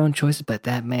beyond our own choices, but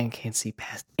that man can't see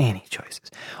past any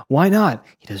choices. why not?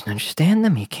 He doesn't understand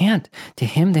them. He can't. To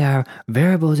him, they are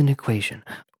variables in an equation.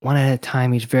 One at a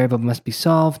time, each variable must be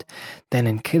solved,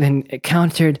 then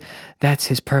countered. That's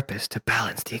his purpose, to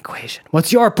balance the equation.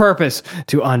 What's your purpose?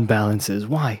 To unbalances.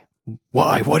 Why?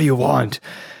 What do you want?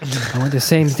 I want the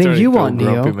same thing Starting you to want,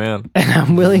 feel grumpy, Neo, man. and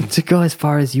I'm willing to go as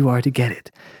far as you are to get it.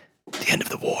 The end of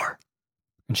the war.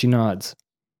 And she nods.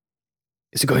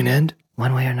 Is it going to end?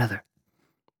 One way or another.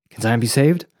 Can Zion be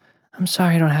saved? I'm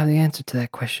sorry I don't have the answer to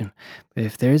that question, but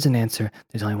if there is an answer,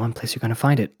 there's only one place you're going to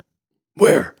find it.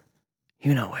 Where?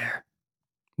 You know where.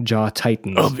 Jaw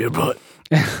tightens. your butt.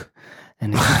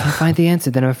 And if you can't find the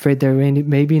answer, then I'm afraid there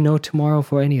may be no tomorrow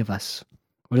for any of us.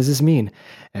 What does this mean?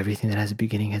 Everything that has a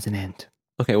beginning has an end.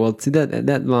 Okay, well, see that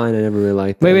line I never really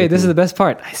liked. Wait, this is the best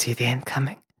part. I see the end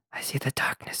coming. I see the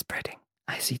darkness spreading.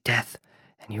 I see death,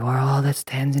 and you are all that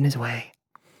stands in his way.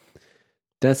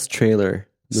 That's trailer.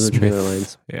 Those are trailer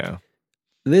lines. Yeah.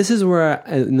 This is where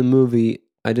in the movie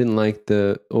I didn't like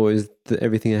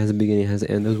everything that has a beginning has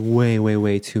an end. There was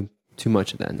way too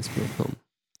much of that in this film.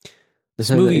 This It's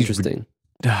not movie interesting.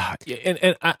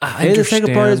 And I And the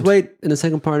second part is understand- and the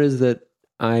second part is that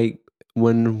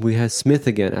when we had Smith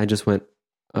again, I just went,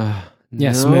 Yeah,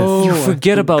 no, Smith. You I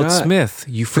forget about forgot. Smith.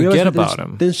 You forget about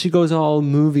him. Then she goes all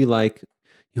movie like,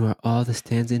 you are all that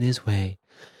stands in his way.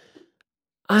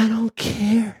 I don't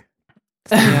care.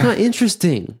 It's not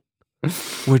interesting.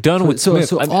 We're done with So, Smith.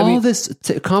 so all this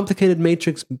complicated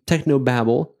Matrix techno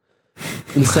babble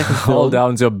in the second all film,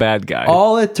 down to a bad guy.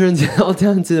 all it turns all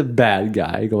down to the bad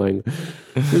guy going,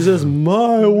 "This is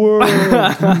my world.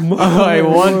 I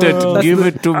want it. Give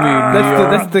it to me.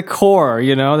 That's the core,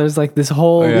 you know. There's like this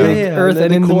whole Yeah. big Earth,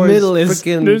 and in the middle is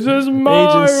freaking this is my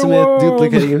Agent Smith world.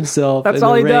 duplicating himself. That's in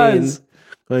all the he rain, does.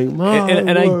 Going, my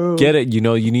and I world." get it. You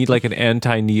know, you need like an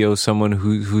anti-Neo, someone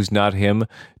who's not him,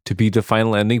 to be the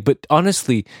final ending. But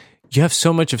honestly, you have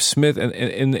so much of Smith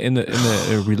in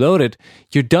the Reloaded.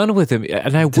 You're done with him,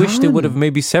 and I wish they would have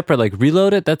maybe separate. Like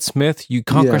Reloaded, that's Smith. You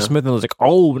conquer Yeah. Smith, and it was like,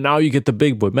 oh, now you get the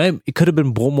big boy. Man, it could have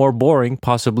been more boring,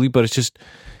 possibly, but it's just.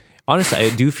 Honestly, I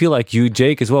do feel like you,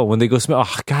 Jake, as well. When they go Smith,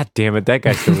 oh god damn it, that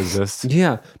guy still exists.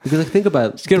 Yeah, because like think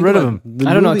about it. Just get rid of him.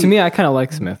 I don't know. To me, I kind of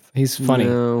like Smith. He's funny.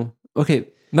 No. Okay,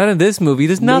 Not in this movie.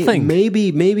 There's nothing.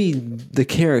 Maybe the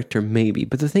character, maybe.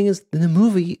 But the thing is, in the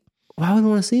movie, why would I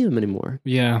want to see him anymore?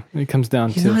 Yeah, it comes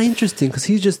down He's to not interesting because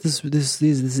he's just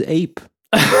this ape.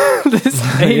 this.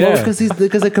 Yeah.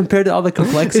 Because compared to all the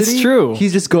complexity, It's true.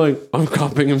 He's just going, I'm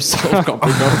copying himself,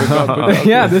 copying.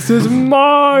 Yeah, this is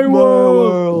my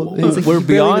world. And it's like We're he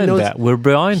barely even beyond knows- that. We're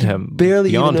behind him. Barely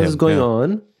even beyond knows him. what's going yeah.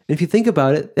 on. And if you think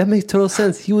about it, that makes total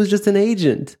sense. He was just an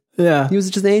agent. Yeah, He was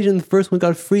just an agent. The first one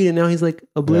got freed, and now he's like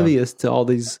oblivious to all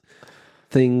these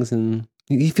things, and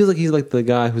he feels like he's like the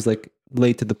guy who's like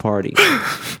late to the party.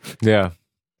 Yeah.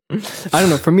 I don't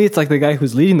know. For me, it's like the guy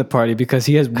who's leading the party because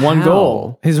he has one How?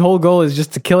 goal. His whole goal is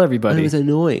just to kill But everybody. it was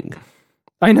annoying.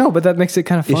 I know, but that makes it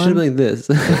kind of It should fun. have been like this.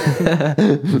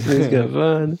 It's kind of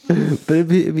fun.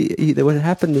 But what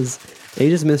happened is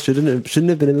Agent Smith shouldn't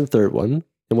have been in the third one.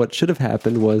 And what should have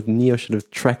happened was Neo should have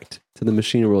trekked to the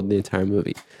machine world the entire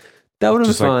movie. That would have been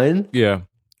Just like- fine. Yeah.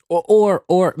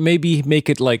 Or maybe make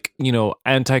it like, you know,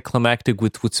 anticlimactic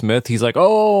with Smith. He's like,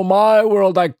 oh, my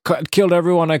world, I killed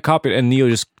everyone I copied. And Neo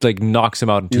just like knocks him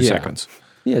out in 2 Yeah. seconds.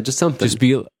 Yeah, just something. Just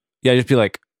be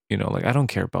like, you know, like, I don't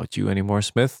care about you anymore,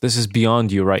 Smith. This is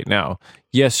beyond you right now.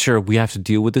 Yes, sure, we have to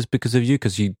deal with this because of you,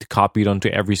 because you copied onto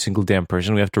every single damn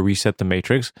person. We have to reset the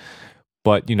Matrix.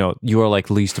 But, you know, you are like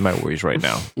least of my worries right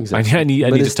now. Exactly. I need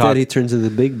but to instead talk. he turns into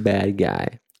the big bad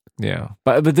guy. Yeah.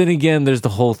 But then again, there's the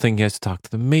whole thing. He has to talk to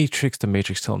the Matrix. The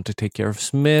Matrix tell him to take care of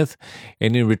Smith.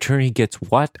 And in return, he gets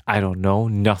what? I don't know.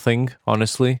 Nothing,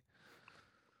 honestly.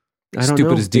 I don't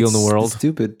Stupidest know. deal in the It's world.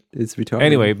 stupid. It's retarded.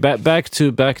 Anyway, back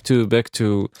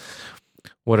to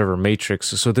whatever Matrix.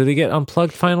 So did they get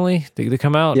unplugged finally? Did they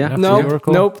come out? Yeah. after the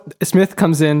Oracle? Nope. Smith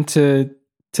comes in to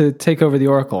take over the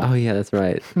Oracle. Oh yeah, that's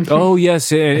right. Oh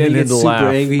yes, and he then gets the super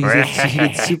laugh. angry. He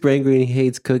gets super angry and he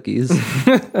hates cookies.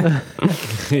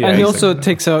 Yeah, and he he's also like-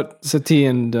 takes out Sati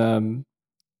and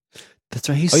That's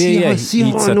right. He Oh, yeah, yeah, see he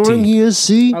how eats that annoying tea. he is.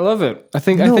 See, I love it. I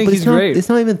think but he's it's not, great. It's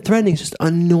not even threatening. It's just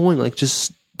annoying. Like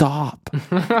just stop.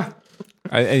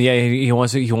 and yeah, he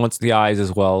wants the eyes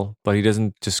as well, but he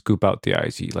doesn't just scoop out the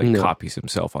eyes. He like No. copies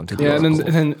himself onto the Yeah, and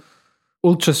Oracle. then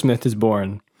Ultra Smith is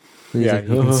born. And he's Yeah, like,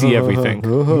 he can see everything.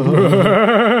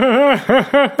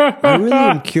 I really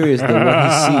am curious though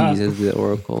what he sees as the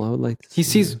Oracle. I would like to. He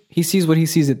see sees what he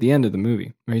sees at the end of the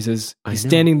movie, where he says I he's know.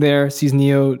 standing there, sees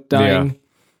Neo dying.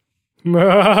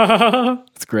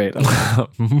 It's great.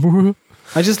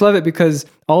 I just love it because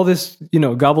all this,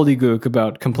 gobbledygook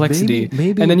about complexity,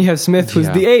 Maybe- and then you have Smith, who's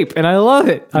Yeah. the ape, and I love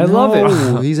it. I love it.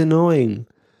 No, he's annoying.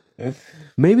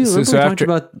 Maybe So- so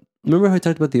remember how I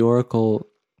talked about the Oracle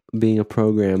being a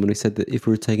program, and we said that if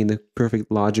we were taking the perfect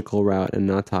logical route and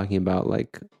not talking about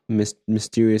like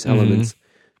mysterious Mm-hmm. elements,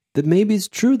 that maybe it's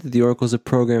true that the Oracle is a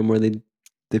program where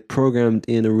they programmed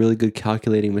in a really good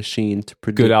calculating machine to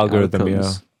predict Good algorithm,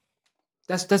 outcomes.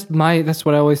 That's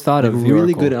what I always thought Like of. a the really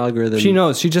Oracle. good algorithm. She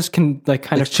knows. She just can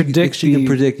kind of predict. She can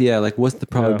predict, like what's the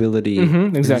probability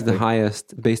Mhm, is exactly. the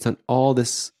highest based on all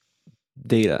this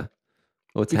data.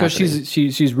 What's because happening.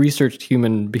 she's researched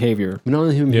human behavior. But not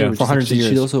only human Yeah. behavior, For hundreds of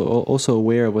she's years. also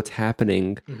aware of what's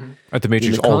happening At the in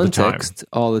Matrix the all the time. context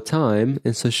all the time,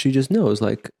 and so she just knows.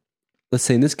 Like, let's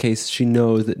say in this case, she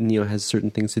knows that Neo has certain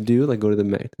things to do, like go to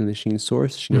the machine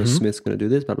source. She knows Smith's going to do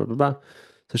this, blah blah blah blah.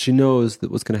 So she knows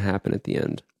that what's going to happen at the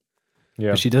end, Yeah.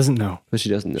 But she doesn't know. but she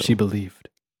doesn't know. She believed.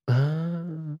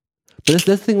 But that's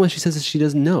the thing when she says that she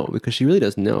doesn't know, because she really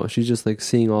doesn't know. She's just like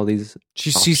seeing all these.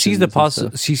 She sees the options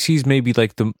and stuff. she sees maybe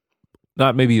like the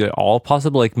not maybe all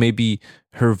possible, like maybe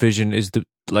her vision is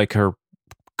like her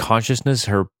consciousness,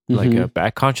 her like a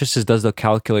back consciousness does the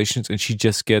calculations, and she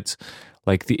just gets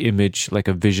like the image, like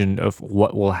a vision of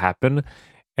what will happen,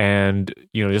 and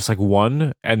just like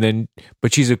one, and then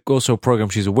but she's also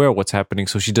programmed. She's aware of what's happening,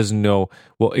 so she doesn't know.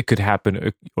 Well, it could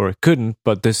happen or it couldn't,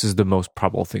 but this is the most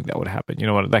probable thing that would happen.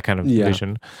 That kind of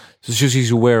vision. So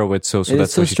she's aware of it. So and that's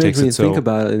it's so why she strange takes when you it. think So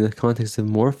about it in the context of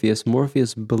Morpheus.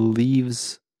 Morpheus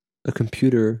believes a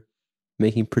computer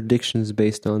making predictions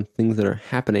based on things that are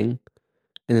happening,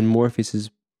 and then Morpheus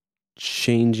is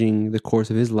changing the course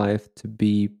of his life to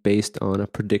be based on a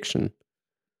prediction.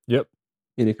 Yep.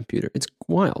 In a computer. It's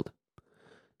wild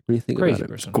when you think crazy about it.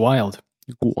 person. Wild.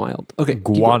 Wild. Okay.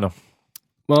 Guana.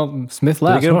 Well, Smith Did he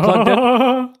laughs. get him plugged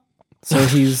in? So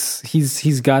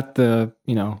he's got the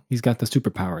he's got the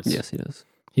superpowers. Yes, he does.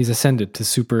 He's ascended to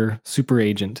super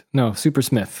agent. No, Super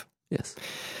Smith. Yes.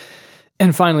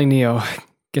 And finally Neo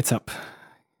gets up.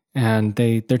 And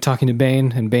they're talking to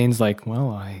Bane, and Bane's like,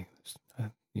 "Well, I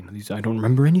don't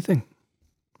remember anything.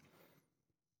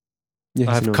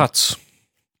 Yeah, I have cuts.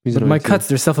 But my cuts,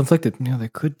 they're self-inflicted." They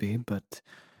could be, but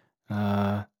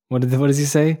what does he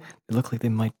say? They look like they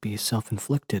might be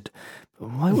self-inflicted. But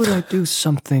why would I do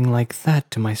something like that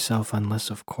to myself unless,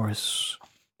 of course,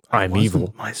 I'm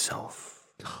evil. myself?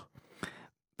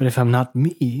 But if I'm not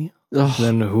me, Oh,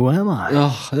 then who am I?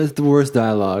 that's the worst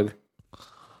dialogue.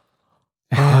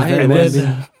 And then-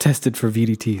 been tested for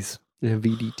VDTs. Yeah,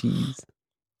 VDTs.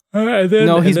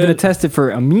 No, he's been tested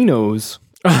for aminos.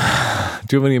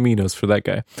 Too many aminos for that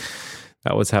guy.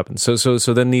 That what's happened. So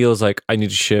then Neo's like, I need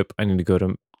a ship. I need to go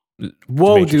to.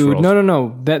 Whoa, Matrix dude! World.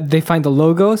 No. That they find the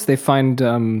logos. They find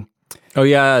Oh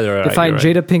yeah, they're right. they find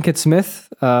you're right. Jada Pinkett Smith,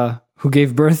 who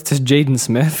gave birth to Jaden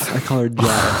Smith. I call her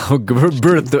Jada. Oh,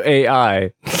 birth to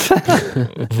AI.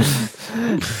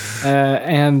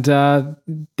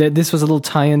 This was a little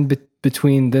tie-in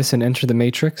between this and Enter the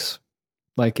Matrix.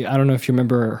 Like, I don't know if you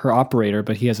remember her operator,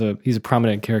 but he's a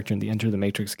prominent character in the Enter the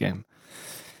Matrix game.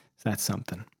 So that's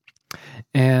something.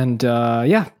 And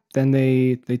then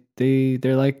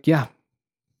they're like,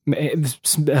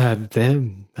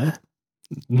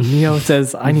 Neo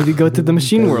says, I need to go to the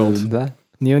machine world.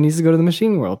 Neo needs to go to the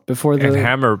machine world before And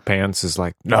Hammer Pants is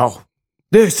like, no.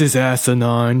 This is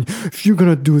asinine. If you're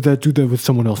gonna do that with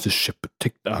someone else's ship.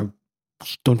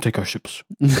 Don't take our ships.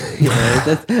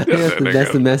 That's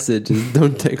the message. Is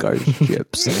don't take our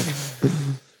ships.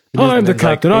 I'm the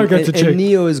captain. I get to check. And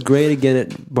Neo is great again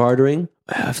at bartering.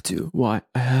 I have to. Why?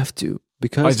 I have to.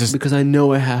 Because I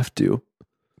know I have to.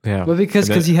 Yeah. Well, because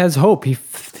he has hope.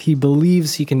 He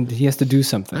believes he has to do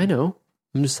something. I know.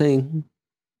 I'm just saying.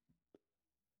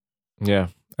 Yeah.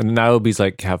 And Niobe's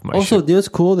like, have my Also, ship. you know what's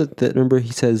cool? That remember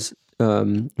he says,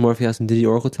 Morpheus, did the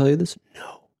Oracle tell you this?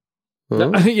 No.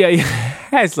 Huh? Yeah.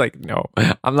 It's like, no,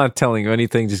 I'm not telling you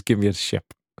anything. Just give me a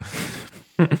ship.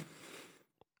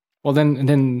 Well,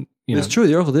 then It's true.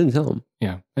 The Oracle didn't tell him.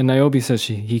 Yeah, and Niobe says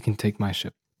he can take my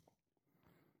ship.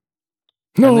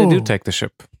 No, and they do take the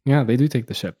ship. Yeah, they do take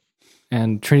the ship.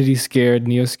 And Trinity's scared.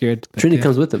 Neo's scared. Trinity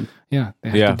comes with them. Yeah,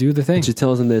 they have to do the thing. And she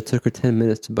tells him that it took her 10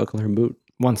 minutes to buckle her boot.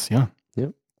 Once. Yeah.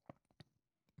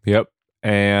 Yep.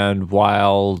 And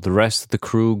while the rest of the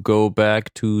crew go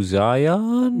back to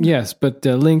Zion. Yes, but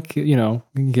Link,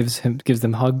 gives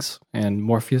them hugs, and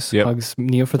Morpheus hugs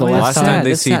Neo for the last time. time.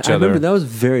 They That's see sad. each I other. remember that was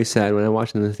very sad when I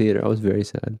watched it in the theater. I was very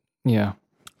sad. Yeah.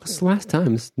 It's the last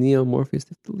time Neo and Morpheus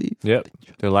have to leave. Yep.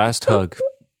 Their last hug.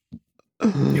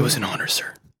 It was an honor,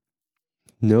 sir.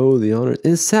 No, the honor.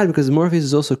 And it's sad because Morpheus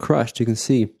is also crushed. You can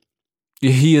see.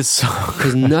 He is so.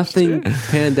 Because nothing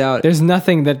panned out. There's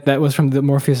nothing that was from the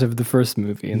Morpheus of the first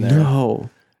movie in there. No.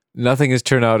 Nothing has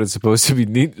turned out as supposed to be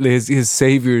neat. His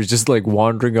savior is just like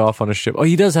wandering off on a ship. Oh,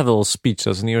 he does have a little speech,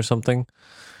 doesn't he, or something?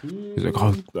 He's like,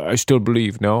 oh, I still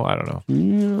believe. No, I don't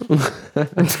know.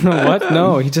 What?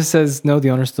 No, he just says, no,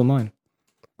 the honor's still mine.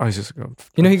 I was just going.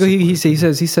 He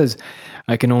says,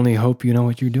 I can only hope you know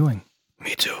what you're doing.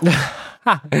 Me too.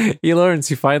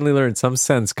 He finally learns some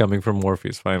sense coming from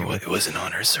Morpheus, finally. It was an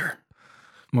honor, sir.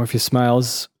 Morpheus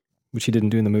smiles, which he didn't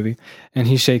do in the movie, and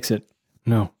he shakes it.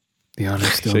 No, the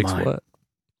honor's still Shakes mine. what?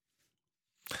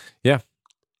 Yeah,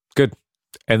 good.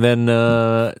 And then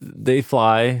they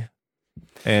fly,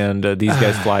 and these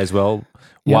guys fly as well,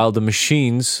 while the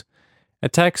machines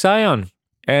attack Zion,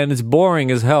 and it's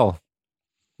boring as hell.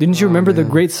 Didn't you remember the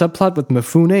great subplot with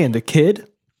Mifune and the kid?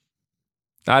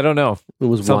 I don't know. It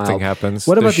was Something wild. happens.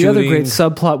 What They're about the other great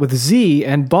shooting- subplot with Z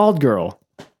and Bald Girl?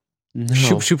 No,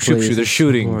 Shoop, shoop, shoop, please, shoop. They're it's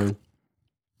shooting. boring.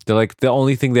 They're like, the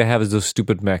only thing they have is those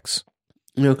stupid mechs.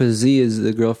 No, because Z is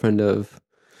the girlfriend of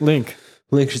Link.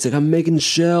 Link. She's like, I'm making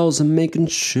shells. I'm making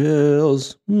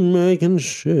shells. I'm making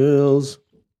shells.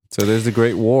 So there's the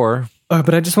Great War.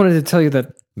 But I just wanted to tell you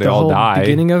that They all die.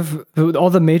 Beginning of all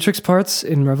the Matrix parts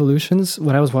in Revolutions.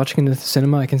 When I was watching in the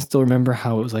cinema, I can still remember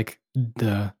how it was like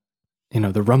the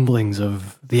rumblings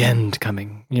of the end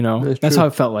coming. That's how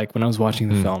it felt like when I was watching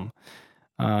the film.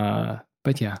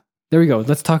 But yeah, there we go.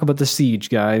 Let's talk about the siege,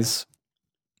 guys.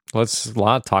 Let's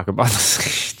not talk about the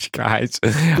siege, guys.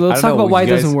 Let's talk about why it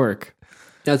doesn't work.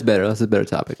 That's better. That's a better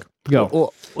topic.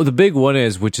 Go. Well, the big one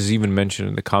is, which is even mentioned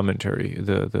in the commentary,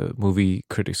 the movie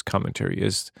critics commentary,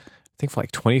 is I think for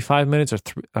like 25 minutes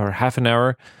or half an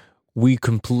hour, we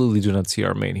completely do not see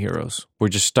our main heroes. We're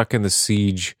just stuck in the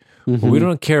siege. We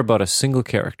don't care about a single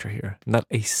character here. Not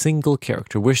a single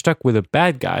character. We're stuck with a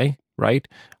bad guy, right?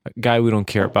 A guy we don't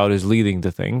care about is leading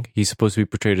the thing. He's supposed to be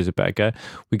portrayed as a bad guy.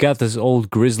 We got this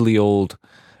grizzly old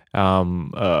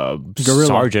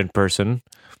sergeant person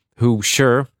who,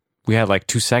 sure, we had like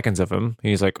 2 seconds of him.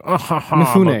 He's like, I'm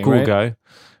a cool guy.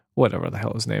 Whatever the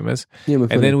hell his name is. Yeah,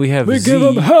 and then we have Z. Give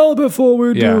him hell before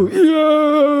we do.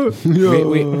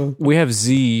 Yeah. We have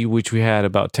Z, which we had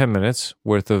about 10 minutes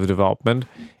worth of development.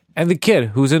 And the kid,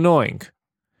 who's annoying.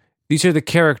 These are the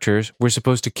characters we're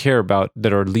supposed to care about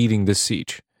that are leading the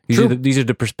siege. These are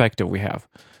the perspective we have.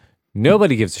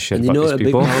 Nobody gives a shit about these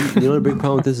people. You know what a big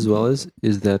problem with this as well is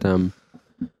that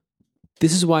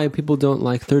this is why people don't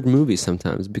like third movies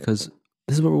sometimes, because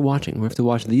this is what we're watching. We have to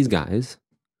watch these guys.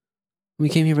 We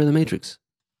came here for the Matrix.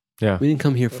 Yeah. We didn't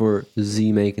come here for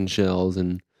Z making shells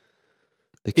and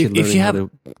the kid if learning you how have,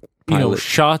 to pilot.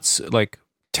 shots like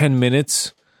 10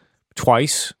 minutes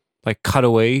twice, like cut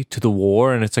away to the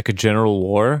war, and it's like a general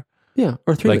war. Yeah,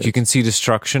 or 3 Like minutes. you can see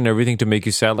destruction, everything to make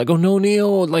you sad. Like, oh no,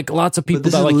 Neo! Like lots of people.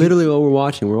 But this is literally what we're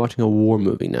watching. We're watching a war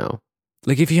movie now.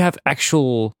 Like if you have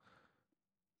actual,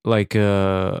 like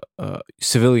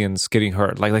civilians getting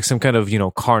hurt, like some kind of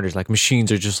carnage, like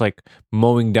machines are just like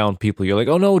mowing down people. You're like,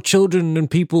 oh no, children and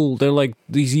people. They're like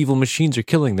these evil machines are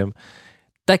killing them.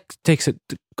 That takes a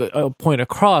point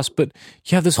across, but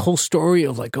you have this whole story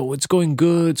of like, oh, it's going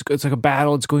good. It's like a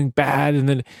battle. It's going bad,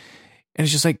 and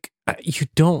it's just like you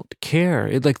don't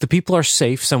care. Like the people are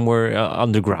safe somewhere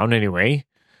underground anyway.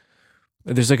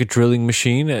 There's like a drilling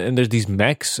machine, and there's these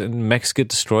mechs, and mechs get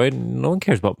destroyed. And no one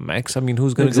cares about mechs. I mean,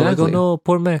 who's going to go? Exactly. No,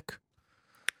 poor mech.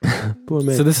 Poor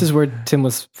man. So this is where Tim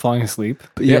was falling asleep.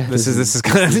 But Yeah, this is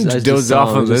kind of doze off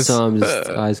on this. Saw him just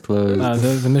eyes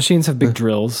closed. The machines have big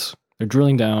drills. They're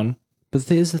drilling down. But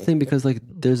here's the thing, because like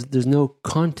there's no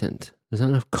content. There's not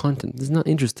enough content. It's not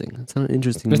interesting. It's not an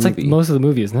interesting It's movie. like most of the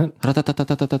movie, isn't it? Yep,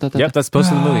 that's supposed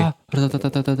to be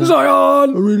the movie.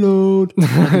 Zion! Reload.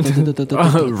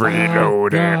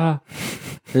 Reload it.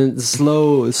 And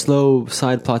slow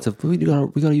side plots of we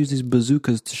gotta use these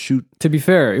bazookas to shoot. To be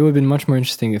fair, it would have been much more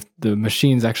interesting if the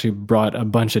machines actually brought a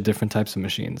bunch of different types of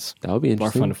machines. That would be More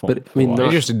interesting. fun to film. But I mean, not,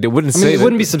 Interesting. They wouldn't I mean, say it that.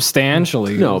 wouldn't be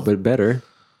substantially. no, but better.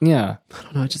 Yeah. I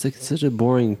don't know. It's just like such a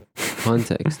boring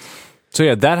context. So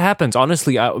yeah, that happens.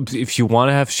 Honestly, if you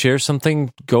want to share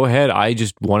something, go ahead. I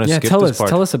just want to Yeah, skip tell this us. part.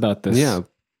 Tell us about this. Yeah.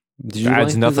 Did you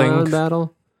Adds like nothing. the Zion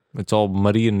battle? It's all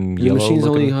muddy and The yellow. machines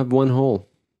looking. only have one hole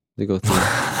they go through.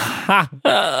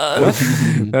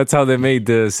 That's how they made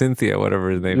the Cynthia, whatever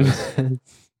his name is.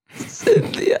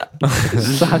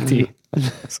 Sati.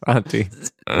 Santi.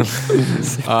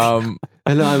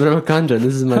 Hello, I'm Ramakandra.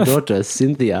 This is my daughter,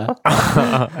 Cynthia.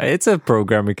 It's a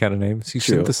programming kind of name. She's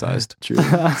True. synthesized. True.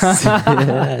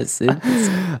 Yes. No,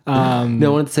 I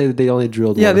wanted to say that they only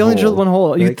drilled Yeah, one they only hole. drilled one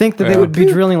hole. You'd Like, think that they would be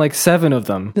drilling like 7 of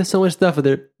them. There's so much stuff, but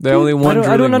they're They only one. I don't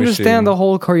drilling understand machine. the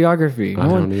whole choreography. I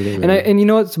don't either, and man. and you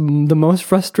know what's the most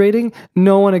frustrating?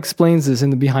 No one explains this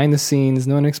in the behind the scenes.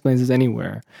 No one explains this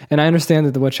anywhere. And I understand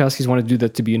that the Wachowskis want to do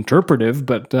that to be interpretive,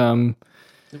 but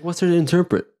What's there to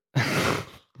interpret?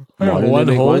 One Why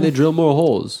hole. did they drill more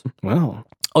holes? well,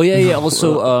 Oh yeah.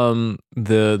 Also,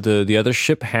 the other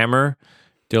ship, Hammer,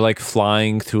 they're like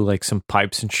flying through like some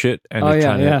pipes and shit, and they're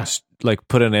trying to like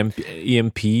put an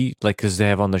EMP, like because they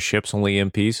have on the ships only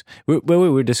EMPs. We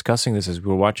were discussing this as we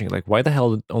were watching. Like, why the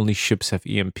hell only ships have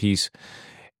EMPs?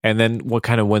 And then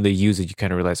when they use it, you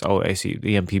kind of realize, oh, I see.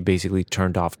 The EMP basically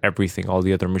turned off everything, all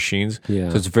the other machines. Yeah.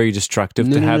 So it's very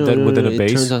destructive to have that within a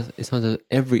base. It turns out it's not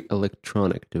every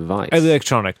electronic device.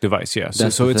 Electronic device, yeah. So,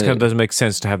 That's so the it kind of thing. doesn't make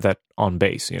sense to have that on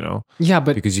base, you know? yeah,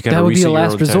 but Because you kinda that would be reset a your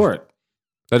last own time. resort.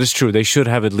 That is true. They should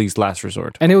have at least last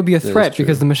resort. And it would be a That is threat true.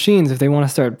 because the machines, if they want to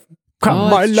start, Cut Oh,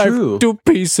 my that's life true. to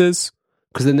pieces.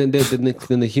 Because then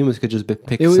the humans could just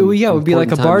pick it some would be like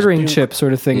a important bartering times. chip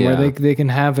sort of thing where Yeah. they can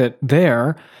have it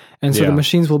there. And so Yeah. the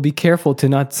machines will be careful to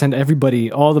not send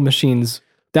all the machines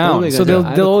down. my So God, I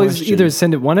have they'll a always question. either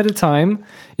send it one at a time,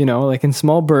 like in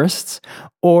small bursts,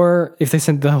 or if they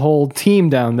send the whole team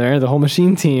down there, the whole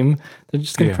machine team, they're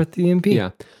just going to Yeah. put the EMP. Yeah.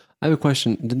 I have a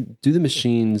question. Do the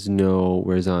machines know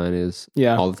where Zion is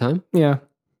Yeah. all the time? Yeah.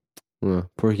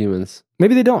 Poor humans.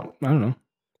 Maybe they don't. I don't know.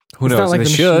 Who It's knows? not like They the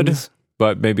should, machines-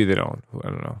 but maybe they don't. I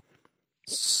don't know.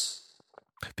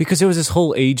 Because there was this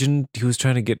whole agent who was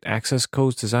trying to get access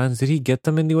codes to Zion. Did he get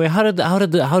them anyway? How did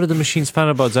the machines find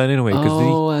out about Zion anyway?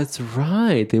 Oh, that's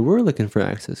right. They were looking for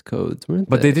access codes, weren't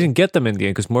But they didn't get them in the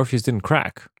end because Morpheus didn't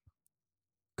crack.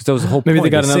 Because that was the whole Maybe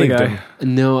point. they got another saved guy.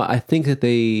 him. No, I think that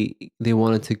they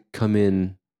wanted to come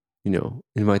in,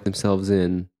 invite themselves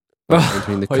in, by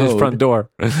entering the Oh, his code, front door.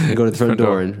 and go to the front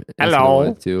door and ask them what Hello. they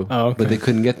wanted to. Oh, okay. But they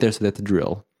couldn't get there, so they had to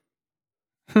drill.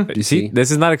 Do you See, see?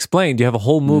 this is not explained. You have a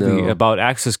whole movie No. about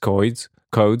access codes.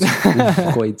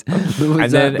 Wait. And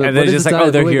then it's just like,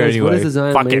 oh, they're here anyway. What is the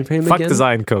Zion Fuck it. mainframe Fuck again? the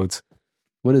Zion codes.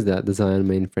 What is that? The Zion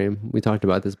mainframe. We talked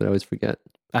about this, but I always forget.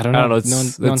 I don't I know. don't know. It's, no one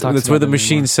that's, talks that's about where the it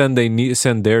machines send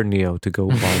their Neo to go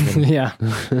find them. anymore. Yeah.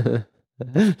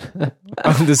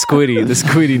 the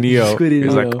Squiddy Neo. Squiddy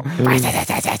He's Neo.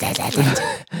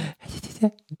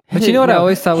 But you know what I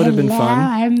always thought would have been fun?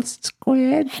 I'm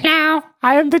Squid. Hello,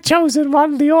 I am the chosen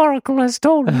one. The Oracle has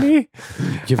told me.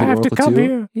 You have an oracle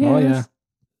too? Oh, yeah.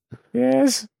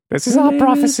 Yes. This is our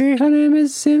prophecy. Her name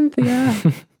is Cynthia.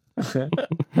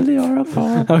 The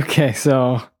oracle. Okay,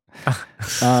 so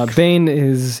Bane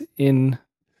is in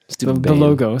the Bane.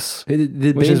 Logos,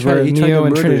 Did which Bane is try- where he tried Neo to and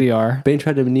murder- Trinity are. Bane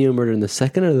tried to Neo murder in the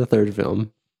second or the third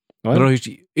film? I don't know,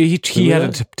 he had Remember an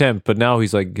attempt, but now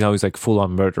he's like full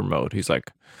on murder mode. He's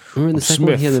like, Remember in the second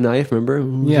one he had the knife, remember?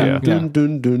 Yeah. Dun,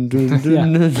 dun, dun, dun, dun, Yeah.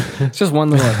 dun. It's just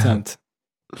one little attempt.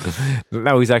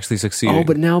 now he's actually succeeding. Oh,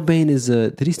 but now Bane is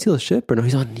did he steal a ship or no?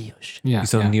 He's on Neo's ship. Yeah.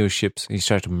 he's on Neo ships. He's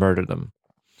trying to murder them.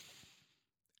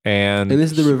 And And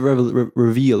this is the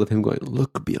reveal of him going,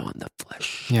 look beyond the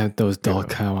flesh. Yeah, those dull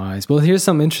cow eyes. Well, here's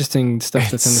some interesting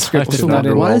stuff that's in the It's script. such That's an not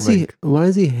in. underwhelming- Why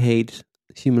does he hate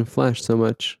human flesh so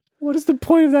much? what is the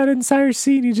point of that entire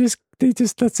scene?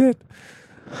 That's it.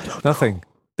 Nothing.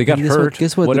 They got And hurt.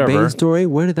 Guess what? The Whatever. Bane story,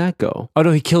 where did that go? Oh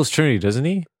no, he kills Trinity, doesn't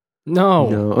he? No.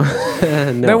 No. No.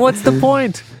 Then what's the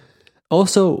point?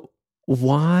 Also,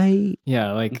 why?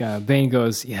 Yeah, like Bane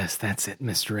goes, yes, that's it,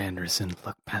 Mr. Anderson.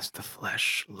 Look past the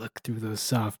flesh. Look through those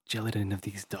soft gelatin of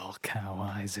these dull cow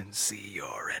eyes and see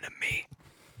your enemy.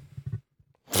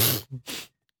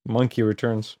 Monkey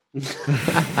returns.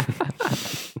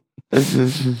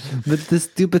 But the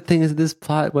stupid thing is this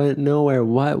plot went nowhere.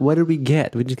 What did we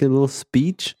get? We just get a little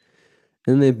speech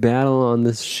and they battle on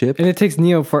this ship. And it takes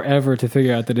Neo forever to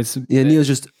figure out that it's Neo's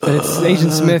just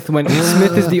Agent Smith when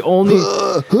Smith is the only.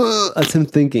 that's him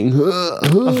thinking.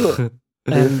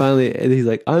 And then finally he's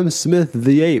like, I'm Smith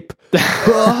the ape.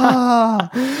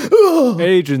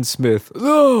 Agent Smith.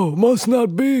 No, must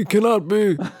not be, cannot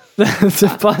be. It's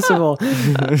impossible.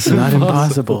 It's not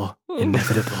impossible.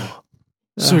 Inevitable.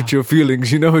 Search your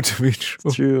feelings, you know it to be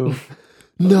true. True.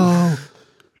 No.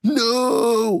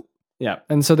 No. Yeah,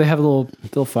 and so they have a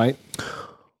little fight.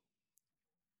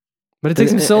 But it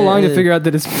takes him so long to figure out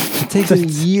that it's. It takes him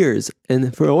years.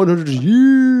 And for 100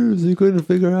 years, he couldn't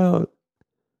figure out.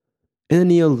 And then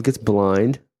Neo gets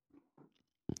blind.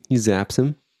 He zaps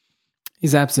him. He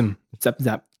zaps him. Zap,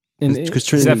 zap. Because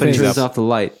Trinity Zappity turns zap. off the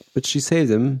light. But she saves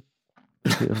him.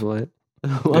 Turns off the light.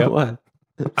 What? Yep. What?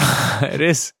 It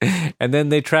is. And then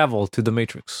they travel to the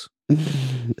Matrix.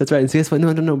 That's right. And so guess what?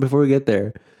 No. Before we get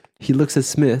there, he looks at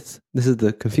Smith. This is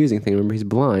the confusing thing. Remember, he's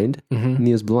blind. Mm-hmm.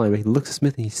 Neo's blind, but he looks at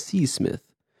Smith and he sees Smith.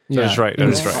 That's right. And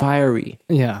That's it's right. fiery.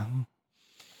 Yeah.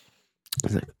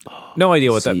 He's like, No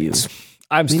idea what that See you. means.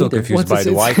 I'm Me still neither. confused What's by this?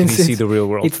 it. Why can he It's- see the real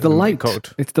world? It's the in light. Code?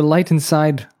 It's the light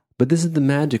inside. but this is the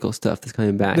magical stuff that's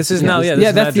coming back. This is now, yeah. This Yeah,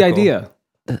 is that's magical. the idea.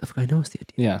 I know it's the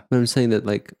idea. Yeah. But I'm saying that,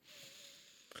 like,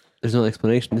 there's no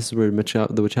explanation. This is where the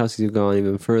Wachowskis have gone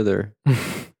even further.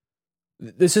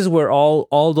 This is where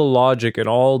all the logic and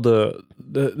all the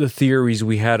theories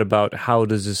we had about how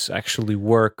does this actually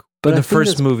work. But in I the think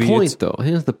first that's movie, point, it's- though. I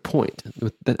think that's the point. I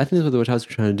think that's what the Wachowskis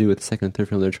are trying to do with the second and third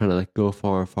film. They're trying to like go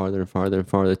farther and farther and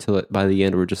farther till it, by the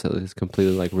end we're just at this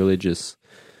completely like religious.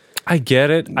 I get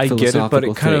it, but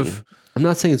philosophical it kind thing. of I'm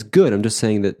not saying it's good. I'm just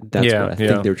saying that that's Yeah, what I yeah.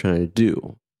 think they were trying to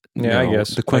do. Yeah, I Now,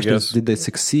 guess, the question I is, guess. did they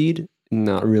succeed?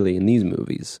 Not really in these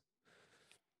movies.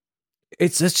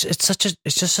 it's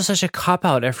just such a cop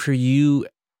out after you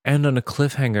end on a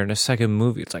cliffhanger in a second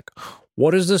movie. It's like,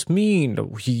 what does this mean?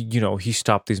 He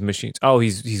stopped these machines. Oh,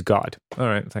 he's God. All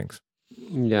right, thanks.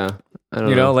 Yeah, I don't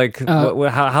You know, know. like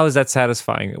how is that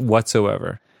satisfying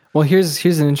whatsoever? Well, here's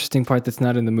an interesting part that's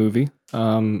not in the movie,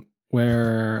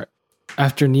 where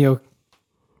after Neo,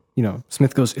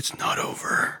 Smith goes, "It's not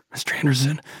over, Mr.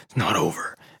 Anderson. It's not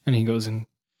over," and he goes and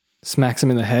smacks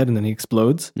him in the head, and then he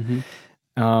explodes.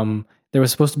 Mhm. there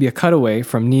was supposed to be a cutaway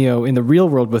from Neo in the real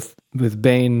world with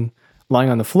Bane lying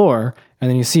on the floor, and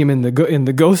then you see him in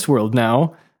the ghost world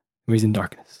now, where he's in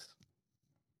darkness,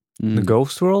 The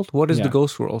ghost world? What is Yeah. the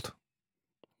ghost world?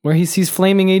 where he sees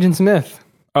flaming Agent Smith.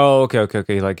 Oh,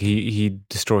 okay. Like he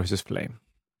destroys his flame.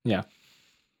 Yeah.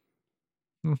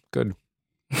 Good.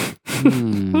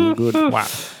 Good. Wow.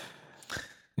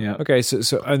 Yeah. Okay,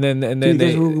 so and then Dude,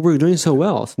 they we're doing so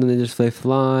well. So then they just fly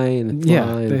and fly. Yeah,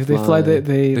 and they fly.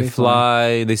 they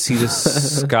fly. They see the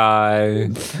sky.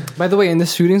 By the way, in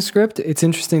this shooting script, it's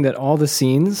interesting that all the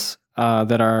scenes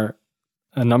that are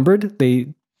numbered, they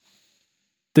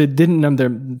didn't number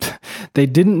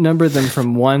them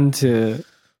from 1 to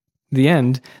the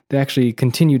end. They actually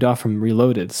continued off from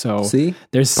Reloaded. So See?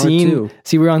 there's Part scene. 2.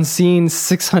 See, we're on scene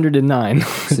 609 at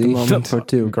the See? moment. Part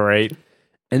 2. Great.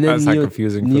 And then That's not Neo,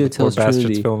 confusing Neo for the poor tells bastards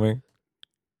Trinity, filming.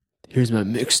 here's my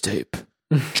mixtape.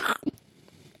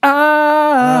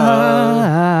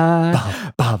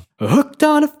 Hooked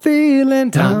on a feeling.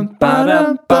 Dum,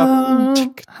 ba-dum,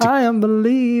 bum. I am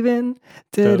believing.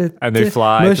 And they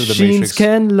fly through the Machines Matrix.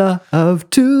 can love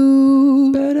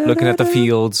too. Looking at the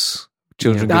fields,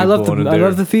 children I being love born in I there.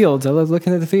 love the fields. I love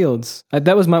looking at the fields.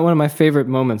 That was one of my favorite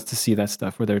moments to see that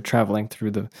stuff where they're traveling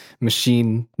through the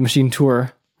machine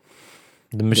tour.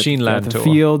 The Machine You got Land the tour.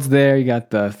 fields there. You got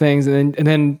the things, and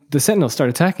then the Sentinels start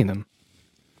attacking them.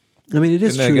 I mean, it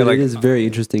is And they true. get, That like- it is very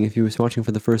interesting. If you're watching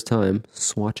for the first time,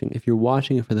 if you're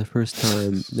watching it for the first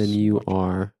time, then you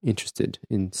are interested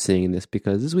in seeing this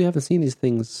because we haven't seen these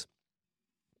things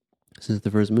since the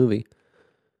first movie.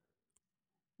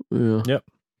 Yeah. Yep.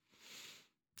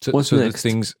 So, What's so the next?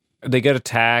 things they get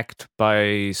attacked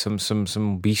by some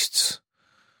beasts,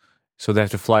 so they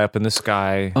have to fly up in the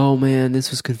sky. Oh man, this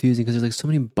was confusing because there's like so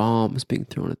many bombs being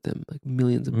thrown at them, like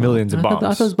millions of bombs. Millions of I thought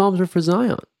bombs. those bombs were for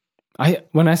Zion.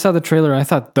 When I saw the trailer, I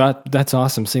thought that's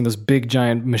awesome. Seeing those big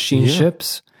giant machine Yeah.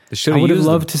 ships. They should I would have used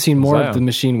loved them. to see more Zion. of the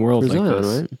machine world For like Zion,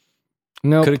 this. right?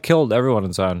 No, Could have killed everyone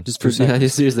in Zion. Just for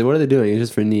seriously, what are they doing? It's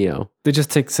just for Neo. they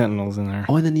just take Sentinels in there.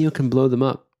 Oh, and then Neo can blow them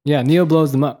up, Yeah, Neo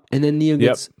blows them up. and then Neo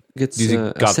gets Using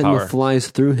a God Sentinel power. flies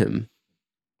through him.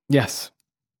 Yes,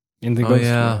 in the Oh, ghost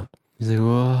yeah. world. He's like,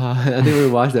 whoa. I think when we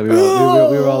watched that, we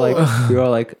were all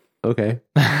like, okay.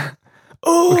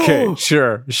 Okay,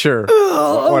 sure.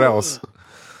 What else?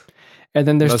 And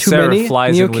then there's Now too Sarah many.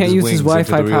 flies Neo in with can't his use his wings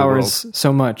into Wi-Fi the real powers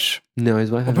so much. No, his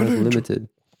Wi-Fi is limited.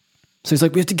 So he's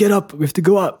like, we have to get up. We have to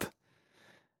go up.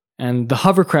 And the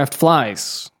hovercraft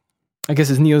flies. I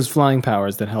guess it's Neo's flying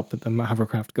powers that help the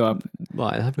hovercraft go up.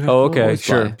 Why? Oh, okay,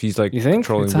 sure. He's like You think?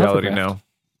 controlling It's a reality hovercraft.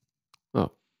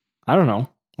 now. I don't know.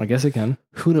 I guess it can.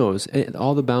 Who knows?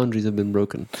 All the boundaries have been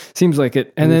broken. Seems like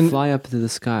it. And they then, fly up to the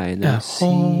sky and now Yeah.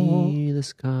 see the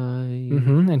sky.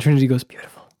 and Trinity goes,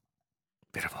 beautiful.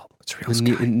 Beautiful. It's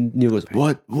real And Neo goes,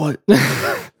 what? Well,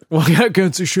 yeah, I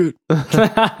can't see shit.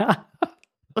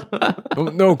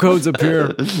 No codes up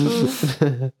here.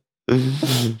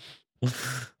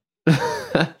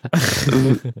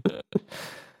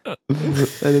 And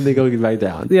then they go back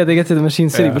down. Yeah, they get to the machine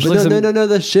city. Yeah. Which But looks no,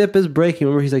 the ship is breaking.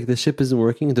 Remember, he's like, the ship isn't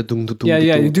working. Yeah,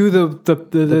 you do the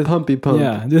pumpy pump.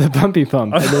 Yeah, do the pumpy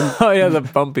pump. Oh yeah, the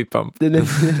bumpy pump. Then they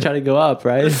try to go up,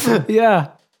 right? Yeah.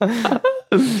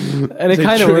 And it Like,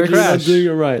 kind of Trinity, works. you're not doing it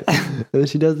right. And then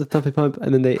she does the pumpy pump,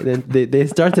 and then they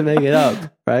start to make it up,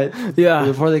 right? And Yeah.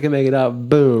 before they can make it up,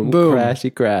 boom, Boom.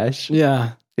 crash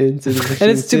Yeah. into the machine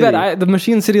And it's too city. bad. The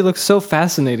machine city looks so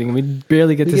fascinating. And we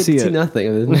barely get We to get see to see it. nothing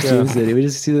of the machine city. We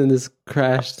just see them in this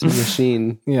crashed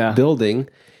machine Yeah. building.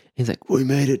 He's like, "We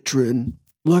made it, Trin.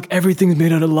 Look, everything's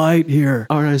made out of light here.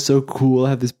 Aren't I so cool? I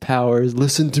have these powers.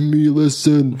 Listen to me.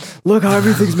 Listen." Look how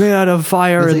everything's made out of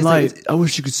fire and He's like, light. I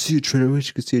wish you could see it, Trin. I wish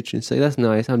you could see it, Trin. It's like, that's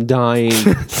nice. I'm dying.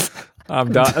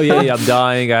 I'm dying. Oh yeah, I'm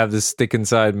dying. I have this stick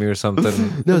inside me or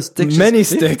something. No, sticks. Many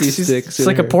just 50 sticks. sticks. It's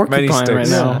like a porcupine right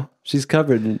sticks. now. She's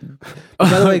covered.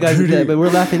 By the way, guys, but we're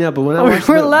laughing now. But when I watched,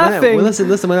 We're laughing. Listen.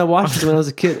 When I watched this when I was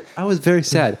a kid, I was very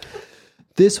sad.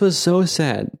 This was so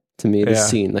sad to me. This Yeah.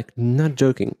 scene, like, not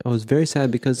joking. I was very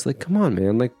sad because, like, come on,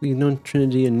 man. Like, we've known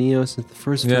Trinity and Neo since the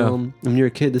first Yeah. film. When you're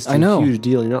a kid, this is I know. a huge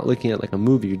deal. You're not looking at like a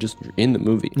movie. You're in the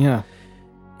movie. Yeah.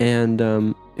 And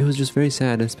it was just very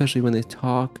sad, especially when they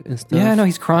talk and stuff. Yeah, no,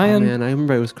 he's Oh, crying. man, I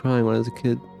remember I was crying when I was a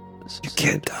kid. So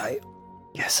sad. die.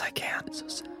 Yes, I can. It's so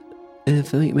sad. And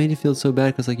it made you feel so bad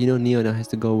because, like, Neo now has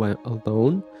to go away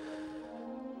alone.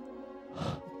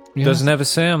 Yeah. Doesn't have a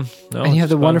Sam. No, And you have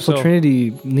the just by wonderful himself.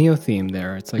 Trinity Neo theme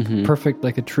there. It's like Mhm. perfect,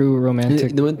 like a true And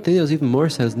romantic. the one thing that was even more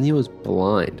sad is Neo's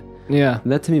blind. Yeah.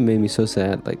 And that to me made me so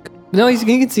sad. Like, No, he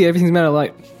can see everything's made out of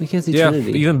light. we can't see Yeah,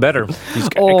 Trinity. even better. He's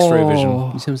got X-ray vision.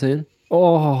 You see what I'm saying?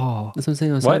 Oh. That's what I'm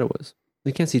saying. How What? sad it was.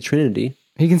 We can't see Trinity.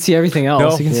 He can see everything else.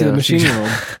 No. He can see the Yeah. machine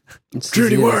world.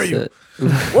 Judy, where are you?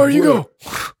 Where you go?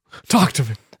 Talk to me.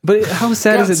 But how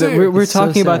sad God is it that save. we're It's so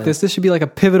talking about sad. this? This should be like a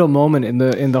pivotal moment in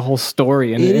the whole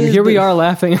story, and, It and is, here we but- are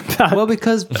laughing about. Well,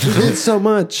 because we did so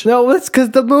much. No, it's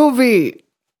because the movie.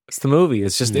 It's the movie.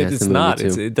 It's just Yeah, it's it's the movie not.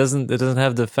 too. It doesn't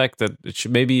have the effect that it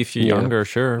should. Maybe if you're Yeah. younger,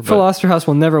 sure. Phil But Osterhaus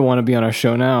will never want to be on our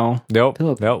show now. nope,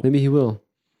 Philip, nope. maybe he will.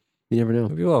 You never know.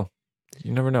 Maybe you will.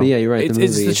 You never know. But yeah, you're right. It's the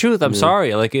movie, the truth. I'm yeah.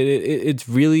 sorry. Like it's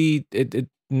really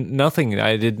nothing.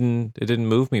 It didn't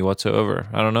move me whatsoever.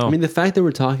 I don't know. I mean, the fact that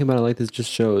we're talking about it like this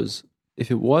just shows if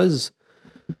it was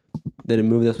that it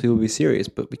moved us, people would be serious,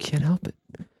 but we can't help it.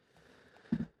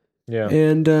 yeah.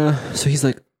 And so he's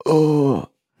like, oh.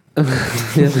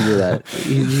 He doesn't do that.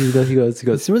 He goes,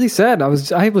 It's really sad. I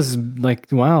was like,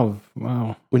 wow.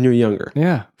 when you're younger.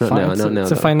 Yeah. Not now, it's not now,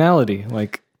 it's a though. finality.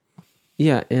 Like,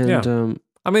 Yeah. And Yeah.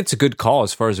 I mean, it's a good call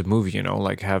as far as a movie. You know,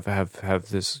 like have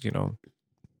this. You know,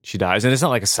 she dies, and it's not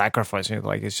like a sacrifice. You know,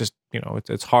 like it's just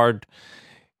it's hard.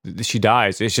 She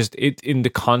dies. It's just in the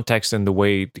context and the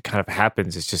way it kind of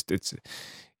happens. It's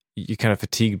you're kind of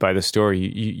fatigued by the story.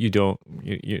 You don't.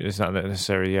 It's not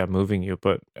necessarily moving you,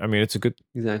 but I mean, it's a good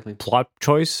exactly. plot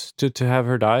choice to have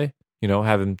her die. You know,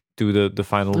 have him do the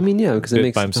final. I mean, yeah, because it bit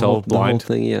makes by himself the whole blind.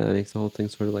 thing. Yeah, it makes the whole thing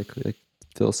sort of like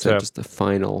Phil said, Yeah. just the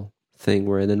final thing.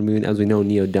 Where then, as we know,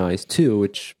 Neo dies too,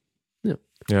 which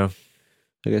Yeah.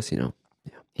 I guess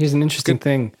here's an interesting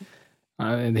thing.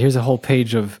 Here's a whole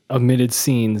page of omitted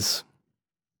scenes.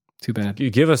 Too bad. You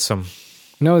give us some.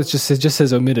 No, it just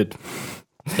says omitted.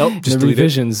 Nope. The Just delete it.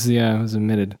 revisions, yeah, it was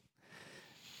omitted.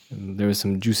 And there was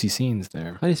some juicy scenes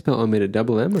there. How do you spell omitted?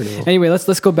 Double M or no? Anyway,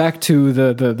 let's go back to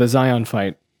the Zion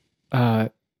fight.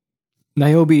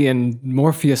 Niobe and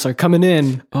Morpheus are coming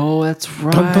in. Oh, that's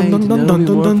right. Niobe and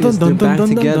Morpheus, they're back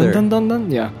together.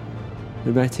 Yeah.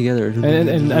 They're back together.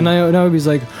 And Niobe's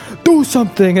like, do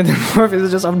something. And then Morpheus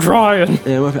is just, I'm trying.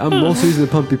 Yeah, I'm also using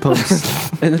the pumpy pumps.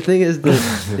 And the thing is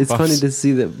that it's funny to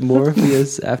see that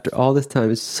Morpheus, after all this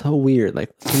time, is so weird. Like,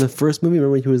 in the first movie,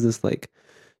 remember he was this, like,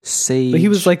 sage. But he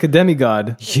was like a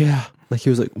demigod. Yeah. Like, he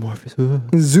was like, Morpheus.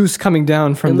 Zeus coming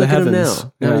down from And the look at him heavens.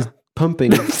 now. Now Yeah. he's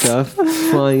pumping stuff,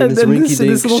 flying in And this then rinky-dink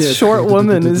this little ship. short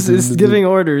woman is giving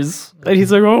orders. And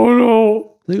he's like, oh no.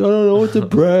 Like, I don't know what to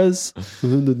press.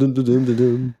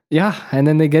 Yeah, and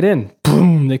then they get in.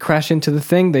 Boom! They crash into the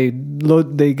thing. They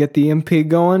get the EMP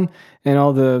going, and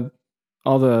all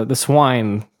the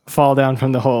swine fall down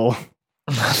from the hole.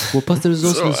 Well, plus there's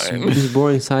also this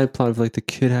boring side plot of like the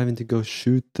kid having to go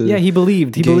shoot the Yeah, he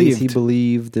believed. He gays he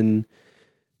believed. believed, and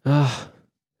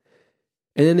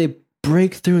then they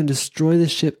break through and destroy the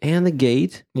ship and the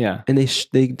gate, Yeah, and they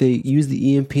use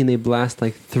the EMP and they blast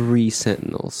like 3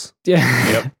 sentinels.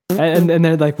 yeah. and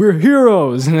they're like, we're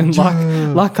heroes. And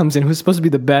then Locke comes in, who's supposed to be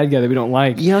the bad guy that we don't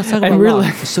like. Yeah, let's talk And about we're Locke.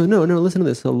 like- So no, listen to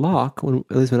this. So Locke,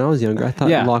 at least when I was younger, I thought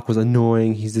Yeah. Locke was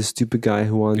annoying. He's this stupid guy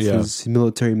who wants Yeah. his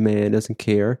military man, doesn't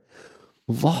care.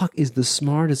 Locke is the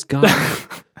smartest guy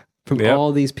from Yep.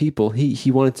 all these people.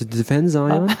 He wanted to defend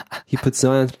Zion. He put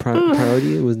Zion's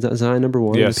priority. It was Zion number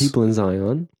 1. Yes. The people in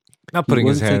Zion. Not He putting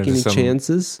his wasn't hand taking into any some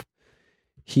chances.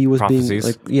 He was being prophecies.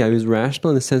 like, he was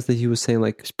rational in the sense that he was saying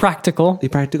like, It's practical. the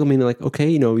practical meaning like, okay,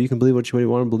 you can believe what you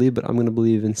want to believe, but I'm going to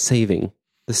believe in saving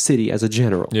the city as a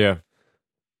general. Yeah.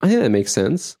 I think that makes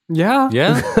sense. Yeah.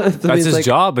 Yeah. I mean, That's it's his like,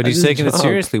 job, but that's he's his taking it job.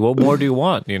 seriously. What more do you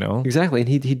want, you know? Exactly, and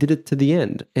he did it to the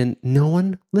end, and no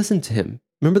one listened to him.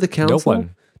 Remember the council? No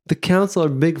one. The council are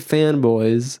big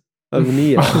fanboys of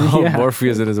Neo. Oh, Yeah.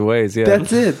 Morpheus and his ways, yeah.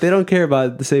 That's it. They don't care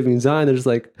about the saving Zion. They're just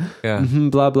like, yeah.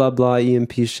 blah blah blah,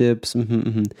 EMP ships.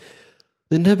 The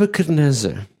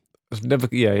Nebuchadnezzar,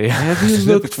 Yeah. Have you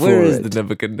looked Where for is it? the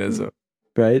Nebuchadnezzar?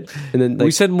 right? And then like,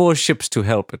 We send more ships to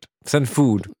help it. Send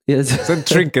food. yes, Send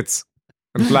trinkets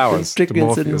and flowers to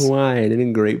chickens and Morpheus. wine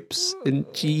and grapes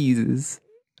and cheese.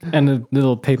 And a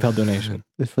little PayPal donation.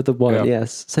 For the wine, Yeah.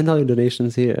 yes. Send all your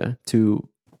donations here to.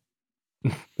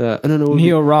 No,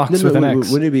 Neo rocks with an X.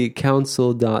 Wouldn't it be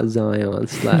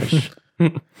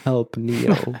council.zion/help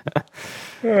Neo?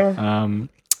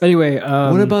 Anyway,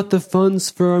 What about the funds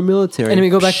for our military? anyway,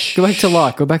 go back to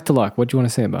Locke. Go back to Locke. What do you want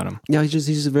to say about him? Yeah, he's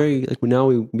just very like now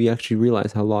we actually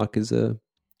realize how Locke is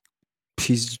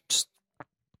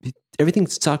everything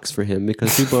sucks for him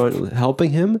because people aren't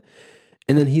helping him,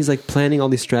 and then he's like planning all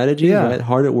these strategies, Yeah. right,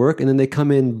 hard at work, and then they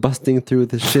come in busting through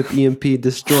the ship EMP,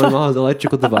 destroying all his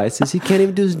electrical devices. He can't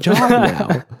even do his job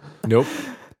now. Nope.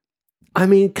 I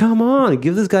mean, come on,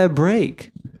 give this guy a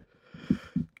break.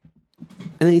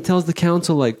 And then he tells the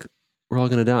council, like, we're all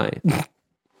going to die.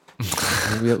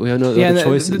 We have no Yeah, other and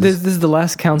choices. this is the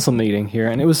last council meeting here,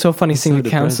 and it was so funny seeing so the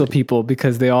council depressing. people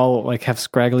because they all like have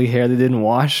scraggly hair they didn't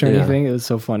wash or Yeah. anything. It was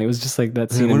so funny. It was just like that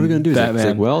He's scene. like, what are we gonna do? He's Batman.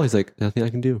 like, well, he's like, nothing I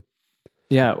can do.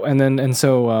 Yeah, and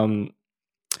so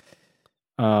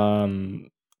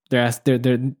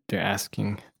they're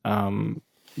asking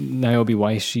Niobe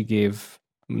why she gave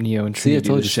Neo and See, I Trinity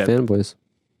told the you, ship. fanboys.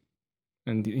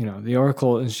 And the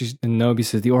Oracle, and Niobe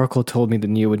says the Oracle told me that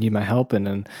Neo would need my help, and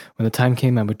then when the time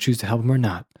came, I would choose to help him or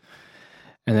not.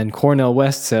 And then Cornel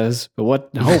West says, "But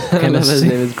what hope I can love his a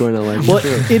name is Cornel West. well,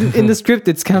 in the script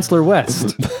it's Counselor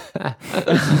West.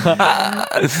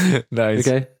 Nice.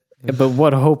 Okay. But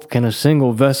what hope can a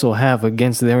single vessel have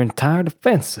against their entire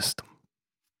defense system?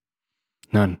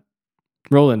 None.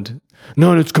 Roland,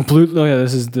 none. It's completely. Oh yeah,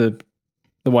 this is the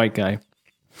white guy.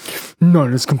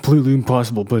 None. It's completely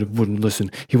impossible. But it wouldn't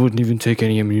listen. He wouldn't even take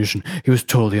any ammunition. He was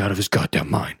totally out of his goddamn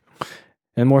mind.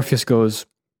 And Morpheus goes,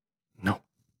 "No,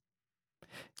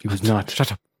 he was not.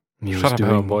 Shut up. Neo Shut was up,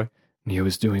 doing. boy. Neo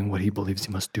is doing what he believes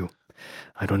he must do.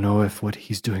 I don't know if what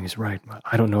he's doing is right.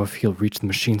 I don't know if he'll reach the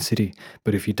Machine City,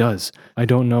 but if he does, I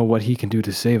don't know what he can do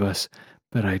to save us.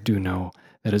 But I do know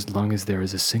that as long as there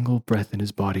is a single breath in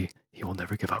his body, he will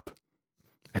never give up.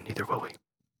 And neither will we."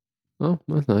 Oh,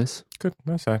 that's nice. Good.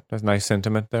 That's nice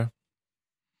sentiment there.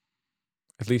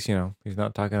 At least, he's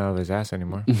not talking out of his ass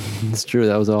anymore. It's true.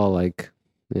 That was all like,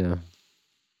 yeah.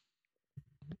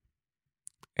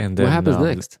 And then What happens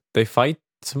next? They fight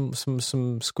some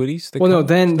squiddies. They Well, no,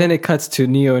 come? then it cuts to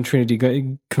Neo and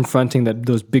Trinity confronting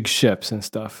those big ships and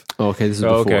stuff. Oh, okay, this is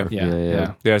Oh, before. okay. Yeah.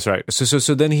 Yeah, that's right.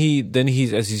 So then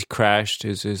he's as he's crashed,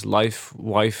 his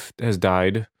wife has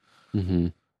died, Mm-hmm.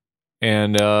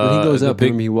 and When he goes the up, big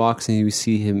remember, he walks and you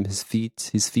see his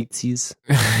feetsies.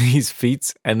 his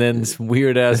feet, and then this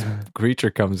weird ass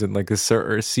creature comes in like a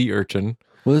sea urchin.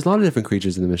 Well, there's a lot of different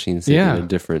creatures in the machine. So Yeah. they're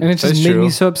different. And it just That's made true. me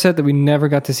so upset that we never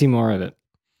got to see more of it.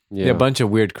 Yeah, a bunch of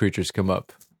weird creatures come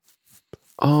up.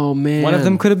 Oh man, One of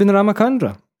them could have been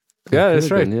Ramakandra. Yeah, that's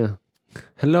Could've right. been, yeah.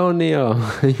 Hello, Neo.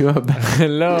 You are back.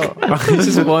 Hello, he's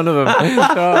just one of them. He's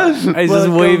just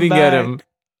Welcome waving at back. him.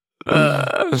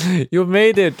 You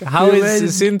made it. How You is made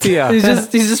it. Cynthia? He's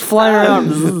just flying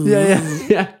around.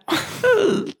 Yeah.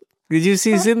 Did you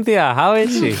see Cynthia? How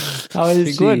is she? How is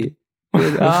She she? good.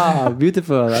 Good. Ah,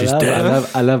 beautiful. She's dead.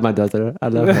 I love my daughter. I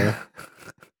love her.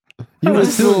 You would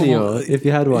too, Neo, if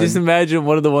you had one. Just imagine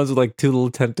one of the ones with like two little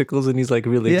tentacles, and he's like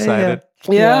really excited.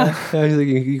 Yeah. Yeah, he's like,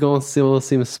 you go and see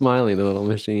him smiling, the little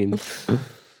machine.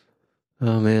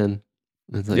 Oh man.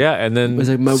 It's like, Yeah, and then it's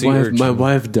like my sea wife. urchin. My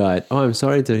wife died. Oh, I'm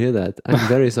sorry to hear that. I'm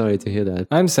very sorry to hear that.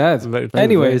 I'm sad. Very-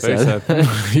 Anyway, very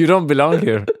sad. You don't belong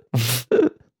here.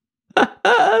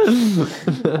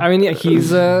 I mean, yeah,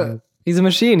 he's a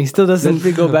machine. He still doesn't. Let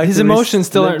me go back. His to emotions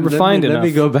still aren't refined Let enough.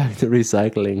 me go back to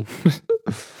recycling.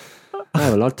 I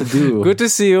have a lot to do. Good to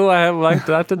see you. I have like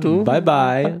that to do. Bye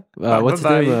bye. What's his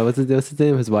Bye-bye. name? What's his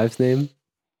name? His wife's name?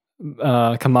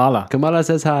 Kamala. Kamala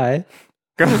says hi.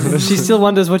 She still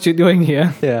wonders what you're doing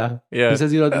here. Yeah. Yeah. He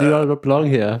says you don't belong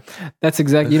here. That's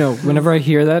exactly. Whenever I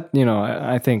hear that,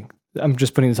 I think I'm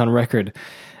just putting this on record.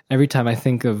 Every time I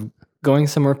think of going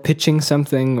somewhere, pitching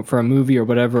something for a movie or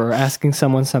whatever, or asking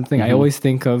someone something, I always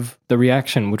think of the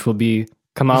reaction, which will be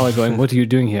Kamala going, "What are you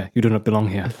doing here? You do not belong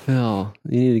here." Phil,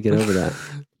 you need to get over that.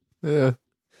 Yeah.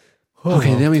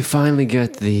 Okay, then we finally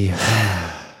get the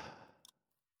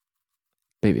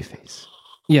baby face.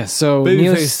 Yeah, so Babyface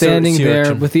Neo's standing sea there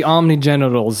urchin. with the omni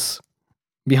genitals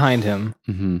behind him.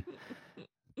 Mm-hmm.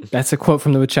 That's a quote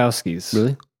from the Wachowskis.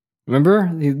 Really?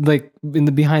 Remember, like in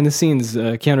the behind the scenes,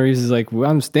 Keanu Reeves is like, well,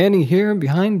 "I'm standing here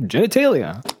behind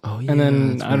genitalia," Oh yeah. and then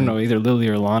that's I don't right. know, either Lily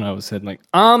or Lana said like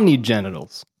omni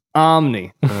genitals,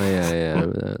 omni. Oh yeah, I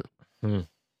remember that.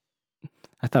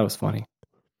 I thought it was funny.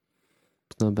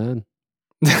 It's not bad.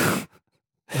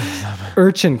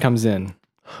 Urchin comes in.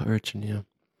 Urchin, yeah.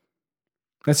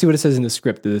 Let's see what it says in the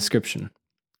script, the description.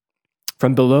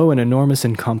 From below, an enormous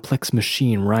and complex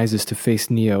machine rises to face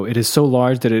Neo. It is so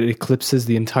large that it eclipses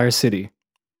the entire city.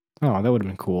 Oh, that would have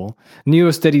been cool. Neo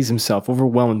steadies himself,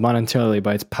 overwhelmed monetarily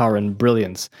by its power and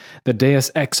brilliance. The Deus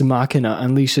Ex Machina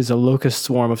unleashes a locust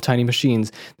swarm of tiny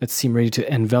machines that seem ready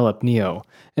to envelop Neo.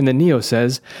 And then Neo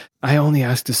says, "I only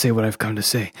ask to say what I've come to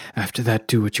say. After that,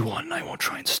 do what you want, and I won't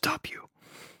try and stop you."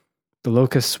 The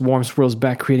locust swarm swirls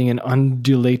back, creating an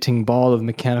undulating ball of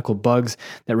mechanical bugs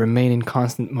that remain in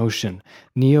constant motion.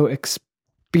 Neo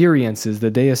experiences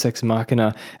the Deus Ex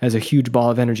Machina as a huge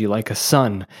ball of energy, like a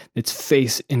sun, its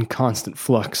face in constant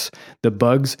flux. The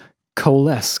bugs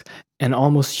coalesce. An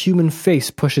almost human face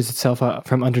pushes itself out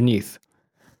from underneath.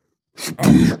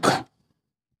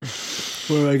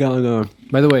 Where I got going?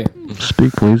 By the way,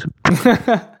 Speak, please.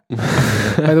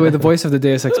 by the way, the voice of the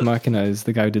Deus Ex Machina is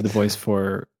the guy who did the voice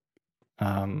for,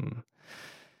 the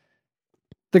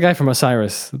guy from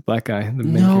Osiris, the black guy. The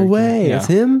main No character. way. Yeah. It's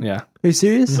him? Yeah. Are you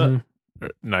serious? Mhm.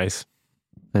 Nice.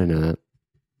 I didn't know that.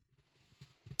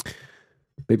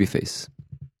 Babyface.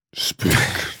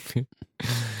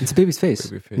 It's a baby's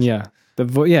face. Yeah.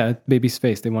 Baby's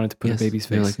face. They wanted to put a baby's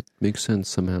they're face. like, it makes sense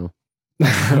somehow. The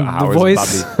Howard's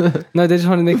voice. Bobby. No, they just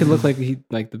want to make it look like he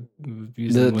like the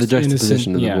The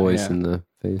juxtaposition of the voice and the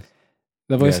face.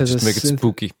 the voice Yeah, has just a make it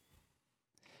spooky.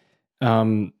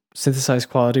 synthesized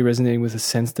quality resonating with a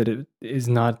sense that it is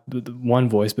not the one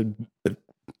voice, but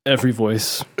every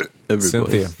voice.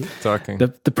 Cynthia talking.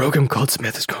 The program called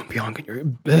Smith has grown beyond your.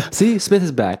 See, Smith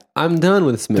is back. I'm done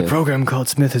with Smith. The program called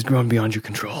Smith has grown beyond your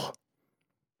control.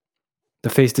 The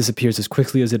face disappears as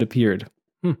quickly as it appeared.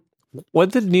 What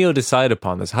did Neo decide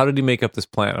upon this? How did he make up this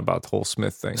plan about the whole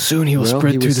Smith thing? Soon he will Well,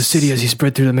 spread he through was- the city as he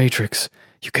spread through the Matrix.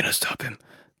 You cannot stop him,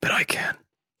 but I can.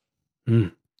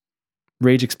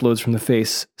 Rage explodes from the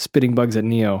face, spitting bugs at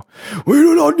Neo. We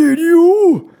do not need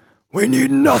you. We need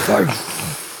nothing.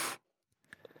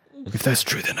 If that's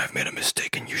true, then I've made a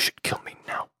mistake and you should kill me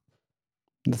now.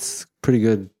 That's pretty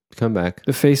good comeback.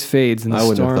 The face fades and I the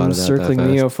wouldn't have thought storm of that circling that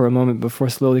fast. Neo for a moment before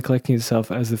slowly collecting itself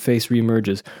as the face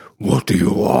reemerges. What do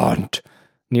you want?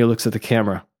 Neo looks at the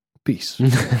camera. Peace.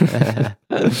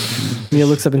 Neo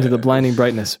looks up into the blinding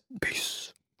brightness.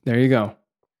 Peace. There you go.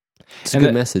 It's a And good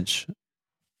the- message.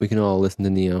 We can all listen to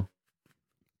Neo.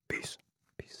 Peace.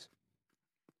 Peace.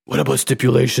 What about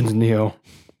stipulations, Neo?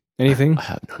 Anything? I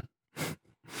have none.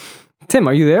 Tim,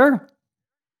 are you there?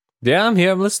 Yeah, I'm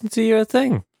here. I'm listening to your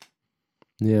thing.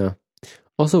 Yeah.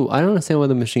 Also, I don't understand why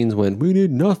the machines went, we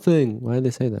need nothing. Why did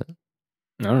they say that?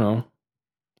 I don't know.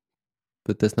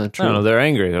 But that's not I true. don't know. They're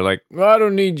angry. They're like, I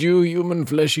don't need you, human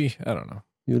fleshy. I don't know.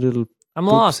 You little. I'm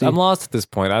lost. Poopsie. I'm lost at this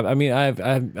point. I'm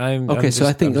Okay, so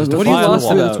I think What are you let's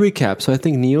lost about? recap. So I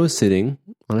think Neo is sitting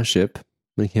on a ship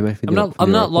when he came back from the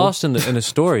I'm not Oracle. lost in the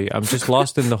story. I'm just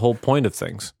lost in the whole point of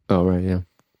things. Oh, right, yeah.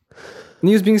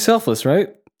 Neo's being selfless,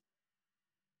 right?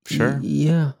 Sure.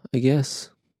 Yeah, I guess.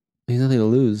 He's nothing to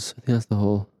lose. I think that's the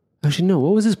whole. Actually, no.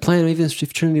 What was his plan even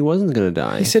if Trinity wasn't going to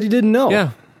die? He said he didn't know.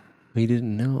 Yeah. He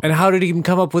didn't know. And how did he even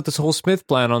come up with this whole Smith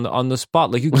plan on the spot?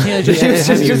 Like you can't just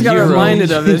He's just got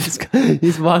reminded of it.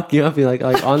 He's walking up, like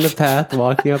on the path,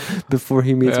 walking up before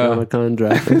he meets Yeah.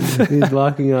 Ramakandra. He's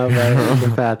walking up right on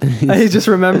the path. And He just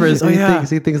remembers. Oh, yeah.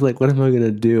 he thinks like, what am I going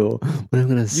to do? What am I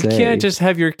going to You say? can't just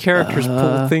have your characters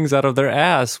pull things out of their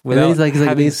ass And then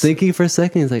without. he's thinking for a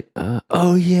second. He's like,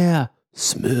 oh yeah,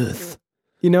 Smith.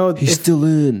 You know, He's if, still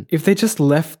in. if they just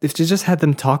had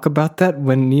them talk about that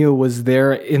when Neo was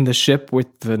there in the ship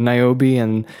with the Niobe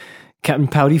and Captain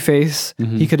Pouty Face,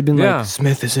 he could have been Yeah. like,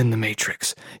 Smith is in the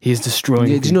Matrix. He is destroying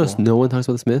Yeah, did you notice people." no one talks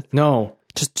about Smith? No.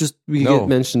 Just we No. get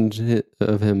mentioned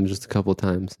of him just a couple of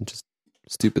times, and just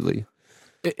stupidly.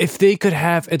 if they could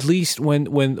have at least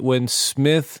when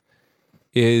Smith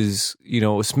is,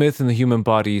 Smith in the human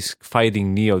body's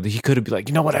fighting Neo, he could have been like,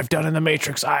 you know what I've done in the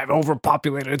Matrix? I've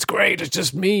overpopulated. It's great. It's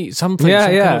just me. Something. Yeah,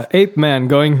 some yeah. kind of- Ape Man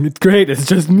going, it's great. It's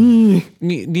just me.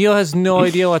 Neo has no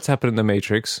idea what's happened in the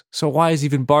Matrix. So why is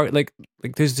even like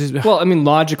there's this? Well, I mean,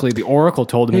 logically, the Oracle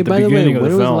told him Hey, at the by the way, beginning when of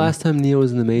was the the film. last time Neo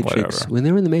was in the Matrix? Whatever. When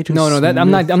they were in the Matrix? No, Smith,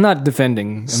 I'm not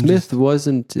defending. I'm Smith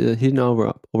wasn't. He didn't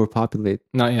overpopulate.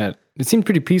 not yet. It seemed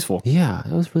pretty peaceful. Yeah,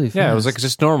 that was really fast. Yeah, it was like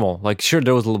just normal. Like, sure,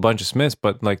 there was a bunch of Smiths,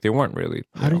 but like they weren't really.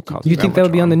 How did You think that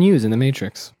would be on the news in the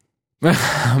Matrix?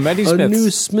 Many a Smiths? new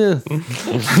Smith.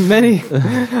 Many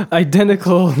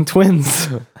identical twins.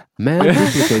 Man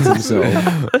duplicates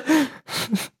himself.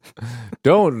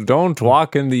 Don't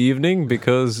walk in the evening,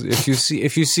 because if you see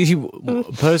a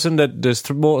person that there's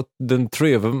more than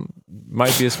three of them,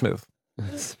 might be a Smith.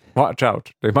 Watch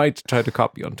out! They might try to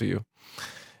copy onto you.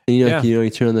 And Yeah. you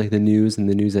turn on like the news, and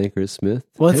the news anchor is Smith.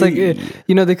 Well, it's like, they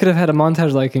could have had a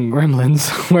montage like in Gremlins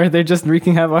where they're just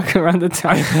wreaking havoc around the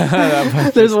town.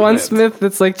 There's one Smith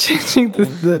that's like changing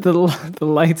the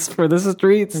lights for the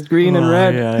streets, green and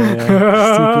red.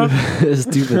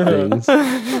 stupid things.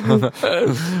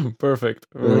 Perfect.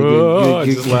 Like,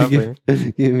 Just laughing.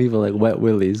 Giving people like wet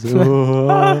willies.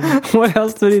 What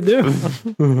else did he do?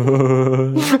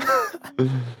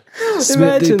 Smith,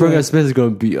 Imagine the program that. Smith is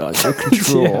going beyond their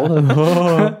control.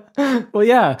 Well,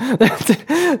 yeah,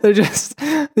 they're just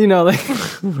like.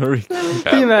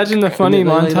 Can you imagine the funny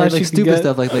montage? like you could stupid get?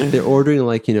 stuff. Like they're ordering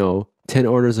 10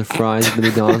 orders of fries at the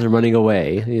McDonald's and running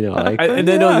away. And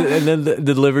then the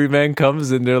delivery man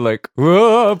comes and they're like,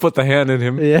 "Whoa," put the hand in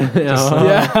him. Yeah.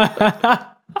 Yeah.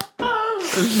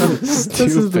 This is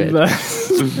the Stupid. best.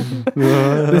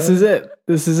 This is it.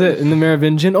 This is it. In the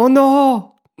Merovingian. Oh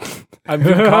no! I'm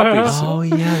doing copies. Oh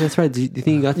yeah, that's right. Do you think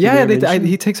he got? To Yeah, the they, Merovingian?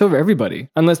 he takes over everybody.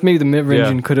 Unless maybe the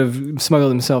Merovingian Yeah. could have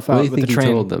smuggled himself What out do you with think the he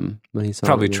train. told them when he saw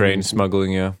Probably them? train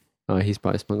smuggling, yeah. Oh, he's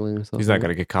probably smuggling himself. He's not going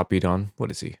to get copied on.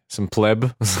 What is he? Some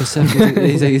pleb? Persephone,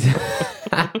 he's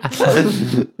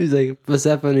like,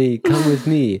 Persephone, come with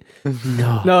me.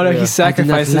 No, No, Yeah. he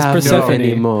sacrifices I do not love you Persephone.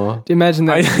 anymore. Do you imagine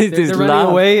that? They're just running laugh.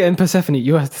 away, and Persephone,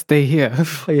 you have to stay here.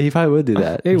 Oh, yeah, he probably would do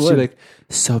that. He She'd be would. like,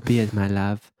 so be it, my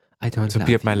love. I don't So love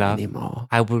be it, my you love. anymore.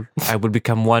 I will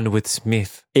become one with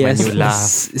Smith Yes, when you laugh.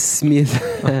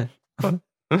 Smith.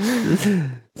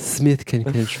 Smith can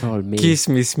control me. Kiss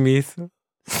me, Smith.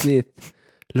 Smith,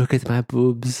 look at my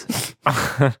boobs.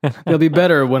 It'll be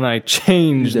better when I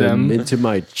change them. into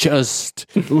my chest.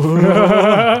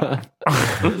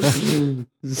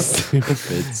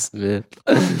 Stupid Smith.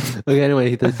 Okay, anyway,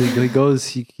 he goes.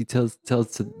 He tells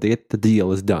to get the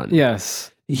deal is done.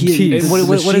 Yes. He- Jeez. What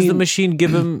does the machine- machine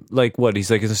give him? Like what?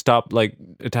 He's like going to stop like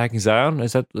attacking Zion?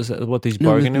 Is that what he's No,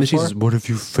 the bargaining machine for? says, "What if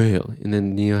you fail?" And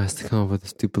then Neo has to come up with a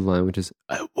stupid line, which is,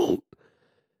 "I won't."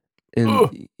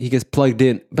 And he gets plugged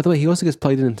in. By the way, he also gets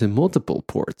plugged into multiple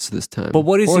ports this time. But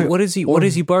what is Or- he? What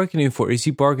is he bargaining for? Is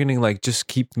he bargaining like just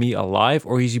keep me alive,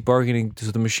 or is he bargaining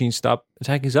so the machine stop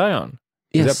attacking Zion?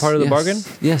 Is that part of the bargain?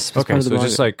 Yes. That's Okay, part of the so bargain.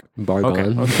 just like bargain.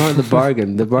 okay. It's part of the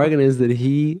bargain. The bargain is that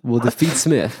he will defeat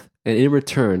Smith, and in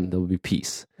return there will be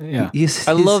peace. Yeah.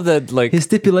 I love that. Like his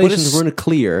stipulations is- weren't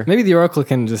clear. Maybe the Oracle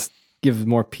can just give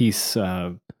more peace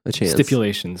A chance.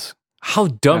 stipulations. how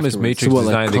dumb is Afterwards. Matrix So what,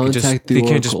 like, design? contact the They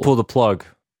can't just Oracle? pull the plug.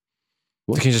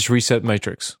 What? They can just reset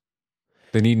Matrix.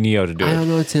 They need Neo to do I it. don't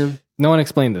know, Tim. No one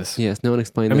explained this. Yes, no one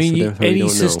explained I this. mean, so therefore we any don't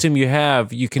know. system you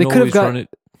have, you can They could've always got- run it.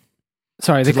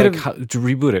 Sorry, they To, could like, have. how, to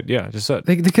reboot it. Yeah, just that.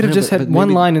 They could have Yeah, just but had one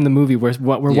maybe- line in the movie where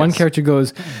one Yes. character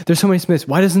goes, "There's so many Smiths.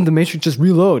 Why doesn't the Matrix just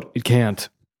reload? It can't."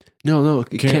 No, it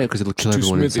Can't. can't because it'll kill Too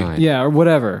everyone smithy. inside. Yeah, or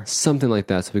whatever. Something like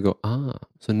that. So we go,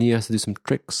 so Neo has to do some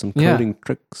tricks, some Yeah. coding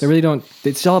tricks. They really don't.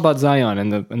 It's all about Zion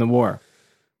and the war.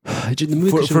 The movie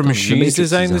For should've done the machines Matrix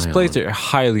designing this design place, on. they're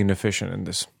highly inefficient in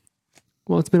this.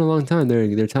 Well, it's been a long time.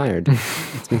 They're tired.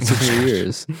 It's been 600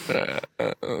 years.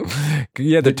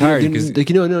 Yeah, they're tired They're- because like,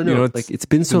 no. you know, like it's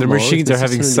been so the long. machines it's are been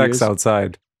having 600 sex years.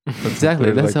 outside. Exactly.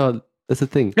 They're That's like- how. That's the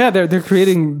thing. Yeah, they're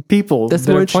creating people. That's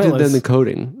that more are interesting pointless. than the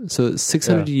coding. So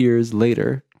 600 years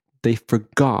later, they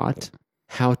forgot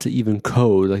how to even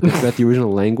code. Like they forgot the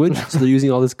original language, so they're using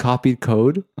all this copied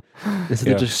code, and so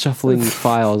they're Yeah. just shuffling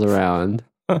files around.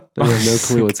 And they have no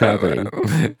clue what's happening.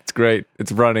 It's great.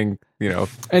 It's running. You know.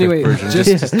 fifth Anyway, version.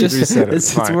 just reset it.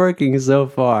 It's Fine. working so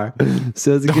far.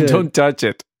 So it's good. Don't touch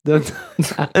it. Don't-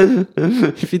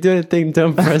 if you do anything,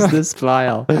 don't press this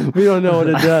file. We don't know what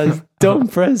it does.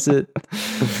 Don't press it.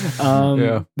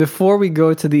 Yeah. Before we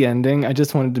go to the ending, I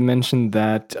just wanted to mention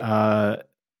that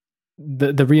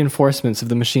the reinforcements of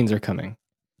the machines are coming.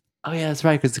 Oh yeah, that's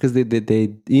right. Because they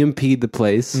EMP'd the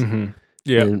place.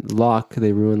 Yeah. And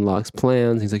they ruined Locke's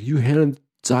plans. He's like, you handed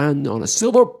Zion on a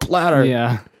silver platter.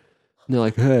 Yeah, And they're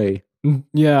like, hey,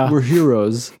 yeah. we're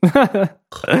heroes. and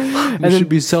We should then,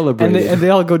 be celebrated. and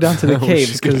they all go down to the We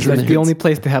caves should get because that's the grenades. only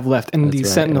place they have left, and That's these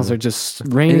right, sentinels yeah. are just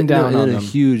raining down and on then them. a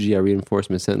huge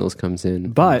reinforcement sentinels comes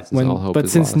in. But Since all hope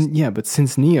is lost.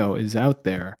 since Neo is out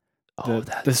there,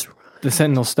 the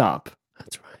sentinels stop.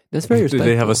 That's right. That's very Do respectful.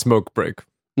 they have a smoke break?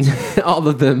 all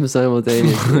of them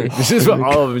simultaneously. This is what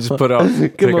all of them just put out. Come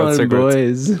Take out on,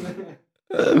 cigarettes.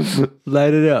 boys.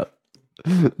 Light it up.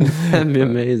 That'd be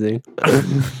amazing.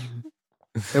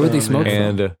 Where would they smoke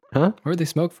And from? Huh? Where would they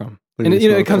smoke from? What do And you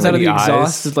it smoke comes from? out of the The eyes?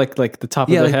 exhaust, it's like the top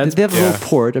Yeah, of their like, heads. they have a Yeah. little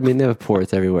port. I mean, they have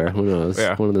ports everywhere. Who knows?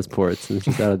 Yeah. One of those ports. And it's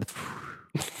just out of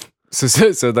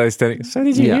the... so they're standing. So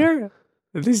did you Yeah. hear?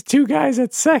 These two guys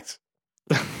had sex.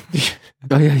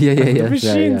 Oh, yeah. Yeah,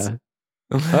 machines. yeah.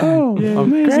 Oh,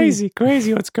 amazing.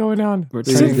 crazy what's going on. We're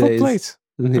These Sinful days. place.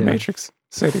 The Yeah. Matrix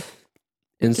City.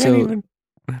 And Can't so, even.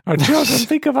 Our children.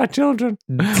 Think of our children.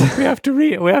 We have to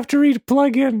read. We have to read.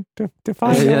 Plug in to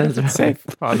find Yeah, out if that's it's safe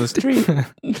on the street.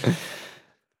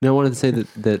 no, I wanted to say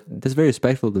that that's very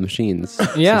respectful of the machines.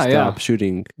 Yeah, to yeah. stop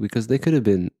shooting because they could have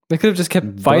been They could have just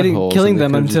kept fighting, buttholes killing and they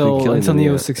them could have just been until killing them,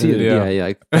 Neo yeah. succeeded. Yeah. Yeah,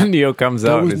 like And Neo comes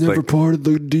that out. was And it's never like, part of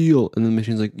the deal. And the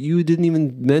machine's like, you didn't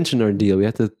even mention our deal. We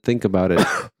have to think about it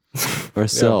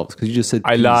ourselves because you just said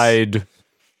I peace. lied.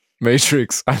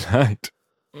 Matrix. I lied.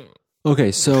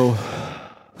 Okay, so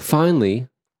finally,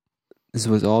 this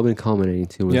was all been culminating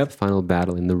to with Yep. the final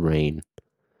battle in the rain.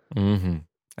 Mm-hmm.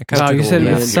 Wow, you said it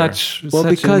Yeah. with such Well, such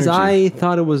because energy. I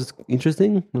thought it was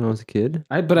interesting when I was a kid.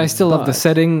 but I still love the but-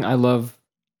 setting. I love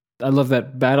love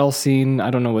that battle scene. I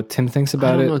don't know what Tim thinks I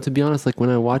about don't it. know. To be honest, like when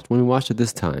we watched it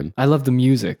this time, I love the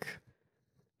music.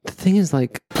 the thing is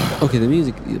like, okay, the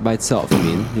music by itself. I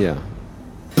mean, yeah.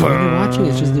 When you're watching,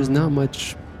 it's just there's not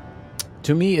much.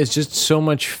 To me, it's just so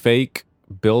much fake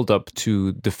build up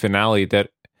to the finale that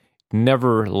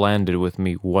never landed with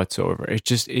me whatsoever.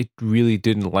 It really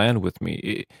didn't land with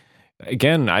me.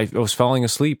 Again, I was falling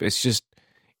asleep.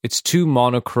 It's too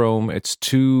monochrome. It's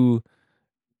too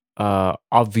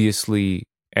obviously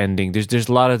ending. There's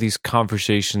a lot of these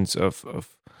conversations of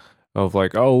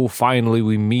like, oh, finally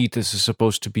we meet. This is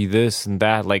supposed to be this and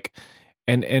that. Like,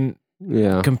 and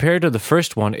Yeah. compared to the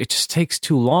first one, it just takes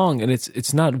too long, and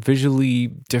it's not visually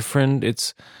different.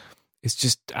 It's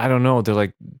just, I don't know. They're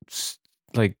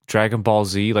like Dragon Ball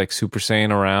Z, like Super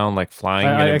Saiyan around, like flying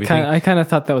and everything. I kind of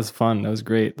thought that was fun. That was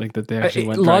great. Like that they actually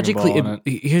went Logically, Dragon Ball on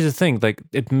it. here's the thing: like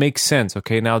it makes sense.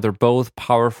 Okay, now they're both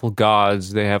powerful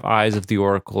gods. They have eyes of the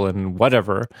Oracle and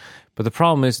whatever. But the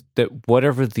problem is that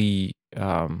whatever the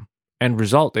end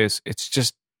result is,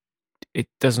 it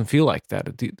doesn't feel like that.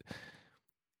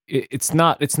 It's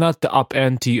not the up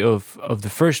ante of the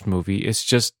first movie. It's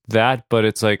just that, but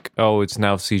it's like, oh, it's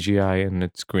now CGI and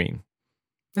it's green.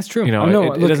 That's true. You know, Oh,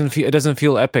 no, it doesn't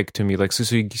feel epic to me. Like so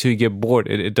you get bored.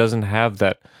 It doesn't have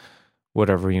that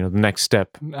whatever, the next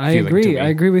step. I feeling to agree. me. I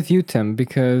agree with you, Tim,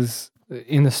 because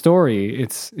in the story,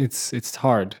 it's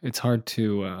hard. It's hard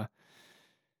to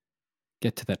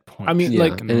get to that point. I mean, Yeah,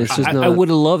 like, and it's just I not- would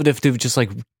have loved if they would just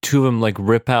like two of them like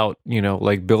rip out,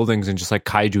 like buildings and just like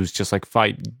kaijus just like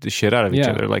fight the shit out of each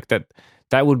Yeah. other. Like that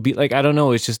would be like, I don't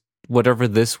know. It's just whatever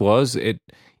this was. It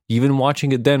even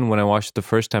watching it then when I watched it the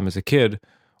first time as a kid,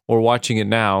 or watching it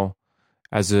now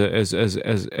as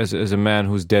a man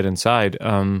who's dead inside,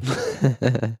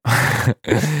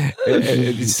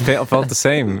 it just felt the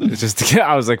same. It's just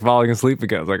I was like falling asleep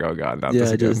again. I was like, oh god, not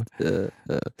this again.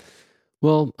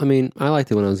 Well, I mean, I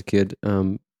liked it when I was a kid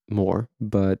more,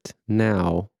 but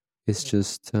now it's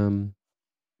just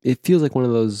it feels like one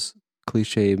of those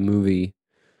cliche movie.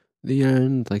 The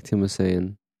end, like Tim was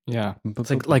saying. yeah. It's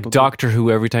like Doctor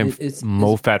Who every time It's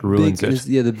Moffat ruins big, it. it's-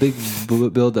 Yeah, the big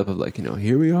build up of like,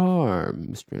 here we are,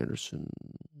 Mr. Anderson,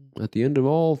 at the end of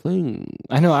all things.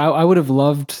 I know. I would have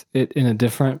loved it in a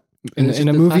different And in it's a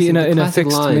just the movie in classic- a classic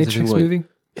fixed lines, Matrix everyone. movie.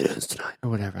 It is tonight, or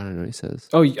whatever. I don't know what he says.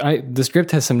 Oh, the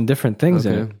script has some different things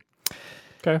in it.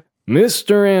 Okay.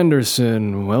 Mr.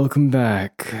 Anderson, welcome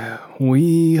back.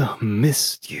 We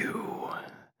missed you.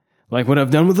 Like what I've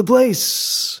done with the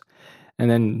place. And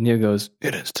then Neo goes,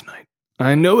 it is tonight.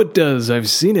 I know it does. I've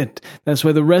seen it. That's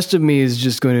why the rest of me is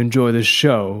just going to enjoy the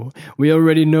show. We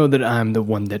already know that I'm the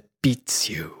one that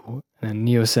beats you. And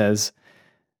Neo says,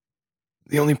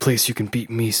 the only place you can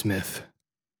beat me, Smith,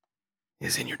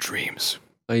 is in your dreams.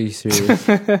 Are you serious?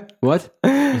 What?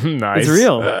 Nice. It's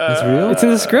real. That's real? It's in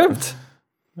the script.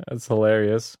 That's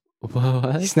hilarious. He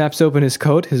What? snaps open his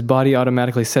coat, his body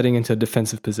automatically setting into a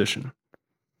defensive position.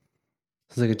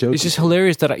 It's like a joke. It's just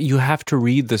hilarious that you have to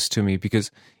read this to me,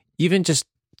 because even just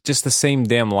the same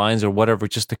damn lines or whatever,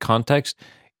 just the context,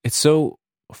 it's so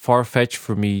far-fetched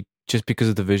for me just because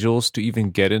of the visuals to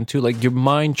even get into. Like your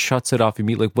mind shuts it off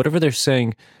immediately. Like whatever they're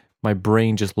saying, my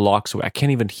brain just locks away. I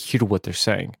can't even hear what they're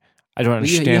saying. I don't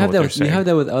understand you have what that. they're saying. You have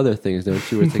that with other things,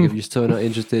 don't you? Where it's like if you're so not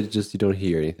interested, just you don't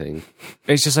hear anything.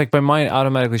 It's just like my mind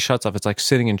automatically shuts off. It's like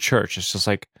sitting in church. It's just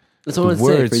like That's what I The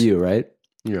want to say words- for you, right?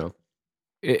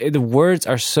 the words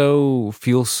are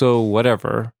feel so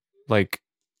whatever. Like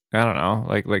I don't know.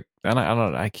 Like I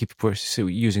don't know. I keep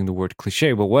using the word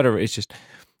cliche, but whatever. It's just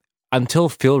until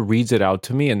Phil reads it out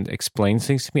to me and explains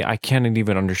things to me, I can't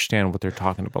even understand what they're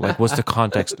talking about. Like, what's the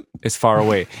context? It's far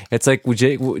away. It's like with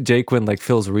Jake when like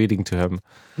Phil's reading to him.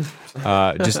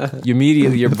 Just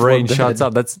immediately your brain shuts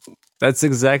up. That's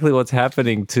exactly what's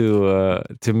happening to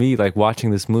me. Like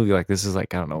watching this movie. Like this is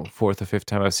like I don't know, 4th or 5th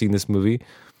time I've seen this movie.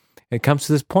 It comes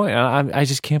to this point, and I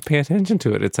just can't pay attention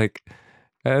to it. It's like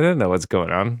I don't know what's going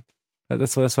on.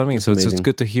 That's what I mean. So it's amazing.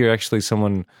 good to hear actually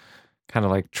someone kind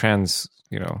of like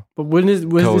But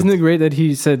isn't it great that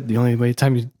he said the only way you Is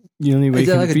can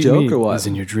that like a defeat joke me or what? is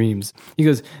in your dreams? He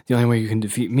goes, the only way you can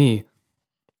defeat me.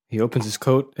 He opens his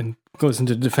coat and goes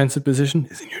into defensive position.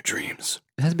 Is in your dreams.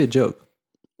 It has to be a joke.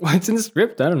 Well, it's in the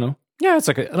script. I don't know. Yeah, it's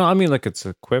like like it's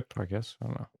a quip, I guess. I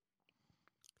don't know.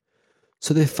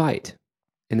 So they fight,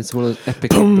 and it's one of those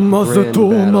epic grand battles.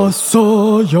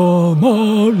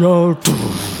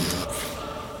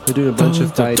 They're doing a bunch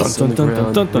of fights on the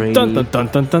ground. rainy. I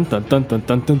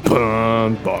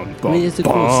mean, it's a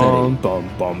cool setting. You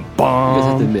guys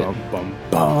have to admit.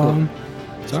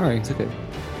 Sorry. It's okay.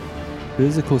 It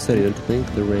is a cool setting, don't you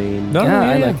think? The rain, No,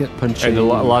 I like it. punching. And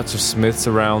lots of Smiths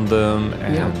around them,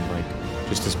 and Yeah. like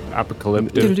just this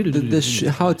apocalyptic.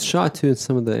 How it's shot too, and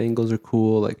some of the angles are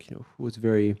cool. Like, it was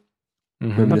very. I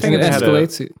think it they had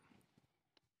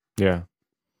Yeah.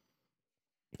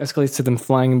 escalates to them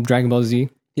flying Dragon Ball Z.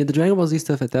 Yeah, the Dragon Ball Z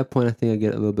stuff at that point, I think I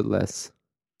get a little bit less.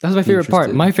 That was my favorite part.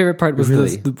 Interested. My favorite part was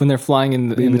Really? when they're flying in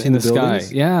Between the the sky.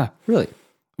 buildings? Yeah, Really?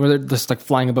 where they're just like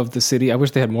flying above the city. I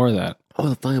wish they had more of that. Oh,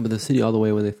 they're flying above the city all the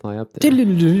way when they fly up there. Yeah.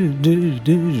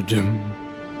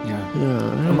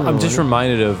 Yeah, I'm just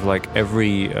reminded of like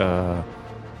every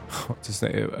what's his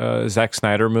name? Zack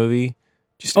Snyder movie.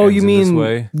 Just Oh, ends you in this mean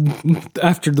way.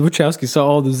 after the Wachowski saw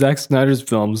all the Zack Snyder's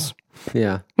films?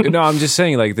 Yeah. No, I'm just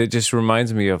saying like that just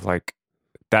reminds me of like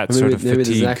that sort of Maybe the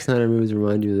fatigue. Zack Snyder movies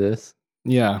remind you of this.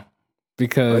 Yeah,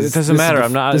 because It doesn't this is matter.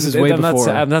 I'm not. This is way I'm before.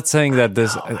 Not, I'm not saying that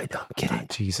this. I don't get it.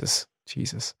 Jesus.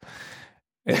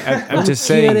 I'm just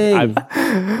saying. kidding.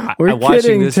 We're watching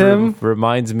kidding, this Tim.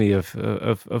 reminds me of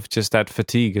just that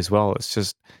fatigue as well. It's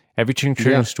just everything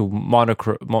turns to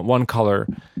one color,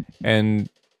 and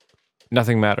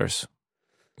nothing matters.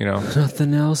 You know,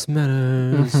 Nothing else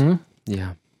matters. Mhm.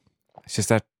 Yeah. it's just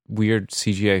that weird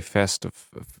CGI fest of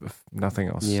nothing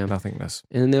else, Yeah. nothingness.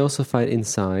 And then they also fight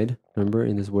inside, remember,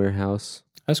 in this warehouse.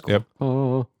 That's cool. Yep.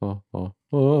 Oh.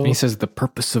 And he says the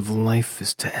purpose of life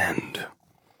is to end.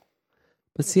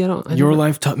 But see, I Your don't-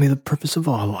 life taught me the purpose of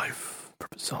all life.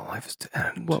 Purpose of all life is to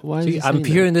end. Why is See, he I'm saying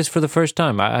hearing this for the first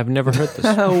time. I've never heard this.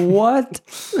 that? What?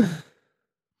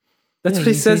 That's Yeah, what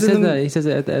he says in that. the... He says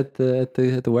it at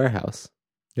the warehouse.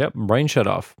 Yep, brain shut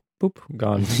off. Boop,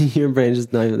 gone. Your brain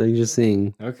just not like just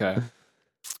seeing. Okay.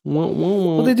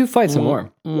 Well, they do fight some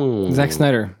more. Zack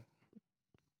Snyder.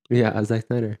 Yeah, Zack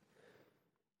Snyder.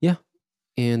 Yeah.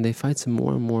 And they fight some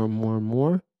more and more and more and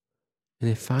more. And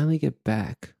they finally get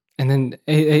back. And then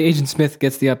Agent Smith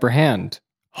gets the upper hand.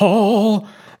 Oh!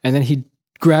 And then he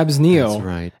grabs Neo. That's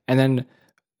right. And then,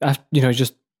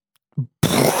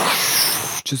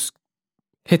 just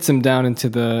hits him down into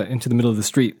the middle of the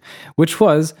street, which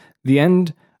was the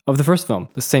end of the first film.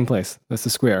 The same place. That's the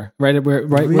square, right? Oh,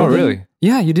 really?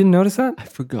 Yeah, you didn't notice that? I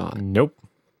forgot. Nope.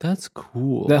 That's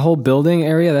cool. That whole building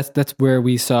area. That's where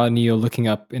we saw Neo looking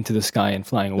up into the sky and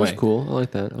flying away. That's cool. I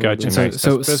like that. I like Gotcha. that. So, Nice.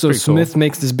 so, That's so pretty cool. Smith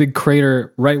makes this big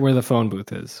crater right where the phone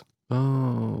booth is.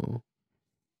 Oh,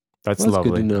 That's Well, that's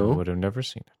good lovely. to know. I would have never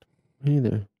seen it. me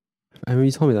neither. I mean,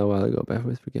 you told me that a while ago, but I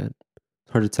always forget.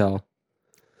 It's hard to tell.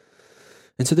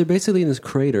 And so they're basically in this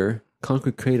crater,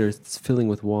 concrete crater. It's filling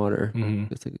with water.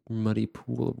 Mm-hmm. It's like a muddy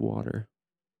pool of water.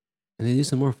 And they do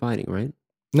some more fighting, right?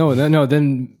 No.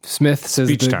 Then Smith says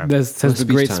Speech time. says Oh, the speech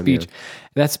great time, speech. yeah.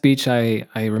 That speech I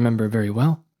remember very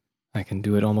well. I can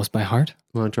do it almost by heart.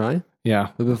 Want to try? Yeah.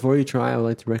 But before you try, I would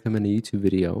like to recommend a YouTube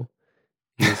video.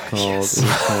 It's called. Yes.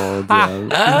 It's called.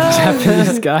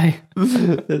 Japanese guy.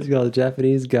 It's called a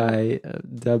Japanese guy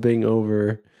dubbing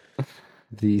over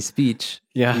the speech.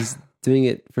 Yeah. He's doing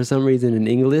it for some reason in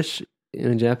English in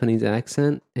a Japanese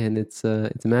accent, and it's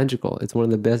magical. It's one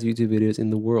of the best YouTube videos in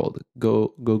the world.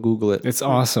 Go Google it. It's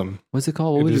awesome. What's it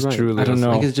called? What It would is you write? truly I don't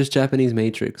know. Like it's just Japanese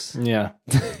Matrix. Yeah.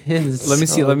 Let me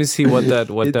see what that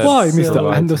Why, so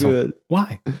Mr. Anderson? good.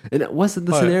 Why? And what's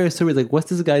the Why? scenario story? Like, what's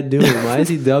this guy doing? Why is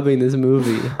he dubbing this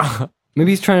movie?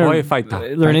 Maybe he's trying Why to fight that?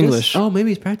 learn Practice? English. Oh, maybe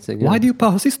he's practicing. Why do you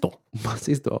parasisto?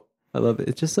 Masisto. I love it.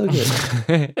 It's just so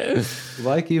good.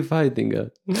 Why keep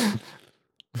fighting?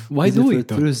 Why Is do it it?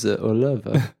 for truth or love?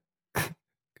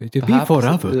 To be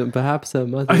forever. Perhaps a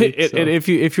mother. And if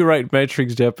you write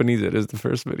Matrix Japanese, it is the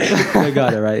first video. I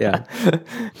got it right. Yeah.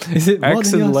 Is it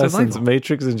Accent lessons,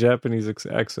 Matrix and Japanese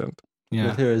accent.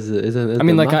 Yeah. There is. I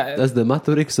mean, like, that's the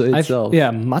Matrix itself.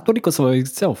 Yeah, Matoriko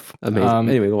itself. Amazing.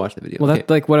 Anyway, go watch the video. Well, Okay. that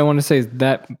like what I want to say is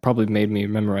that probably made me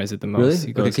memorize it the most. Really?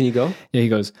 He goes, Okay, can you go? yeah, he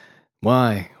goes,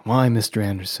 why, Mr.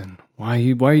 Anderson? Why do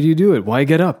you do it? Why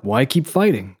get up? Why keep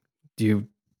fighting? Do you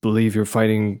believe you're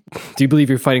fighting? Do you believe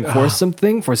you're fighting for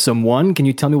something, for someone? Can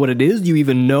you tell me what it is? Do you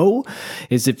even know?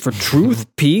 Is it for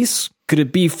truth, peace? Could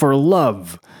it be for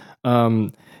love?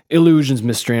 Illusions,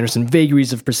 Mr. Anderson,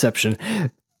 vagaries of perception.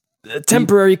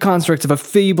 Temporary constructs of a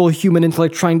feeble human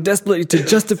intellect trying desperately to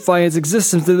justify its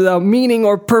existence without meaning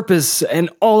or purpose, and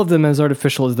all of them as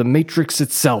artificial as the Matrix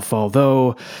itself,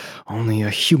 although only a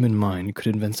human mind could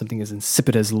invent something as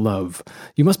insipid as love.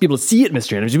 You must be able to see it,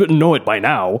 Mr. Anderson. You wouldn't know it by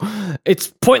now. It's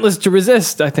pointless to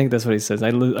resist. I think that's what he says. I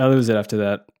lose it after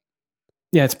that.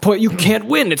 Yeah, you can't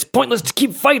win. It's pointless to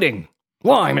keep fighting.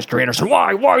 Why, Mr. Anderson?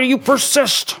 Why? Why do you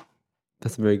persist?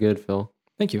 That's very good, Phil.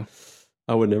 Thank you.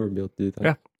 I would never be able to do that.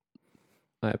 Yeah.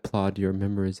 I applaud your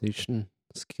memorization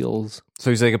skills. So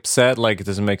he's like upset, like it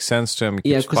doesn't make sense to him. He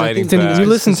Yeah, keeps 'cause I fighting think Then back. you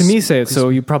listen to me say it, Cause- so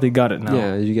you probably got it now.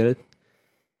 Yeah, did you get it?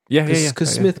 yeah.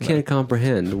 Because Smith can't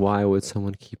comprehend why would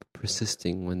someone keep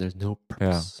persisting when there's no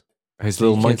purpose. His So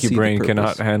little you can't monkey see the brain purpose.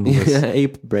 cannot handle this. Yeah,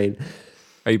 ape brain.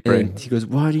 Ape brain. And he goes,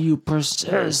 "Why do you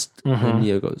persist?" Mhm. And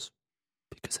Neo goes,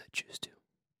 "Because I choose to."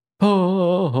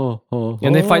 Oh,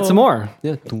 And they fight some more.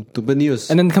 Yeah, but Neo's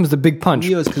And then comes the big punch.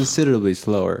 Neo's considerably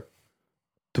slower.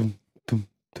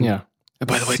 Yeah.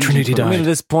 By the way, CG Trinity I mean, at died.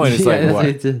 this point, it's Yeah, like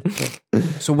what? that's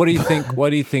it. So what do you think? What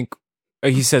do you think?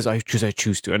 He says, "I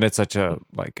choose to," and it's such a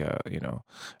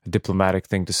a diplomatic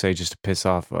thing to say just to piss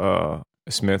off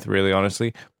Smith. Really,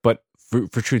 honestly, but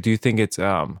for true, do you think it's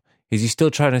is he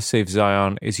still trying to save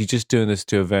Zion? Is he just doing this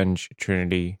to avenge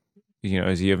Trinity?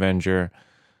 Is he Avenger?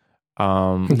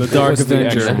 The Dark what's the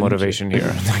Avenger. actual motivation here?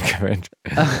 Dark Avenger.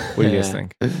 What do you guys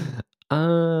think?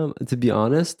 To be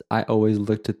honest, I always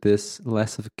looked at this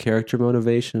less of character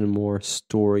motivation and more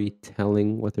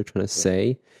storytelling, what they're trying to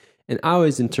say. And I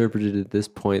always interpreted at this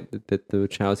point that the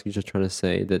Wachowskis are trying to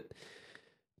say that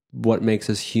what makes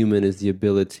us human is the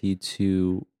ability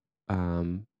to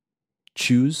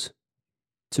choose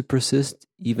to persist,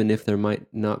 even if there might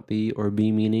not be or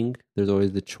be meaning. There's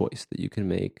always the choice that you can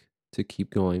make to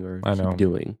keep going or I know. keep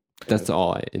doing. That's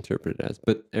all I interpret it as.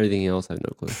 But everything else, I have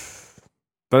no clue.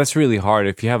 But that's really hard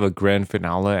if you have a grand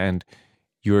finale and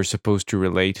you're supposed to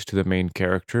relate to the main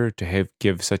character. To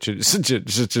give such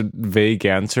a vague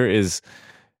answer is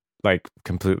like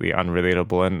completely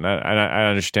unrelatable. And I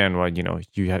understand why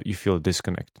you feel a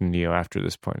disconnect in Neo after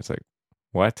this point. It's like,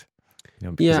 what?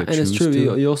 Because Yeah, I and it's choose true.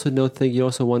 to? You also don't think. You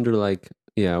also wonder, like,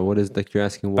 yeah, what is like you're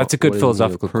asking? What, That's a good what is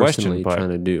philosophical Neo question, personally but- trying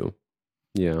to do.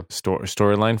 Yeah,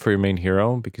 Storyline for your main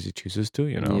hero because he chooses to.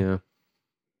 yeah,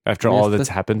 After Yes, all that's that's-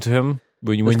 happened to him,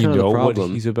 when you kind of the know what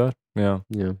problem. he's about. Yeah.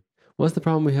 yeah. What's the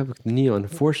problem we have with Neo?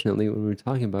 Unfortunately, when we were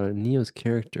talking about it, Neo's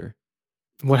character.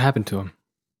 What happened to him?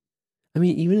 I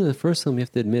mean, even in the first film, you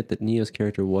have to admit that Neo's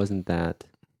character wasn't that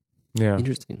Yeah.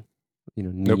 interesting.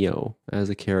 Nope. Neo as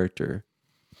a character.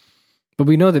 But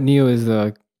we know that Neo is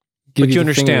the give But you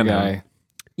the finger understand guy.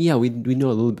 Yeah, we know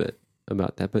a little bit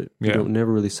about that, but we Yeah.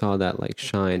 never really saw that like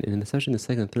shine. And especially in the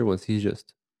second and third ones, he's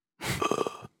just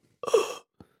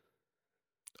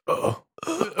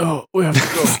Oh, we have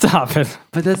to go. Stop it.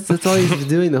 But that's all he's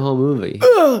doing the whole movie.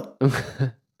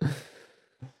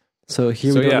 So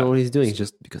here So, we don't yeah. know what he's doing. It's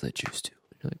just because I choose to.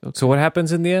 You're like, okay. So what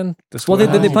happens in the end? This Well,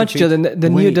 one- they Oh, punch each other, and then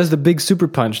Neo wait. does the big super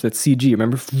punch that's CG.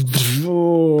 Remember?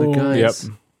 But guys,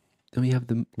 Yep. then we have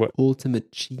the What?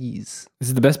 ultimate cheese. This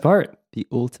is the best part. The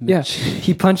ultimate Yeah, cheese.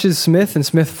 he punches Smith, and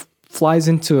Smith flies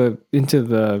into the Into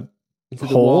the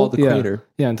hole, wall of the yeah. crater.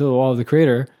 into the wall of the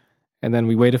crater, and then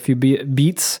we wait a few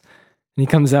beats, and he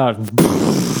comes out,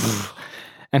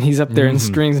 and he's up there in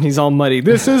strings, and he's all muddy.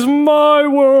 This is my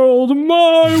world,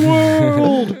 my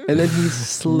world. And then he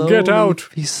slowly Get out.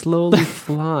 He slowly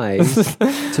flies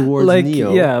towards like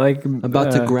Neo, like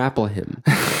about to grapple him.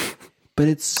 But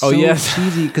it's so Oh, yes.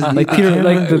 cheesy because like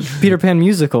the Peter Pan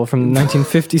musical from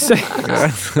 1956.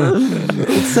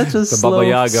 it's such a slow Baba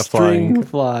Yaga string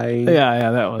flying.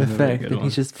 yeah, that was a very effect, good and one.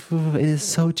 he's just it is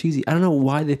so cheesy. I don't know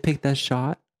why they picked that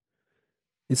shot.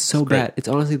 It's so It's great. bad. It's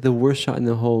honestly the worst shot in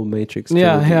the whole Matrix.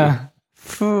 Yeah, trilogy. yeah.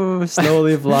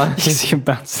 Slowly flying. You see him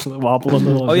bounce, wobble a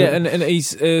little. Oh yeah, and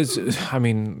he's I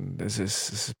mean, this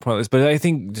is pointless, but I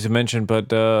think to mention, but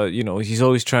he's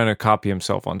always trying to copy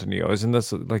himself onto Neo. Isn't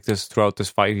this like this throughout this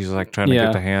fight? He's like trying to Yeah.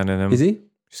 get the hand in him. Is he?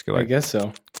 Just go I like, guess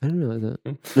so. I didn't realize that.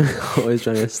 Always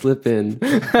trying to slip in. The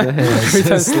Every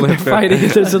time Slip it. fighting,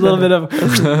 there's a little bit of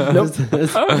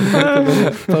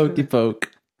Pokey poke.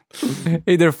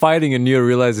 hey, they're fighting, and Neo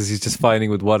realizes he's just fighting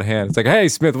with one hand. It's like, hey,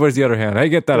 Smith, where's the other hand? Hey,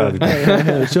 get that out of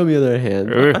here. Show me the other hand.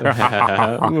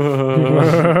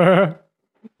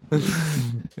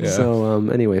 Yeah. So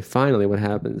anyway, finally, what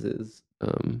happens is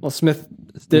well, Smith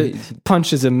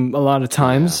punches him a lot of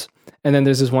times, and then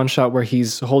there's this one shot where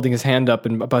he's holding his hand up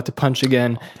and about to punch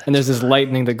again, and there's this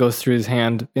lightning that goes through his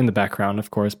hand in the background,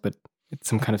 of course, but it's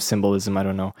some kind of symbolism, I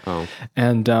don't know. oh,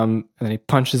 And then he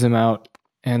punches him out,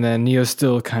 and then Neo's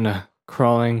still kind of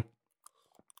crawling,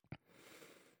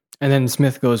 and then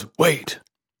Smith goes, "Wait,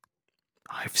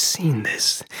 I've seen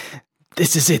this.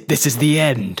 This is it. This is the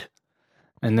end."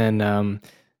 And then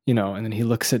and then he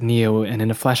looks at Neo, and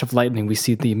in a flash of lightning, we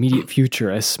see the immediate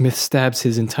future as Smith stabs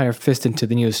his entire fist into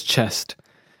the Neo's chest.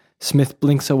 Smith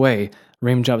blinks away,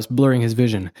 Raindrop's blurring his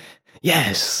vision.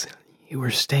 "Yes, you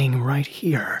were staying right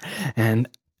here." And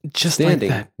just standing.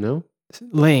 like that, No,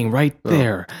 laying right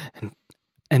there.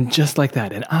 And just like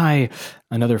that. And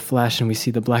another flash, and we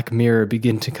see the black mirror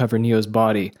begin to cover Neo's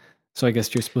body. So I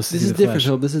guess you're supposed to this see is the different. flash.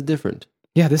 Hope this is different.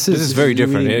 Yeah, this This is is very you're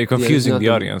different. reading- Confusing yeah, the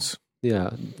nothing- audience.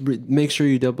 Yeah, make sure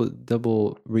you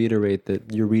double reiterate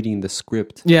that you're reading the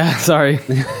script yeah. Sorry.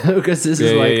 because this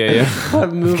is like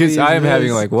what movie Because is I'm having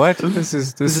this? like, what? This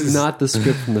is this is not the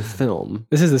script from the film.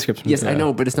 This is the script. From Yes, the- I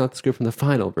know, but it's not the script from the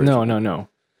final version. No.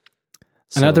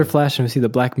 So- Another flash, and we see the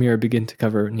black mirror begin to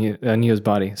cover Neo's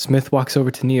body. Smith walks over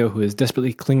to Neo, who is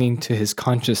desperately clinging to his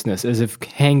consciousness as if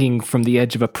hanging from the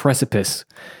edge of a precipice.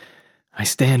 I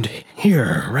stand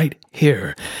here, right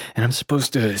here, and I'm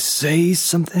supposed to say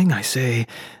something. I say,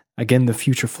 again, the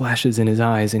future flashes in his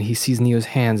eyes, and he sees Neo's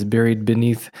hands buried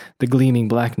beneath the gleaming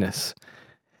blackness.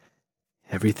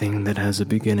 Everything that has a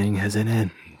beginning has an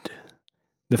end.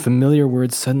 The familiar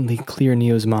words suddenly clear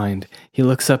Neo's mind. He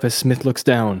looks up as Smith looks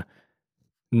down.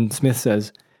 And Smith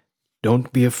says,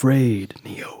 "Don't be afraid,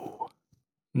 Neo."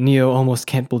 Neo almost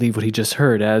can't believe what he just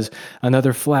heard as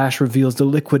another flash reveals the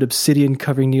liquid obsidian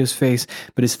covering Neo's face,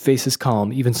 but his face is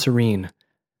calm, even serene.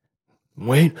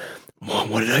 Wait,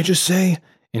 what did I just say?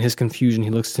 In his confusion, he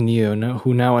looks to Neo,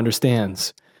 who now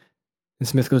understands. And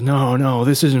Smith goes, No,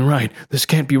 this isn't right. This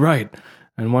can't be right.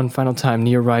 And one final time,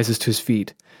 Neo rises to his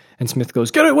feet. And Smith goes,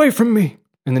 "Get away from me!"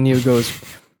 And then Neo goes,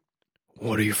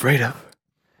 "What are you afraid of?"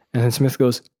 And then Smith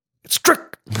goes, "It's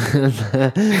trick!" By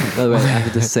the way, I have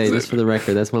to just say, just for the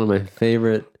record, that's one of my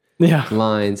favorite Yeah.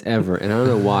 lines ever, and I don't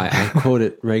know why. I quote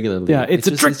it regularly. Yeah, it's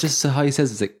a just, trick. It's just how he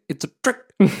says it. It's like, it's a trick.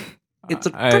 It's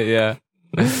a trick. Yeah.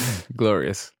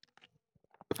 Glorious.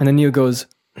 And then Neo goes,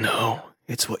 "No,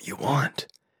 it's what you want.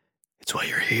 It's why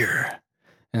you're here."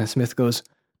 And then Smith goes,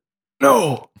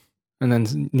 "No." And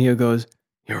then Neo goes,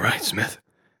 "You're right, Smith.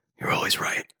 You're always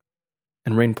right."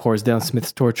 And rain pours down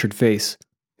Smith's tortured face.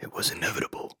 It was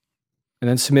inevitable. And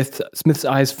then Smith's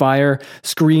eyes fire.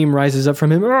 Scream rises up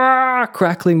from him. "Ah!"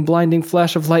 Crackling, blinding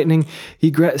flash of lightning.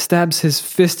 He stabs his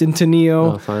fist into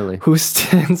Neo, Oh, finally. who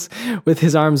stands with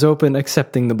his arms open,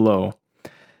 accepting the blow.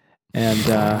 And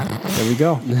there we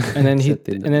go. And then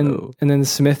Accepting the blow. and then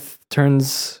Smith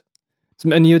turns.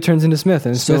 And Neo turns into Smith,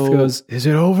 and Smith So- goes, "Is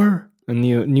it over?" And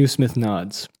New Smith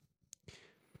nods.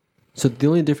 So the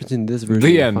only difference in this version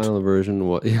The and end. the final version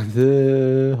was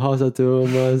the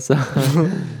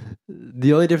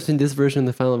the only difference in this version and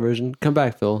the final version. Come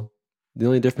back, Phil. The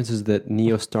only difference is that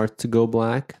Neo starts to go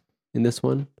black in this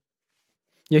one.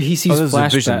 Yeah, he sees those are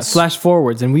visions. flash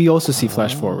forwards, and we also see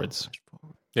flash forwards.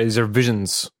 Yeah, these are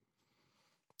visions.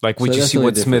 Like what So you that's see the only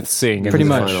what Smith's difference saying. Pretty in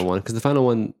the much. final one, because the final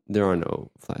one there are no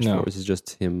flash No. forwards. It's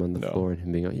just him on the floor and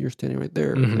him being like, "You're standing right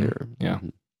there, Mhm. there." Yeah.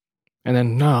 Mhm. And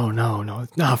then no,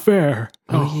 it's not fair.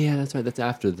 No. Oh yeah, that's right. That's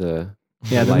after the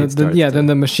Yeah, the then light starts to- then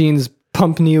the machines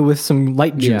pump Neo with some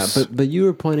light juice. Yeah, but you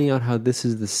were pointing out how this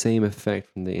is the same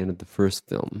effect from the end of the first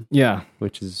film, yeah,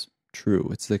 which is true.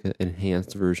 It's like an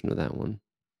enhanced version of that one.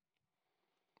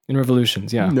 in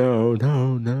Revolutions, yeah. No.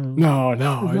 No,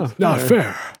 Not it's not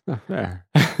fair. Not fair.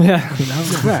 Yeah, not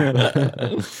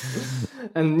fair.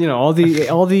 And all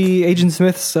the Agent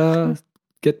Smiths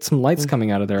get some lights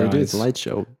coming out of their They eyes. do. It's a light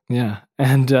show. Yeah,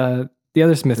 and the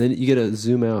other Smith. And then you get a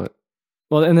zoom out.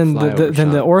 Well, and then flyover then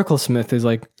the shot. Oracle Smith is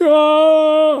like,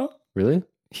 "Ah!" Really?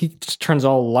 He just turns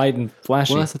all light and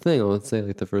flashy. Well, that's the thing. Let's say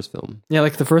like the first film. Yeah,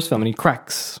 like the first film, and he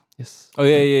cracks. Yes. Oh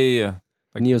yeah.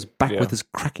 Like, Neo's back yeah. with his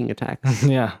cracking attacks.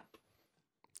 Yeah,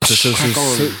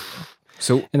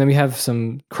 So and then we have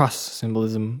some cross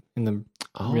symbolism in the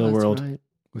Oh, real that's world Right.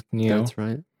 with Neo. That's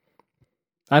right.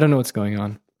 I don't know what's going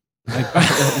on. I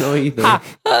don't know either.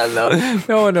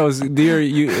 no one knows, dear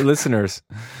you listeners.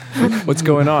 What's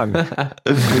going on?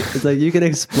 It's like you can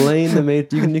explain the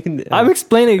you can. I'm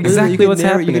explaining you exactly can what's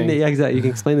narrate- happening. Yeah, exactly. You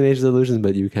can explain the Matrix illusions,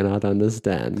 but you cannot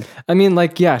understand. I mean,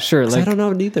 like, yeah, sure. 'Cause Like, I don't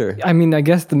know neither. I mean, I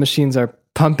guess the machines are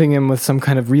pumping him with some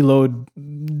kind of reload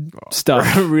stuff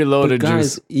Reloaded But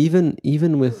guys, juice.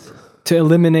 even with to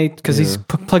eliminate because he's Yeah.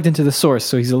 plugged into the source,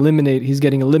 so he's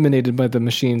getting eliminated by the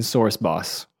machine's source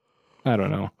boss. I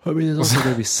don't know. I mean, there's also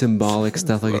going to be symbolic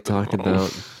stuff like you talked about.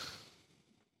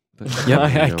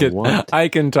 But I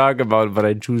can talk about it, but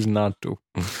I choose not to.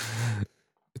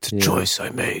 It's a Yeah. choice I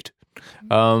made.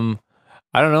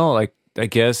 I don't know. Like, I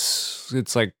guess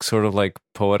it's like sort of like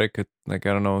poetic. Like,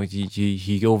 I don't know.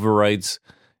 He overrides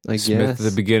I Smith guess. at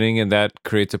the beginning, and that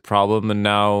creates a problem. And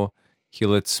now he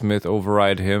lets Smith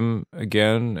override him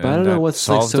again. But and I don't know that what's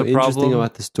like solves so the interesting problem.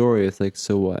 about the story. It's like,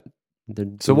 so what? They're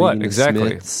So what? deleting the Exactly.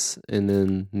 Smiths, and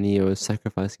then Neo is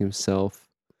sacrificing himself.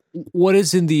 What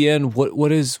is in the end?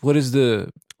 What is the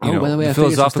Oh, by the way, I the figured some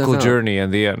philosophical stuff out. journey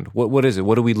in the end? What is it?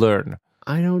 What do we learn?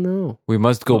 I don't know. We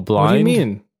must go What blind. do you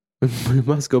mean? We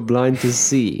must go blind to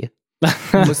see.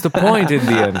 What's the point in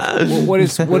the end? What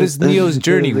is Neo's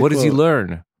journey? the What does he quote.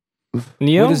 learn?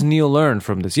 Neo? What does Neo learn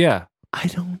from this? Yeah. I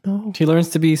don't know. He learns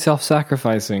to be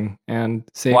self-sacrificing and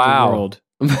save Wow. the world.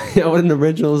 Yeah, what an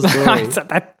original story.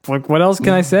 Like, what else can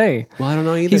I say? Well, I don't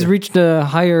know either. He's reached a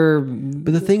higher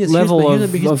but the thing is, level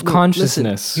here's- of no,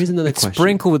 consciousness. listen, here's another It's question.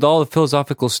 sprinkled with all the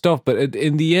philosophical stuff, but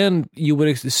in the end, you would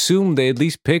assume they at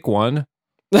least pick one.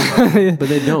 But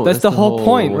they don't. That's the whole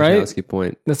point, right? Wachowski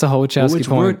point. That's the whole Wachowski Which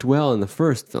point. worked well in the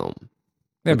first film.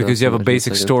 Yeah, But because not you so have a much in the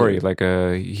basic second, story, third. like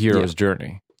a hero's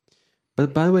journey.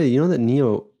 But by the way, you know that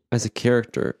Neo as a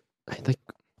character, like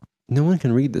no one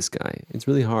can read this guy. It's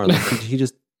really hard. Like he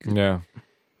just Yeah.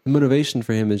 the motivation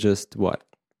for him is just what?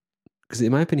 Because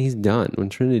in my opinion, he's done. When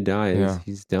Trinity dies, Yeah.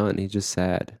 he's done. He's just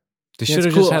sad. They Yeah, should have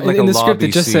it's cool. just had like In a the script, lobby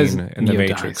it just scene says in the Neo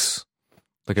Matrix.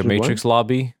 Like a Should what? Matrix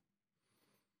lobby.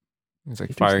 It's like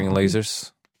Matrix firing lobby?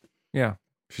 lasers. Yeah.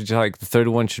 Should just, like the third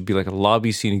one should be like a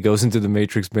lobby scene. He goes into the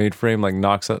Matrix mainframe, like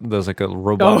knocks out. There's like a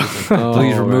robot. who's like, Oh,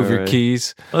 please remove right, your right.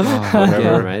 keys. Oh,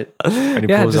 yeah, right. And he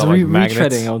Yeah, pulls just out like magnets.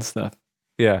 retreading old stuff.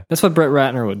 Yeah. That's what Brett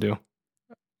Ratner would do.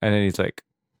 And then he's like,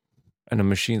 and the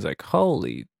machine's like,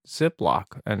 holy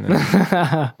Ziploc. And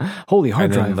then, Holy hard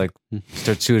and then drive. like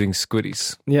start shooting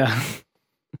squiddies. yeah.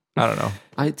 I don't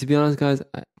know. To be honest, guys,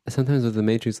 sometimes with the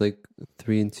Matrix, like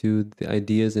 3 and 2, the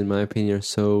ideas, in my opinion, are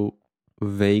so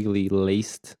vaguely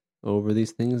laced over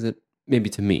these things that maybe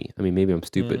to me, I mean, maybe I'm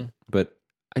stupid, but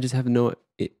I just have no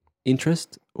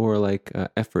interest or like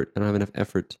effort. I don't have enough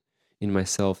effort in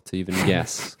myself to even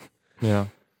guess. Yeah.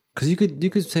 Because you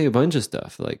could say a bunch of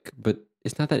stuff, like, but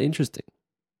it's not that interesting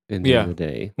in the Yeah. end of the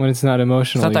day. When it's not It's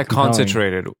emotional. not that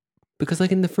concentrated. Because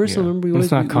like in the first Yeah. one, remember, It's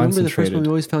not remember the first one, concentrated. we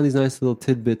always found these nice little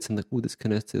tidbits and like, oh, this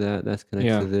connects to that, that's connected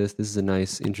Yeah. to this. This is a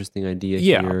nice, interesting idea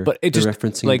Yeah, here. but it They're just,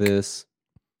 referencing like, this.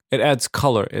 It adds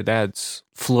color. It adds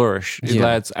flourish. It Yeah.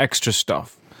 adds extra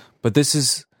stuff. But this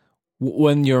is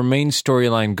when your main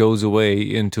storyline goes away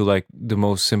into like the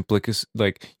most simplistic,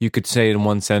 like you could say in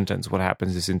one sentence what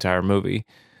happens this entire movie.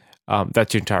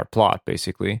 That's your entire plot,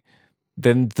 basically.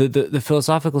 Then the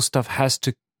philosophical stuff has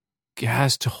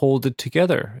to hold it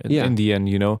together in the end.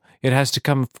 You know, it has to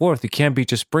come forth. It can't be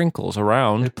just sprinkles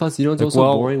around. And plus, you know, it's Like, also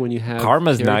well, boring when you have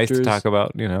Karma's nice to characters- talk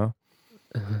about. You know,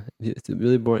 It's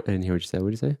really boring. I didn't hear what you said.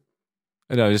 What did you say?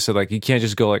 no, I just said like you can't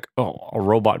just go like, oh, a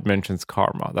robot mentions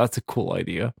karma. That's a cool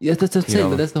idea. Yeah, that's what I'm You saying, know.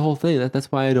 but that's the whole thing.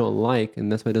 That's why I don't like, and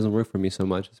that's why it doesn't work for me so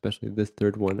much, especially this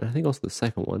third one. And I think also the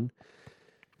second one.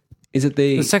 Is that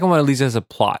they? The second one at least has a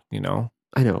plot. You know.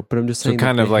 I know, but I'm just So saying.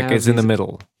 kind that of they like have it's in the these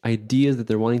middle. ideas that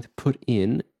they're wanting to put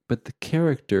in, but the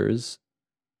characters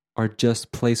are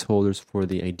just placeholders for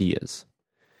the ideas,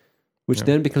 which Yeah.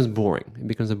 then becomes boring. It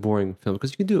becomes a boring film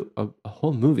because you can do a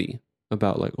whole movie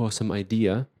about like some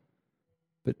idea,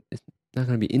 but it's not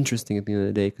going to be interesting at the end of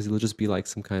the day because it'll just be like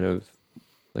some kind of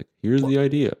like here's the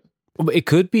idea. Well, it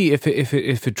could be if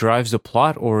it drives the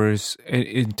plot or is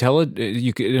intelligent.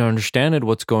 You can understand it.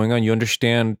 What's going on? You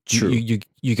understand. True.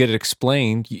 You get it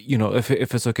explained. You know, if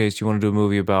it's okay, so you want to do a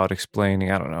movie about explaining.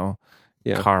 I don't know.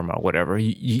 Yeah. Karma, whatever.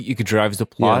 You could drive the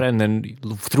plot, Yeah. and then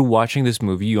through watching this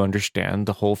movie, you understand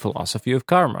the whole philosophy of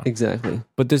karma. Exactly.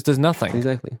 But this does nothing.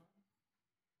 Exactly.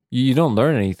 You don't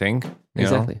learn anything. You know?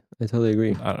 Exactly. I totally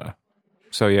agree. I don't know.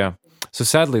 So yeah. So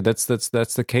sadly, that's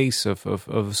the case of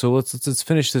so let's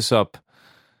finish this up.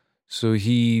 So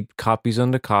he copies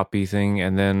on the copy thing,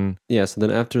 and then Yeah. So then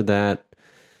after that,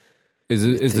 is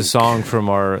the think- song from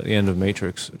the end of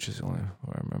Matrix, which is the only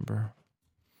what I remember.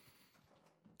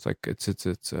 It's like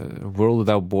it's a world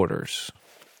without borders,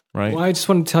 right? Well, I just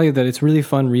want to tell you that it's really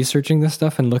fun researching this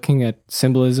stuff and looking at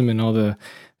symbolism and all the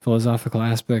philosophical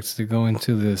aspects that go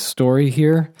into the story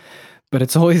here. But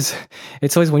it's always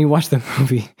when you watch the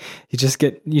movie, you just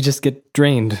get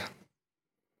drained.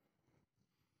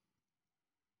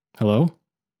 Hello?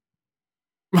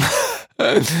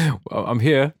 Well, I'm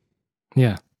here.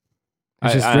 Yeah. It's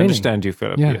I just draining. understand you,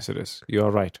 Philip. Yeah. Yes, it is. You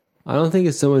are right. I don't think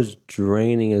it's so much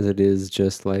draining as it is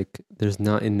just like there's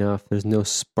not enough. There's no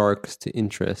sparks to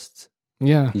interest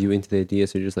Yeah. you into the idea.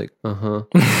 So you're just like,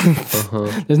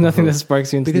 There's nothing that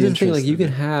sparks you into Because the the thing, interest. like, you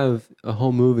can have a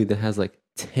whole movie that has like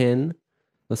 10,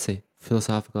 let's say,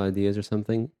 philosophical ideas or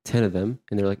something, 10 of them,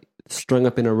 and they're like strung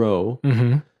up in a row,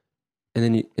 Mm-hmm.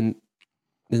 and then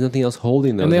there's nothing else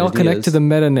holding those. And they all connect ideas. to the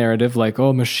meta narrative, like,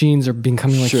 oh, machines are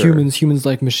becoming like Sure. humans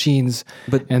like machines,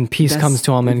 But and peace that's- comes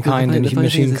to all but mankind the and funny thing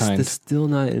is machine it's- kind. It's still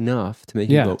not enough to make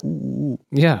Yeah. you go, ooh.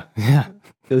 Yeah, yeah.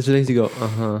 It just makes you go,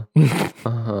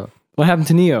 uh-huh. What happened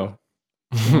to Neo?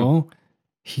 Well,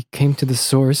 he came to the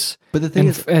source, But the thing and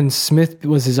is, and Smith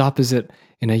was his opposite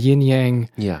in a yin yang,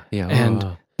 yeah.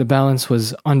 and the balance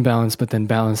was unbalanced, but then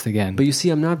balanced again. But you see,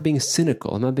 I'm not being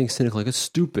cynical. I'm not being cynical. Like, it's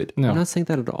stupid. No. I'm not saying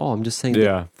that at all. I'm just saying Yeah.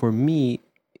 that for me,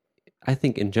 I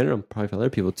think in general, probably for other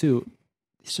people too,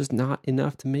 it's just not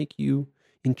enough to make you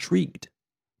intrigued.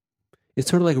 It's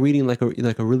sort of like reading like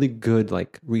a really good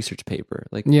like research paper.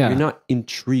 Like Yeah. you're not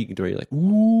intrigued, or you're like,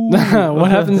 ooh,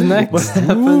 What happens next? What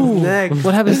happens Ooh. next?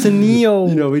 What happens to Neo?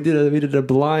 You know, we did a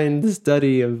blind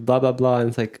study of blah blah blah, and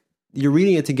it's like you're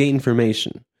reading it to gain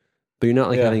information, but you're not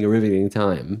like Yeah. having a riveting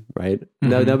time, right? Mhm.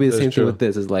 That'll be the That's same true. thing with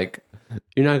this. Is like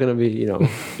you're not gonna be, you know,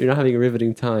 you're not having a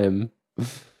riveting time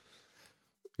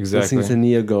Exactly. listening to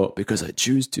Neo go because I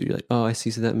choose to. You're like, oh, I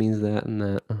see. So that means that and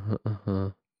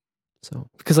that. So,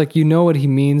 Because like you know what he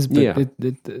means, but Yeah.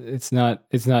 it's not.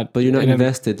 but you're not in a-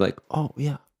 invested. Like, oh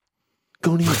yeah,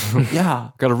 go Neo. Yeah.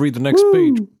 Got to read the next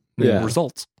page. Yeah.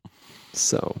 Results.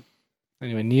 So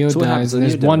Anyway, Neo So what happens dies, when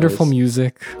and there's Neo wonderful dies?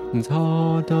 music. it's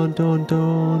dun dun dun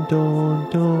dun dun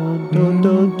dun dun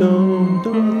dun dun dun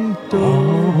dun.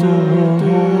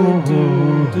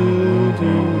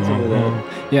 Something like that.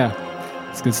 Yeah,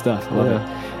 it's good stuff. I love it.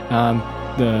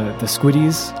 The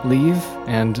Squiddies leave,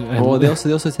 and Oh, they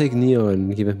also take Neo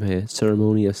and give him a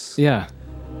ceremonious. yeah.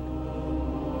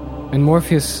 And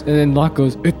Morpheus, and then Locke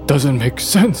goes, "It doesn't make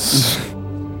sense."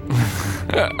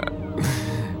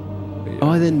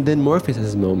 Oh, and then Morpheus has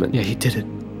his moment. Yeah, he did it.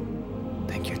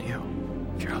 Thank you, Neo.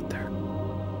 If you're out there,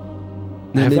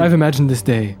 And then, I've imagined this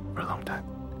day for a long time.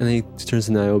 and then he turns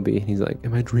to Niobe and he's like,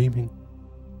 "Am I dreaming?"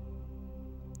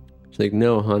 She's like,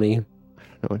 "No, honey." I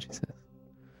don't know what she says.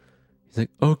 He's like,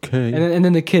 "Okay." And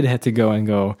then the kid had to go and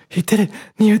go. He did it.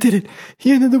 Neo did it.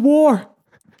 He ended the war.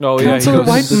 Oh Counselor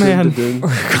Whiteman.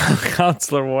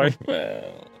 Counselor Whiteman.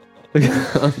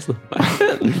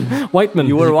 Whiteman.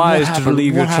 You were wise to happened?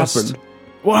 relieve your What trust. happened?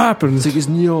 What happened? It's like, is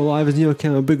Neo alive? Is Neo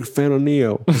I'm a big fan of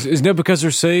Neo. Isn't that because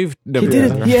they're saved? He did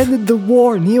it. He ended the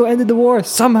war. Neo ended the war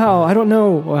somehow. I don't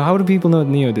know. Well, how do people know that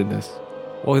Neo did this?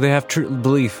 Well, they have true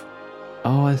belief.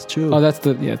 Oh, that's true. Oh, that's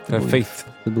the They have belief. faith.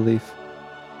 the belief.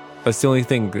 That's the only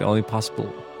thing, the only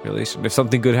possible relation. If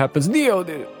something good happens, Neo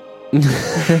did it.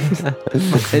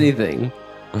 Anything.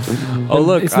 Oh,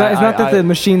 look. It's not that the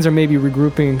machines are maybe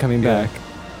regrouping and coming Yeah. back.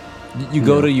 You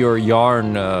go to your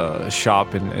yarn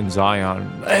shop in Zion.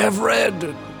 I have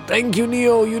read. Thank you,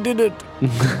 Neo. You did it.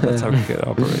 That's how it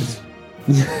operates.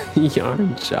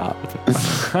 Yarn shop.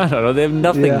 I don't know. They have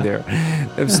nothing Yeah. there.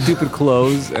 They have stupid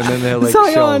clothes, and then they have like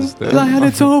Zion, shells there. Zion,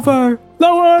 it's over. The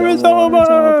war is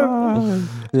over.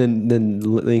 And then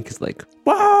Link is like,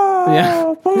 wow.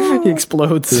 Yeah, he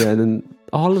explodes. Yeah, and then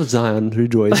all of Zion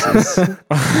rejoices.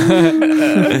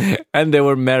 And they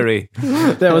were merry.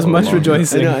 There was much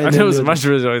rejoicing. I know, And there was much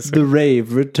rejoicing. The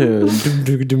rave returned.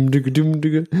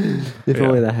 If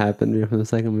only that happened from the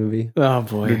second movie. Oh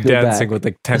boy. They're Dancing back. with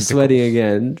like They're tentacles. sweating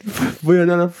again. We are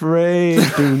not afraid.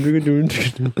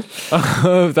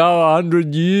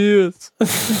 100 years.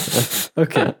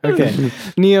 Okay.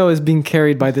 Neo is being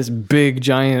carried by this big,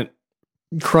 giant,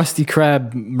 Krusty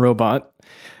Krab robot.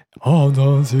 You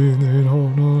know what's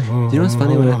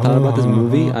funny? When I thought about this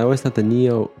movie, I always thought that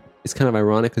Neo is kind of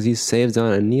ironic because he saved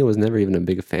Zion, and Neo was never even a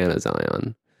big fan of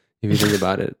Zion. If you think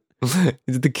about it,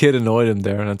 The kid annoyed him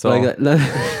there, and that's all.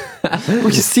 Well,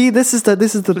 you see, this is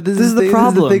the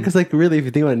problem. Because, like, really, if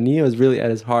you think about it, Neo is really at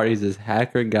his heart, he's this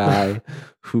hacker guy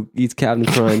who eats Captain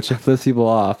Crunch and flips people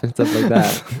off and stuff like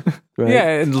that. Right?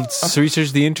 Yeah, and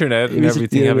research the internet and Research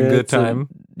everything, the having a internet, good time.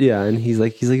 Yeah, and he's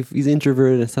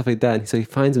introverted and stuff like that. And so he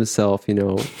finds himself, you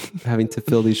know, having to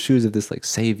fill these shoes of this like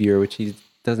savior, which he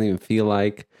doesn't even feel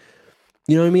like.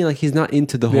 You know what I mean? Like he's not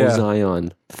into the whole Yeah.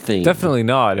 Zion thing. Definitely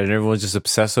not, and everyone's just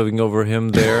obsessing over him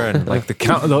there, and like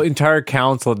the entire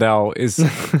council now is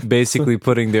basically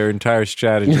putting their entire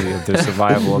strategy of their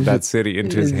survival of that city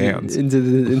into his hands. Into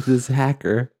this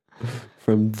hacker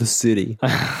from the city.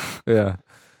 Yeah,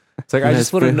 it's like I And just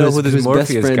his want to friend- know his- who this his best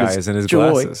Morpheus friend guy is is in his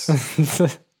Joy.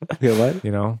 glasses. Okay, what?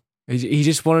 You know, he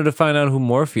just wanted to find out who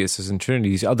Morpheus is in Trinity.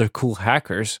 These other cool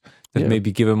hackers that Yeah.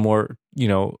 maybe give him more, you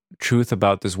know, truth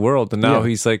about this world. And now Yeah.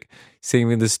 he's like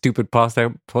saying in this stupid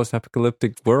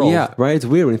post-apocalyptic world. Yeah, right. It's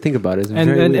weird when you think about it. It's and,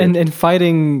 very and, weird. and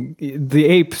the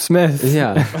ape Smith.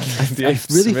 Yeah, The I Ape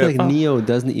really feel Smith. like Neo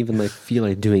doesn't even like feel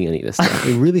like doing any of this stuff.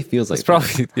 It really feels like It's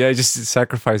probably he just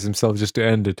sacrificed himself just to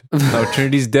end it. Now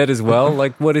Trinity's dead as well.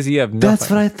 Like, what does he have? Nothing. That's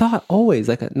what I thought always.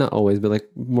 Like not always, but like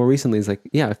more recently, it's like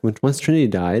yeah. Once Trinity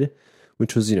died,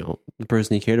 which was the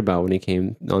person he cared about when he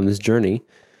came on this journey,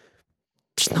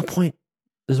 there's no point.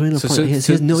 There's really no So- point. so- he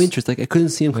has no so- interest. Like I couldn't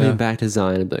see him coming Yeah. back to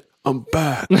Zion and be like, I'm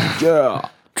back. Yeah.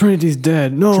 Trinity's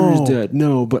dead. No. Trinity's dead.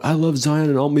 No, but I love Zion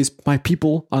and all my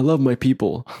people. I love my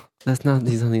people. That's not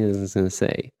something he's going to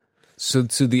say. So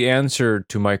the answer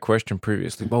to my question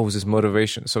previously, what was his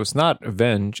motivation? So it's not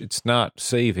revenge, it's not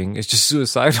saving, it's just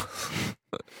suicidal.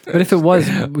 But if it was,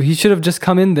 he should have just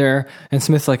come in there and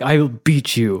Smith's like, I will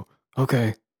beat you.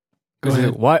 Okay. Go He's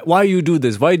ahead. like, why you do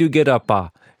this? Why do you get up?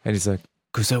 And he's like,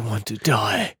 because I want to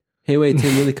die. Hey, wait,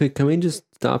 Tim, really quick. Can we just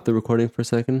stop the recording for a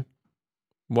second?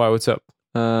 Why? What's up?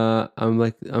 I'm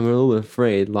a little bit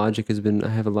afraid. Logic has been. I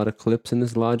have a lot of clips in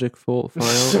this Logic file.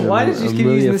 and Why I'm- did you I'm keep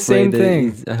really using the same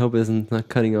afraid that thing? I hope it's not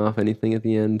cutting off anything at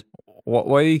the end.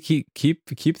 Why do you keep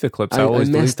the clips? I always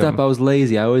delete messed up. them. I was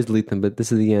lazy. I always delete them, but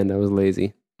this is the end. I was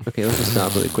lazy. Okay, let's just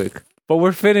stop really quick. But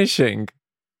we're finishing.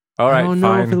 All right, oh no,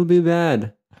 fine. it'll be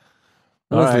bad.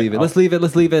 All Let's right, leave it. I'll- Let's leave it.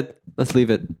 Let's leave it. Let's leave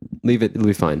it. Leave it. It'll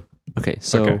be fine. Okay,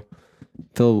 so Okay.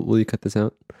 Phil, will you cut this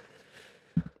out?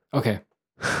 Okay.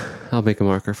 I'll make a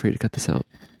marker for you to cut this out.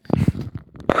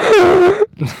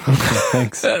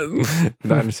 Thanks.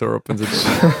 Dinosaur opens it.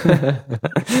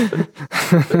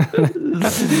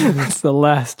 That's the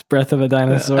last breath of a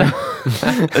dinosaur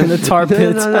in the tar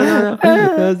pit. No.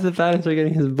 That's the dinosaur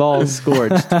getting his balls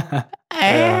scorched.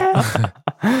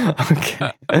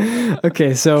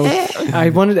 Okay, so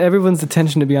I wanted everyone's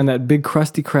attention to be on that big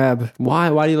Krusty Krab Why?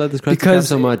 Why do you love this Krusty Krab because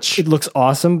so much? it looks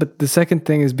awesome. But the second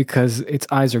thing is because its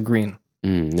eyes are green.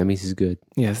 That means he's good.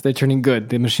 Yes, they're turning good.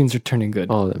 The machines are turning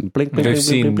good. All of them. Blink, blink, They've blink,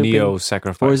 seen blink, blink, Neo blink.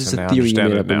 sacrifice, Or is this and a they theory you understand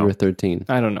made it up when you now. were 13?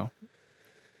 I don't know.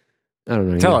 I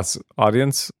don't know. Tell yeah. us,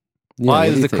 audience, Yeah, why what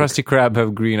does do you the think? Krusty Krab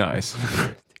have green eyes?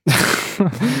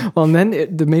 Well, and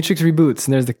then the Matrix reboots,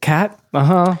 and there's the cat.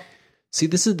 See,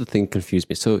 this is the thing that confused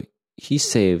me. So he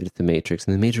saved the Matrix,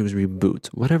 and the Matrix reboot.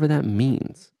 Whatever that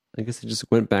means. I guess it just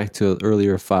went back to an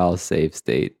earlier file save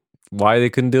state. Why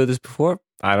they couldn't do this before?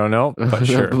 I don't know, but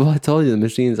sure. Well, I told you the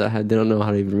machines I had, they don't know how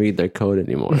to even read their code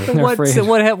anymore.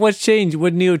 What changed?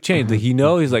 What Neo changed? Did he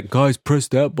know? He's like, guys, press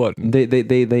that button. They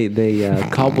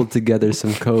cobbled together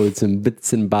some codes, some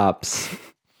bits and bops,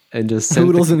 and just sent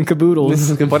Poodles and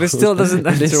caboodles. But it still doesn't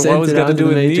They answer sent what was it going to out do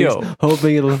the with Matrix, Neo.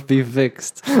 hoping it'll be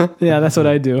fixed. Yeah, that's what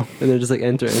I do. And they're just like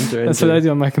enter. That's what I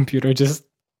do on my computer. Just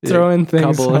throw in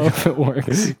things, Cobble- hope it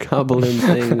works. Cobble in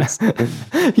things.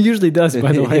 He usually does,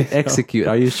 by the way. Execute.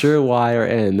 Are you sure Y or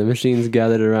N? The machine's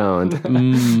gathered around.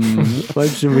 What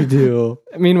should we do?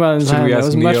 Meanwhile, in Should we Thailand, I ask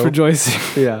was much Neo? Yeah. rejoicing.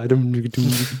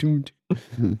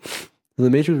 The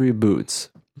Matrix reboots.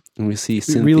 And we see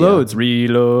Cynthia.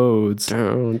 Reloads.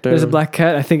 Dun, dun. There's a black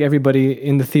cat. I think everybody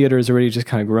in the theater is already just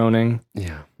kind of groaning.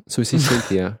 Yeah. So we see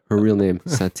Cynthia, her real name,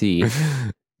 Sati.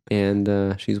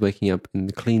 And she's waking up in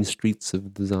the clean streets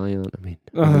of the Zion. I mean,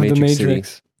 of The Matrix City.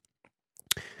 Matrix.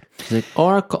 She's like,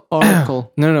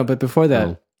 Oracle. No, but before that,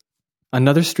 Oh.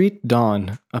 another street,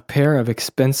 dawn. A pair of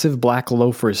expensive black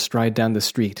loafers stride down the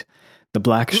street. The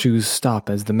black shoes stop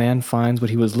as the man finds what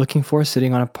he was looking for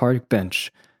sitting on a park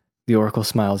bench. The Oracle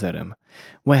smiles at him.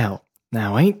 Well,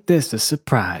 now ain't this a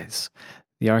surprise?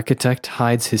 The architect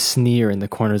hides his sneer in the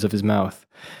corners of his mouth.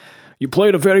 You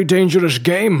played a very dangerous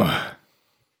game.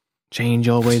 Change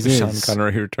always Sean is.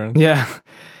 Connery returns. Yeah.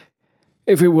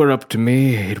 If it were up to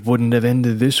me, it wouldn't have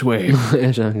ended this way.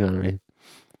 Sean Connery.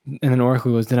 And then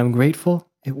Oracle goes, then I'm grateful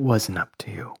it wasn't up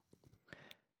to you.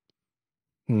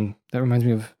 That reminds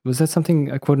me of, was that something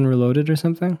I quoted in Reloaded or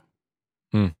something?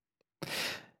 And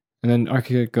then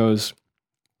Architect goes,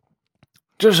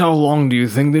 just how long do you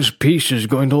think this piece is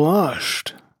going to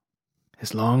last?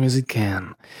 As long as it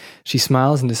can. She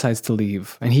smiles and decides to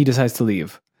leave. And he decides to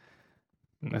leave.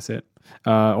 And that's it.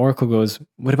 Oracle goes,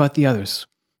 what about the others?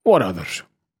 What others?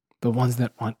 The ones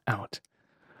that want out.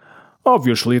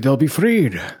 Obviously, they'll be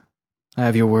freed. I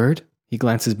have your word? He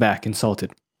glances back,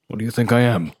 insulted. What do you think I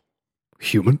am?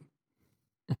 Human?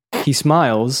 He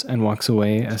smiles and walks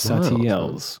away as Sati Smiles, huh?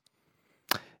 yells.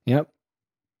 Yep.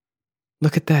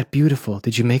 Look at that, beautiful.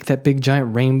 Did you make that big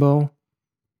giant rainbow?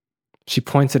 She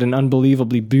points at an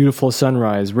unbelievably beautiful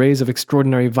sunrise. Rays of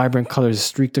extraordinary vibrant colors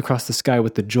streaked across the sky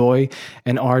with the joy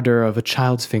and ardor of a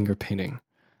child's finger painting.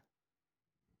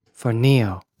 For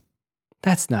Neo.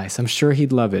 That's nice. I'm sure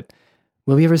he'd love it.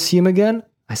 Will we ever see him again?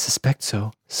 I suspect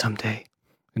so, someday.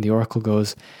 And the Oracle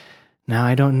goes, now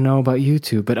I don't know about you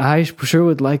two, but I sure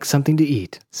would like something to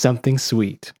eat. Something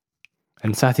sweet.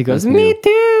 And Sati goes, That's me new.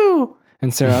 too!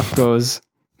 And Seraph goes,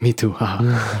 me too.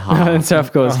 And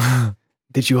Seraph goes,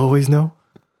 did you always know?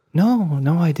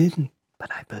 No, I didn't,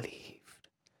 but I believed.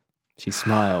 She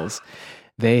smiles.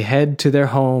 They head to their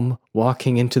home,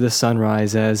 walking into the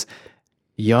sunrise as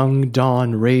young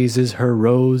dawn raises her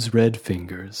rose-red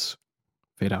fingers.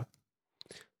 Fade out.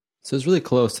 So it's really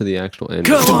close to the actual end.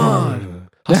 Come on!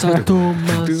 We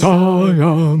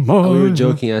were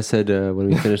joking. I said when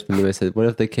we finished the movie, I said, "What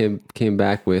if they came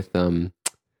back with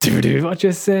What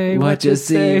you say? what you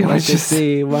see, what you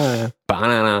see, what?"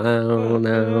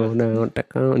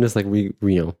 And just like we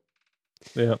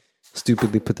Yeah.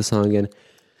 stupidly put the song in.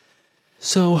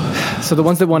 So the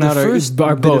ones that won The out first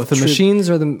are bit both of the trib- machines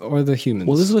or the humans.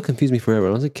 well, this is what confused me forever.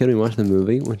 When I was a kid, we watched the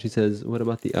movie when she says, "What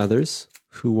about the others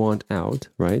who want out?"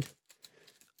 Right?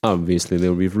 Obviously, they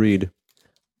will be freed.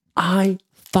 I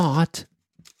thought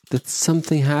that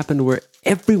something happened where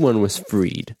everyone was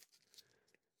freed.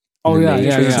 Oh in the yeah,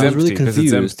 Matrix. yeah, I yeah. was really because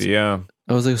it's confused. empty. Yeah.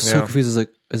 I was like so Yeah. confused. I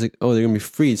was like, oh, they're gonna be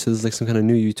freed. So there's like some kind of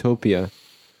new utopia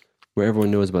where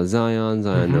everyone knows about Zion.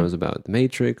 Zion knows about the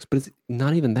Matrix, but it's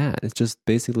not even that. It's just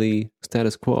basically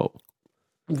status quo.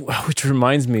 Which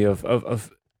reminds me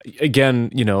of again,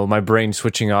 you know, my brain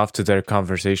switching off to their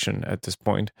conversation at this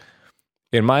point.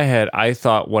 In my head, I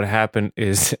thought what happened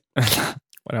is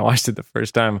when I watched it the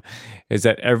first time, is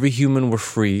that every human were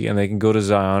free and they can go to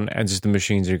Zion, and just the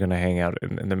machines are going to hang out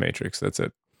in the Matrix. That's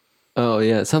it. Oh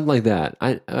yeah, something like that.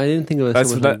 I didn't think it was. That's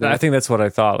so much that, like that. I think that's what I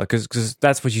thought. Like, because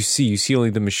that's what you see. You see only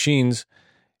the machines,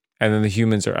 and then the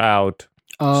humans are out.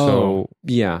 Oh, So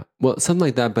Yeah, well, something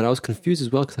like that. But I was confused as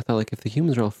well because I thought like if the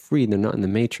humans are all free and they're not in the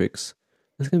Matrix,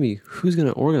 that's gonna be who's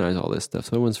gonna organize all this stuff.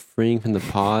 So everyone's freeing from the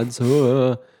pods.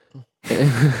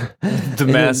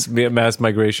 the mass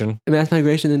migration. Mass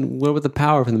migration, and what about the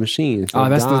power from the machines?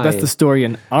 that's the story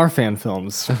in our fan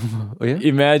films. Oh yeah.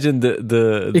 Imagine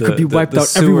the It could be wiped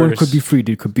out. Everyone could be sewers. freed.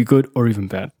 It could be good or even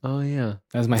bad. Oh yeah.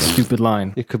 That's my stupid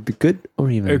line. It could be good or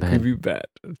even It bad. could be bad.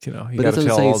 You know, you But that's gotta what I'm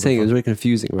tell saying. all saying. It was the very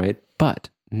confusing, right? But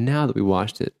now that we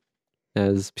watched it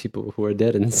as people who are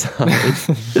dead inside,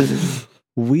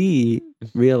 we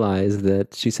realize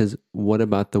that she says, "What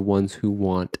about the ones who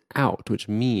want out?" Which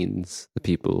means the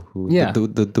people who, Yeah.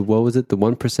 the what was it, the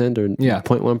 1% or Yeah.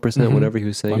 0.1%, Mhm. whatever he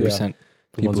was saying, 1%.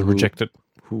 the ones people who reject it.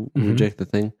 who Mhm. reject the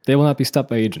thing. They will not be stopped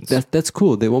by agents. That's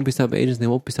cool. They won't be stopped by agents. They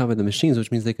won't be stopped by the machines,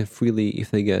 which means they can freely, if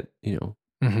they get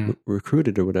Mhm.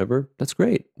 recruited or whatever. That's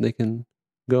great. They can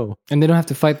go. And they don't have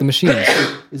to fight the machines.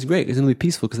 It's great. It's gonna be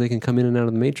peaceful because they can come in and out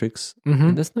of the Matrix. Mhm.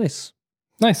 And that's nice.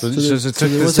 Nice. So, So, it took there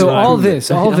this was so an time. all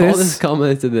improvement. all this this,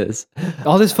 culminates to this.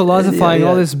 all this philosophizing, Yeah,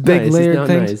 all this big nice. It's layered now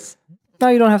things. nice. Now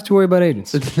you don't have to worry about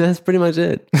agents. That's pretty much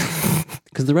it.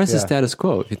 Because the rest is Yeah. status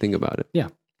quo if you think about it.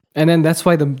 And then that's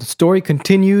why the story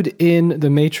continued in the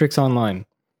Matrix Online.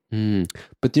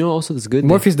 But you know, also this good.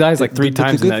 Morpheus dies like three the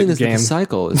times good in thing that is that game. the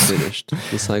cycle is finished.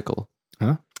 The cycle.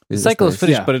 Huh? The cycle is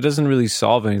finished, Yeah. but it doesn't really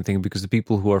solve anything because the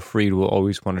people who are freed will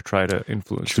always want to try to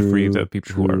influence to free the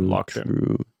people who are locked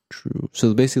in. True.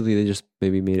 So basically, they just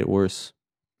maybe made it worse.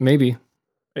 Maybe.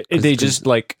 They just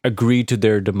like agree to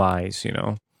their demise, you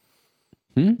know,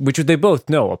 Hmm? which they both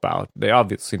know about. They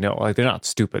obviously know. Like they're not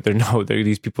stupid.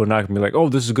 These people are not going to be like, oh,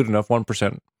 this is good enough,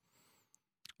 1%.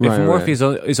 If Right, Morpheus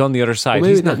is on the other side, Well,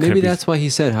 he's not. maybe gonna that's why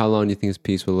he said, "How long do you think his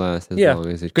peace will last?" As Yeah,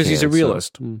 long as it because he's a can." So-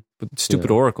 realist. Mm. But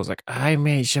stupid Yeah. Oracle's like, I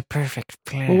made a perfect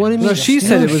plan. Well, what do you mean? No, she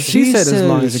said it was- she said as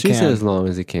long as it She can. said as long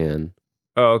as it can.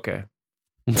 Oh, okay.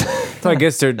 So I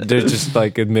guess they're just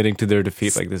like admitting to their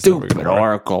defeat, like this. Stupid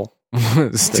Oracle.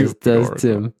 Stupid Does Oracle.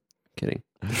 Tim. Kidding.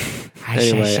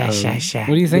 Anyway, What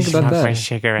do you think about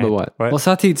that? But what? Well,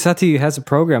 Sati has a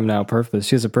program now. Purpose.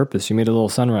 She has a purpose. She made a little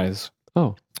sunrise.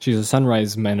 Oh, She's a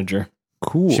sunrise manager.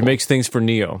 cool. She makes things for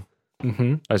Neo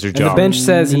Mm-hmm. as her And the job. bench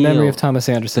says, in memory Neil. of Thomas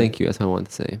Anderson. Thank you. That's what I wanted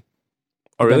to say.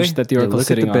 Oh, really? Bench that the Yeah, Oracle's look at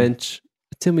sitting the on. bench.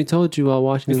 Tim, we told you while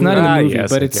watching. It's the not in the movie. movie, yes,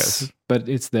 but I it's guess. but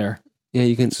it's there. Yeah,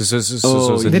 you can. So it's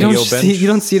a They Neo don't bench. see. You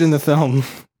don't see it in the film.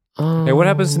 Hey, what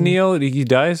happens to Neo? He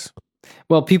dies?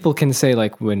 Well, people can say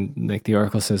like when like the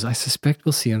Oracle says, "I suspect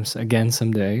we'll see him again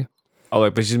someday." Oh,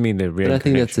 like, but she mean the But I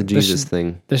think that's a reincarnation. Jesus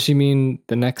thing. Does she mean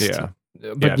the next? Yeah.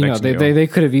 But you know, next they, Neo. they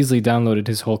could have easily downloaded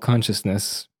his whole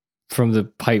consciousness from the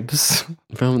pipes.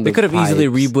 From They the could have easily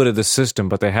pipes. rebooted the system,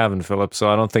 but they haven't, Philip. So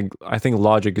I think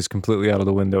logic is completely out of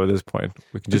the window at this point.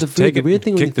 We can But just the take it, weird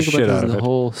thing when you kick the think shit about out this, of the it.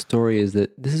 whole story is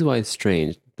that this is why it's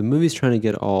strange. The movie's trying to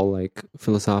get all like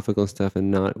philosophical and stuff and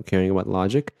not caring about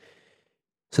logic.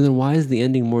 So then why is the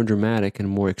ending more dramatic and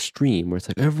more extreme where it's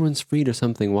like everyone's freed or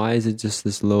something? Why is it just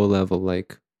this low level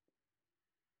like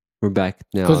we're back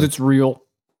now? Because it's real.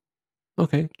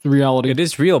 okay. It's reality. It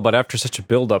is real, but after such a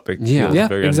build-up, it Yeah. feels Yeah,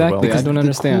 very exactly. underwhelming. I don't The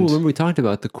understand. Cool, remember we talked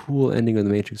about the cool ending of the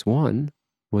Matrix 1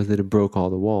 was that it broke all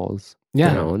the walls.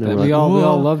 Yeah, down, and that we're we like, all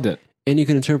 "Whoa." loved it. And you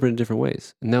can interpret it different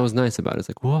ways. And that was nice about it. It's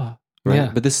like, whoa. Right?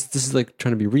 Yeah. But this is like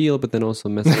trying to be real, but then also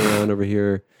messing around over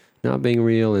here, not being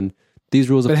real. And these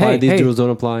rules But apply, hey, these hey. rules don't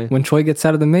apply. When Troy gets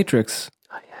out of the Matrix,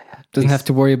 doesn't have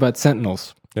to worry about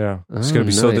Sentinels. Yeah, he's Oh, gonna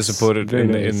be so nice. disappointed Very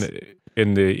in nice.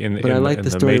 the. But I like in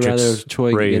the story Matrix rather of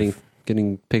Troy grave.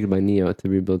 getting picked by Neo to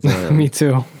rebuild Zion. Me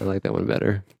too. I like that one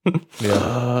better.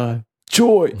 Yeah.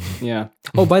 Joy. Yeah.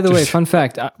 Oh, by the way, fun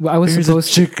fact: I was Here's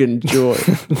supposed a chicken joy.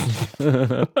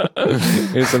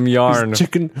 Here's some yarn.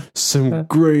 Chicken, some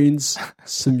grains,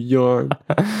 some yarn.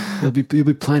 You'll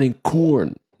be planting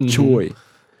corn, choy.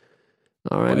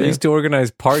 All right. I used to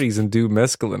organize parties and do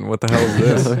mescaline. What the hell is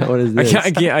this? What is I this?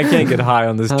 can't get high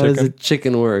on this How does the chicken.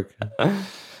 chicken work?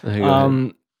 Okay,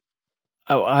 go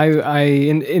ahead.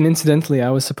 And incidentally, I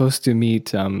was supposed to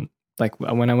meet, like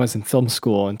when I was in film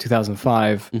school in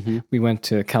 2005, we went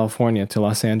to California, to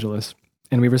Los Angeles,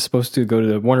 and we were supposed to go to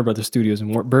the Warner Brothers Studios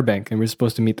in Burbank, and we were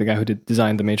supposed to meet the guy who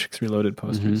designed the Matrix Reloaded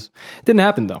posters. Didn't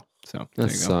happen though. So there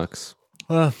That you go. sucks.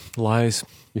 Lies.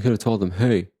 You could have told them,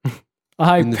 hey,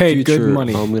 I in the paid future, good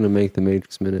money. I'm going to make the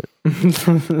Matrix Minute.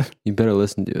 You better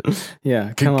listen to it.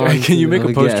 Yeah, come on. Can you make a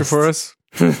a poster guest. for us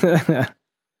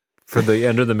for the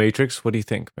End of the Matrix? What do you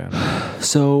think, man?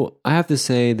 So I have to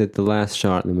say that the last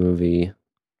shot in the movie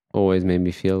always made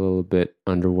me feel a little bit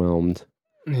underwhelmed.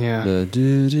 Yeah. The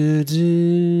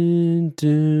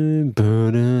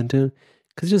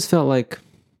because it just felt like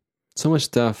so much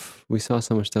stuff. We saw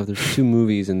so much stuff. There's 2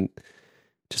 movies and it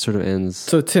just sort of ends.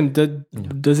 So Tim,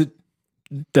 does it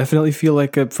definitely feel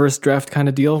like a first draft kind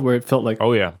of deal where it felt like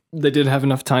Oh yeah. they didn't have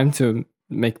enough time to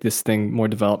make this thing more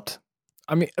developed?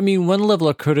 I mean, one level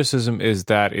of criticism is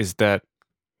that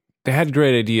they had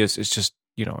great ideas. It's just,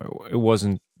 it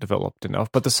wasn't developed enough.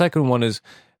 But the second one is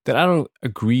that I don't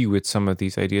agree with some of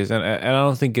these ideas, and I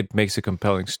don't think it makes a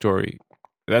compelling story.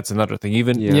 That's another thing.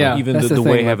 Even that's the the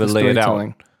way thing, have like it the laid out,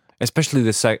 storytelling. especially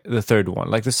the third one.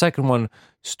 Like the second one,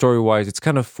 story wise, it's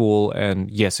kind of full, and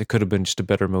yes, it could have been just a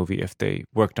better movie if they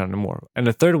worked on it more. And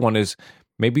the third one is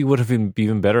maybe it would have been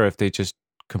even better if they just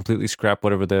completely scrap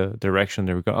whatever the direction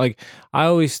they were going. Like I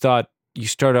always thought, you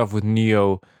start off with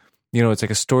Neo, it's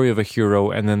like a story of a hero,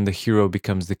 and then the hero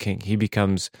becomes the king. He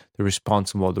becomes the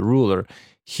responsible, the ruler.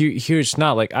 Here it's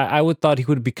not like I would thought he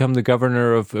would become the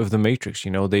governor of the Matrix.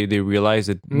 They realize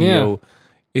that Neo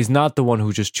is not the one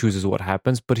who just chooses what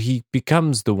happens, but he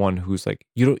becomes the one who's like,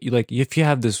 if you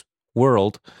have this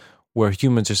world where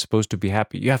humans are supposed to be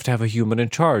happy, you have to have a human in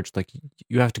charge. Like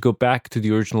you have to go back to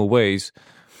the original ways,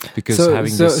 because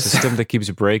having this system that keeps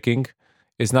breaking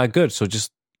is not good. So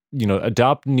just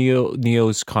adopt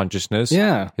Neo's consciousness,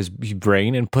 his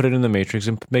brain, and put it in the Matrix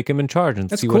and make him in charge and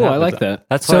That's see cool. what I happens. like that.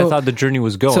 That's So- how I thought the journey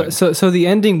was going. So the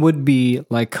ending would be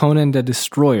like Conan the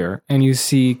Destroyer, and you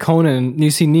see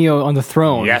Neo on the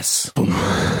throne, yes,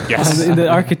 yes, in the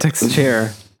architect's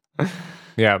chair,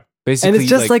 yeah. Basically, and it's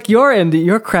just like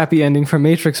your crappy ending from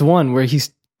Matrix 1, where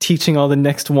he's teaching all the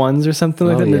next ones or something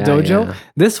like that in the dojo. Yeah.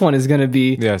 This one is going to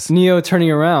be Yes. Neo turning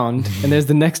around, and there's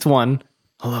the next one.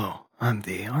 Hello, I'm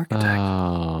the architect.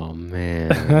 Oh,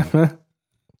 man.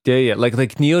 yeah.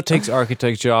 Like Neo takes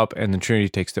architect's job, and then Trinity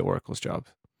takes the Oracle's job,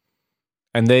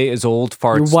 and they as old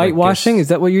farts. You're whitewashing? Is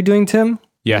that what you're doing, Tim?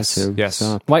 Yes, Tim, yes.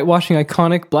 stop. Whitewashing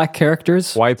iconic black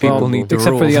characters? White people need the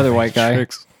except for rules the of other white guy.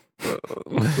 Matrix.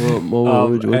 What'd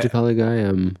you call the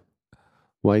guy?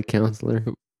 White counselor?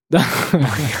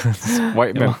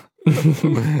 White men.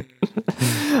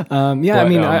 I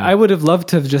mean, I would have loved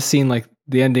to have just seen like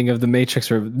the ending of the Matrix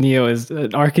where Neo is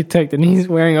an architect and he's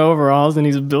wearing overalls and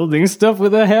he's building stuff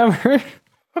with a hammer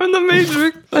from the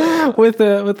Matrix with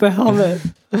the helmet,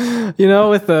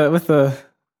 with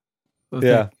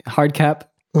the hard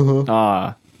cap.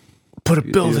 Put a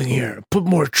building here. Put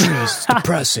more trees. It's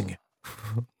depressing.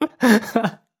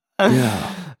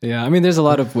 Yeah. Yeah, I mean, there's a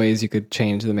lot of ways you could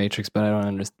change the Matrix, but I don't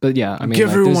understand. But yeah, I mean, Give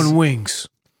like, everyone wings.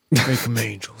 Make them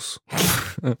angels.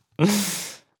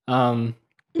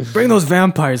 bring those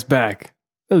vampires back.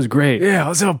 That was great. Yeah,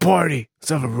 let's have a party. Let's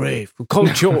have a rave. We'll call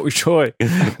Joy.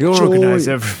 You'll organize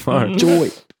every part.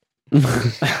 Joy.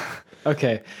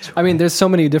 Okay. I mean, there's so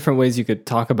many different ways you could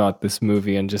talk about this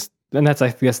movie, and that's, I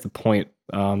guess, the point.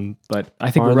 But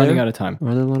I think Are we're running there? out of time.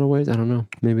 Are there a lot of ways? I don't know.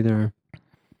 Maybe there are.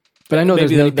 But I know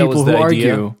Maybe there's many that was people the who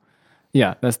idea. argue.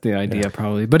 Yeah, that's the idea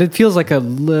probably. But it feels like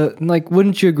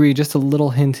wouldn't you agree? Just a little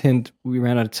hint. We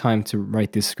ran out of time to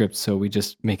write this script, so we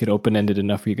just make it open ended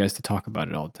enough for you guys to talk about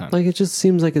it all the time. Like, it just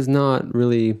seems like it's not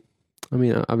really. I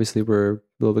mean, obviously, we're a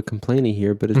little bit complaining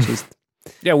here, but it's just.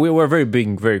 Yeah, we're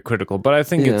being very critical, but I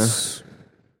think I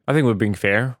think we're being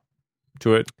fair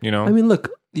to it. I mean, look,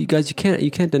 you guys, you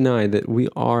can't deny that we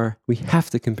have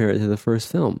to compare it to the first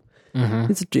film.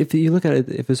 If you look at it,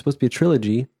 if it's supposed to be a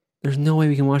trilogy, there's no way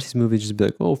we can watch these movies and just be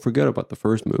like, oh, forget about the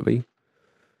first movie.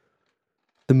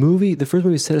 The first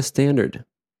movie set a standard,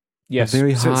 yes, a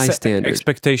very high standard,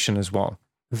 expectation as well.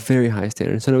 very high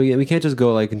standard. So we can't just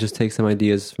go like and just take some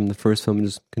ideas from the first film and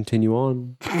just continue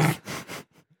on.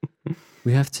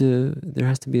 There has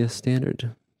to be a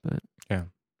standard.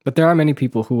 But there are many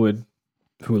people who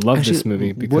love Actually, this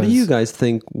movie. Because what do you guys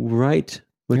think? Right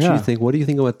What do Yeah. you think? What do you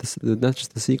think about this? Not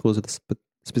just the sequels, but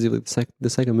specifically the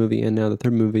second movie and now the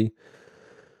third movie.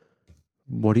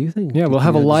 What do you think? Yeah, Do we'll you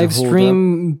have a think live does it hold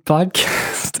stream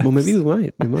podcast. up? Well, maybe we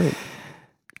might. We might.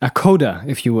 A coda,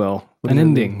 if you will, What an does that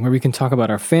ending where we can talk about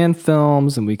our fan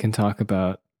films and we can talk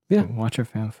about watch our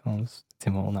fan films.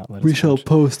 Tim will not let us. watch.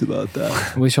 post about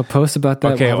that. We shall post about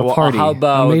that. Okay, We'll have a well, party. how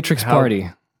about- a Matrix how- party?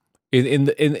 in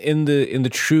the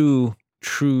true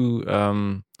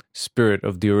spirit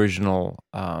of the original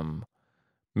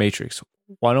Matrix,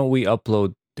 why don't we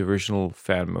upload the original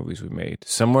fan movies we made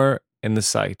somewhere in the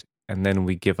site, and then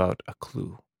we give out a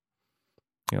clue,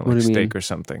 What like do you mean? steak or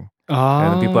something, Oh,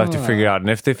 and the people have to figure it out. And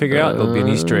if they figure it out, it'll be an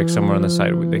Easter egg somewhere on the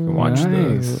site where they can watch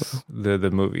Nice.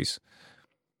 the movies.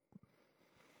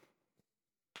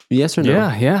 Yes or no?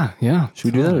 Yeah. Should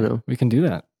we do that or no? We can do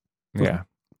that. Yeah,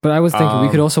 But I was thinking we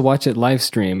could Um, also watch it live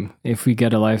stream if we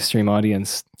get a live stream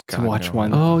audience to God, watch no.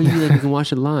 one. Oh, you mean like we can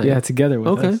watch it live? Yeah, together with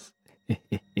Okay. us.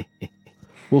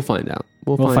 We'll find out.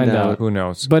 We'll find out. who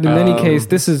knows? But in any Um, case,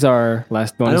 this is our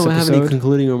last I bonus don't have any episode.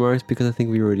 concluding remarks because I think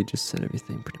we already just said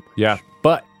everything pretty much. yeah,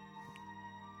 but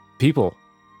people,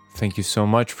 thank you so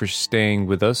much for staying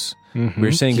with us. Mhm.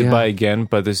 We're saying Yeah. goodbye again,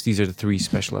 but these are the 3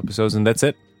 special episodes, and that's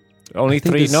it. Only I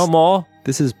think 3, this- no more.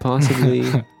 This is possibly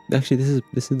actually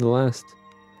this is the last.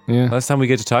 Yeah. Last time we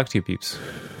get to talk to you, peeps.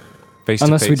 Face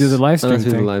Unless to we face. do the live stream Unless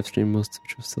we do thing. the live stream, most of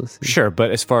which we'll still see. Sure,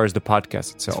 but as far as the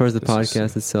podcast itself, As far as the this is-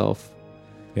 podcast itself,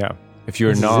 yeah. If you're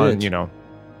This is not, it.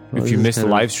 if this you is missed the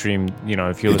kind of- live stream,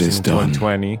 if you're It is listening to done.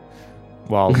 2020,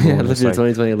 while yeah, we're just listen to like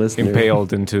 2020 listener.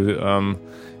 impaled into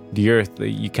the earth,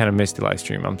 you kind of missed the live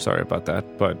stream. I'm sorry about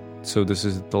that, but so this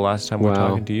is the last time we're Wow.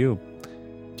 talking to you,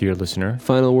 dear listener.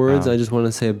 Final words. Wow. I just want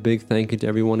to say a big thank you to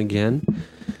everyone again,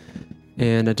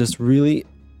 and I just really,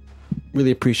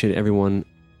 really appreciate everyone,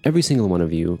 every single one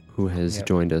of you who has Yep.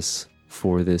 joined us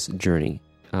for this journey.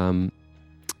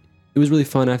 It was really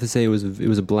fun. I have to say, it was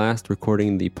a blast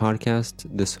recording the podcast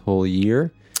this whole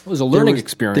year. It was a learning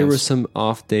experience. There were some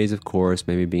off days, of course,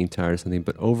 maybe being tired or something,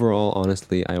 but overall,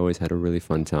 honestly, I always had a really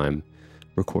fun time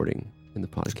recording in the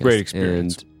podcast. Great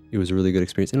experience. And it was a really good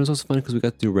experience. And it was also fun because we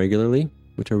got to do regularly,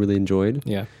 which I really enjoyed.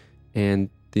 Yeah. And,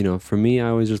 for me, I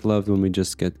always just loved when we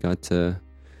just got to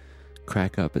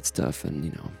crack up at stuff and,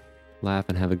 laugh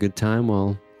and have a good time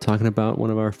while talking about one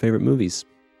of our favorite movies.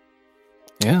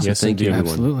 Yeah. So Yes, thank you, indeed.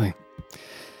 everyone. Absolutely.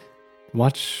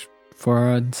 Watch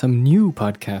for some new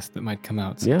podcast that might come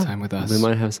out sometime with us. We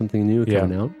might have something new Yeah.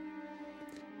 coming out.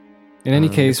 In any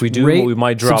If case, we do, rate, we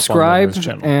might drop on subscribe, this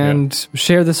channel. and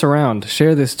share this around.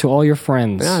 Share this to all your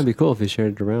friends. Yeah, it'd be cool if you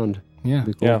shared it around. Yeah. It'd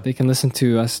be cool. Yeah. They can listen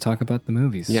to us talk about the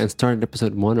movies. Yeah, and start at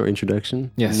episode 1 or introduction.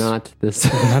 Yes. Not this.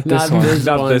 Not this one.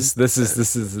 Not one. this. This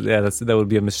is. Yeah, that would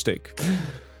be a mistake.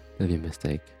 That'd be a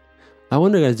mistake. I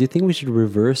wonder, guys, do you think we should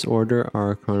reverse order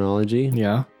our chronology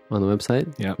Yeah. on the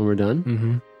website Yeah. when we're done?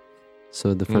 Mm-hmm.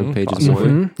 So the front Mhm, page is possibly.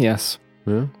 one. Yes.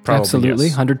 Yeah? Probably, Absolutely.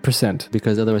 yes. 100%.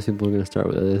 Because otherwise people are going to start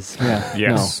with this. Yeah.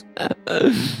 Yes.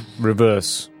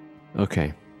 Reverse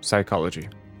Okay. psychology.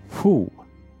 Whew.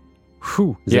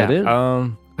 Whew. Is Yeah. that it?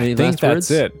 Any I think last that's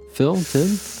words? it. Phil, Tim?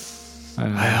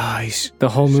 No. The The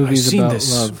whole movie's I've seen about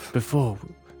this love. before.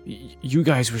 You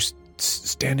guys were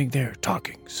standing there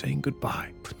talking, saying goodbye.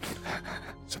 But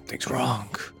something's wrong.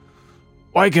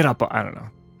 Why get up? I don't know.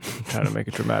 I'm trying to make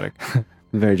it dramatic.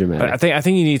 Very But dramatic. I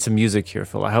think you need some music here,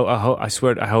 Phil. I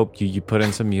swear. I hope you put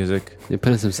in some music. They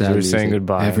put in some As sad we're music. saying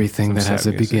goodbye. Everything Some that has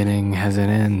sad a music. beginning has an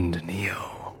end,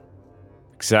 Neo.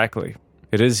 Exactly.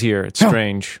 It is here. It's No.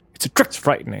 strange. It's a trick. It's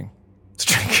frightening. It's a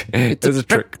trick. It's a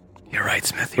trick. You're right,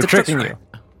 Smith. We're tricking you.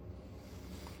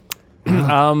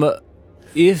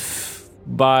 If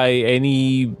by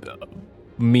any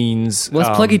means, Let's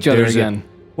plug each other there's a- again.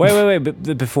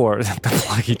 Wait. Before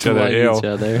plug each other. Like Ew. each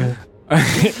other.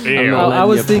 Ew. not I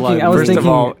was letting you thinking. plug. I was First of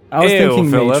thinking. all, I was ew,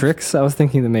 thinking Philip. Matrix. I was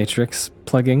thinking the Matrix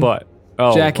plugging, But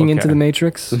jacking into the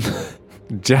Matrix.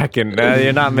 jacking.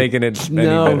 You're not making it any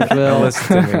No, better. Phil. Now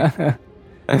listen to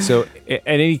me. So, in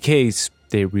any case,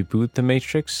 they reboot the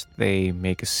Matrix. They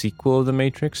make a sequel of the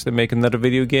Matrix. They make another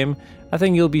video game. I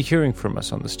think you'll be hearing from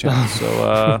us on this channel.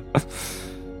 So,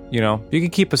 you can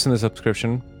keep us in the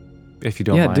subscription if you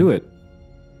don't Yeah, mind. do it.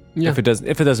 Yeah. If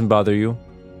it doesn't bother you,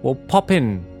 well, pop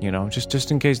in.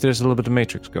 Just in case there's a little bit of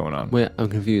Matrix going on. Wait, I'm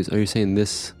confused. Are you saying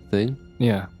this thing?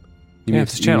 Yeah. You Yeah, mean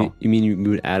it's a channel. You mean you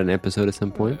would add an episode at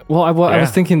some point? Well, I Yeah.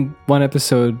 was thinking one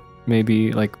episode,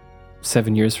 maybe like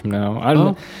 7 years from now. I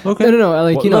don't know. okay. No.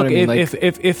 Like Well, you know look, what I mean.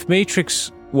 Like, if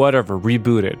Matrix whatever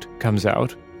rebooted comes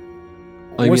out,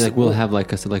 Oh, you mean what's- like we'll have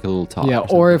like a little talk? yeah.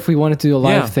 something? Or if we wanted to do a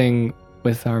live Yeah. thing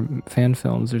with our fan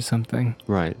films or something.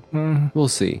 right, Mm. we'll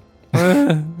see.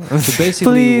 So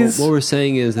basically, Please. what we're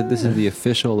saying is that this is the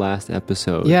official last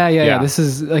episode. Yeah. This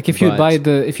is like if you would But-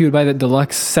 buy the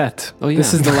deluxe set. Oh, yeah.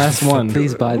 This is the last one.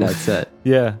 Please buy that set.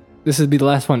 Yeah. This would be the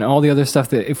last one. All the other stuff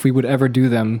that if we would ever do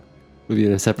them. We'll be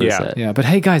in a separate Yeah. set. Yeah. But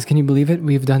hey, guys, can you believe it?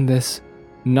 We've done this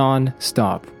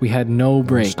non-stop. We had no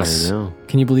breaks. I know.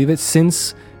 Can you believe it?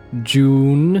 Since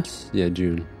June Yeah,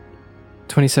 June.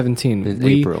 2017. In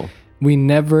April. We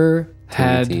never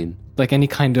had 2018. like any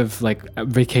kind of like a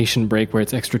vacation break where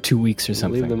it's extra 2 weeks or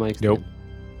something. Leave the mic. Nope.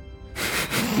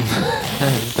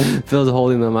 Phil's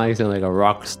holding the mic stand like a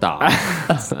rock star.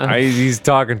 He's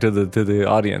talking to the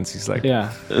audience. He's like,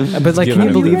 Yeah. But like, Give can it you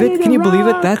a- believe it? Can you believe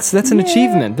it? That's an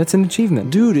achievement. That's an achievement.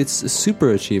 Dude, it's a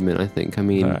super achievement, I think. I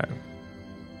mean,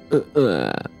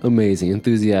 amazing,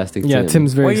 enthusiastic. Yeah, Tim.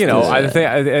 Tim's very. well, you know,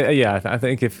 expressive. I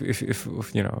think if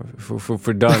you know, if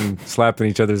we're done slapping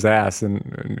each other's ass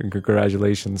and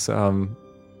congratulations,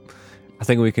 I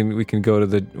think we can go to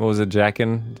the, what was it,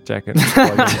 Jackin.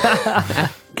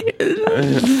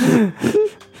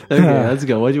 Okay, let's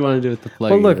go. What do you want to do with the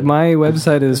plug? Well, look, my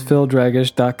website is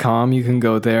phildragish.com. You can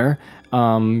go there.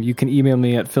 You can email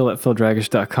me at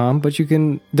phil@phildragish.com, but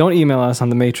don't email us on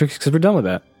the Matrix because we're done with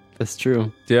that. That's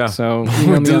true. Yeah. So email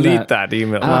me on delete that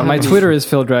email. My Twitter is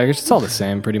Phil Dragish. It's all the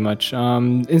same, pretty much.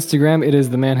 Instagram, it is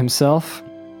the man himself.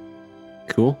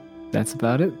 Cool. That's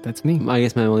about it. That's me. I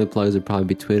guess my only plugs would probably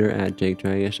be Twitter at Jake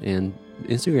Dragish and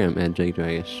Instagram at Jake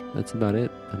Dragish. That's about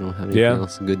it. I don't have anything Yeah.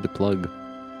 else good to plug.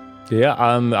 Yeah.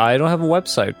 I don't have a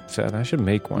website set. I should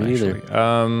make one Me neither.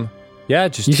 actually. Yeah.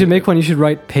 Just You should make one. You should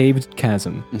write Paved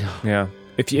Chasm. Yeah.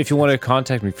 If you want to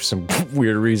contact me for some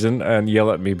weird reason and yell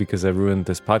at me because I ruined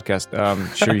this podcast,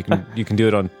 sure you can do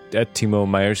it on at Timo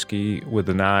Majerski with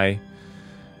an I.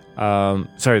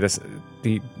 Sorry, that's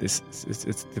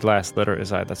it's the last letter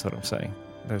is I. That's what I'm saying.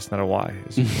 There's not a Y.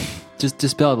 Just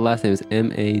spell the last name is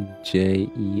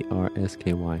Majersky.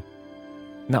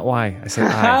 Not Y. I said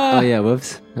I. Oh yeah,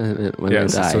 whoops. Yeah,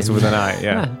 so it's with an I.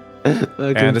 Yeah.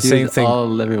 And the same thing-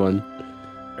 Everyone.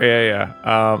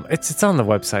 Yeah. It's on the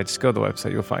website. Just go to the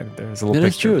website. You'll find it there. There's a little That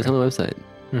is picture. true. It's on the website.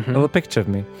 A little picture of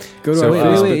me. Go to So, our Wait.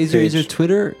 Facebook Is your page.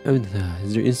 Twitter? I mean,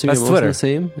 is your Instagram That's also Twitter. the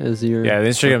same as your? Yeah, the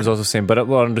Instagram is also the same. But I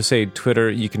wanted to say Twitter,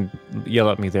 you can yell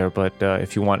at me there. But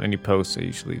if you want any posts, I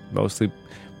usually most of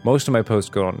my posts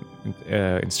go on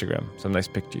Instagram. Some nice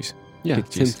pictures. Yeah. Tim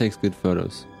Pictures. takes good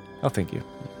photos. Oh, thank you.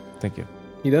 Thank you.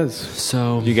 He does.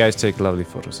 So You guys take lovely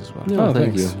photos as well. no, Oh,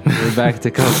 thank thanks. you. We're back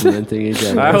to complimenting each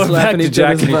other. I went back slapping to each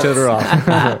other's jacking each butts. other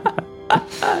off.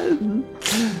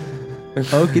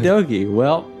 Okie dokie.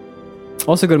 Well,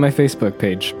 Also, go to my Facebook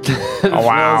page. Oh,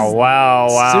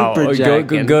 wow. Super Go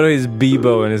jacking. to his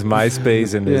Bebo and his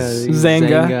MySpace and his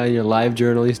Zanga. your live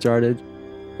journal you started.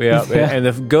 yeah.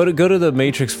 And go to the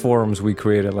Matrix forums we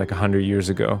created like 100 years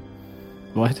ago.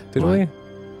 What? Did What? we?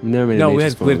 Never made a No, we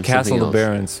Matrix had form, Castle something the else.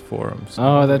 Barons forums.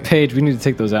 Oh, that page. We need to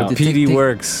take those out. But PD Take-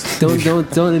 works.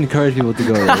 Don't encourage people to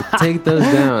go there. Take those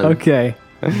down. Okay.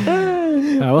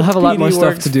 We'll have a lot more PD stuff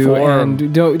Works to do, forum.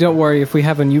 and don't worry. If we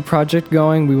have a new project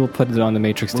going, we will put it on the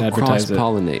Matrix to We'll advertise it.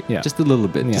 cross-pollinate. Yeah. Just a little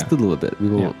bit. Yeah. Just a little bit. We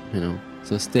won't,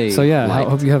 So stay. So yeah, I light.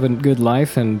 hope you have a good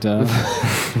life, and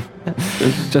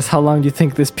just how long do you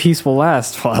think this peace will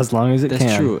last? Well, as long as it That's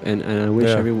can. true. And I wish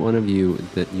Yeah. every one of you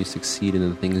that you succeed in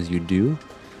the things you do.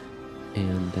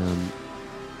 And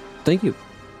thank you.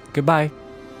 Goodbye.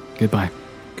 Goodbye.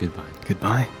 Goodbye.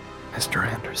 Goodbye, Mr.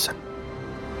 Anderson.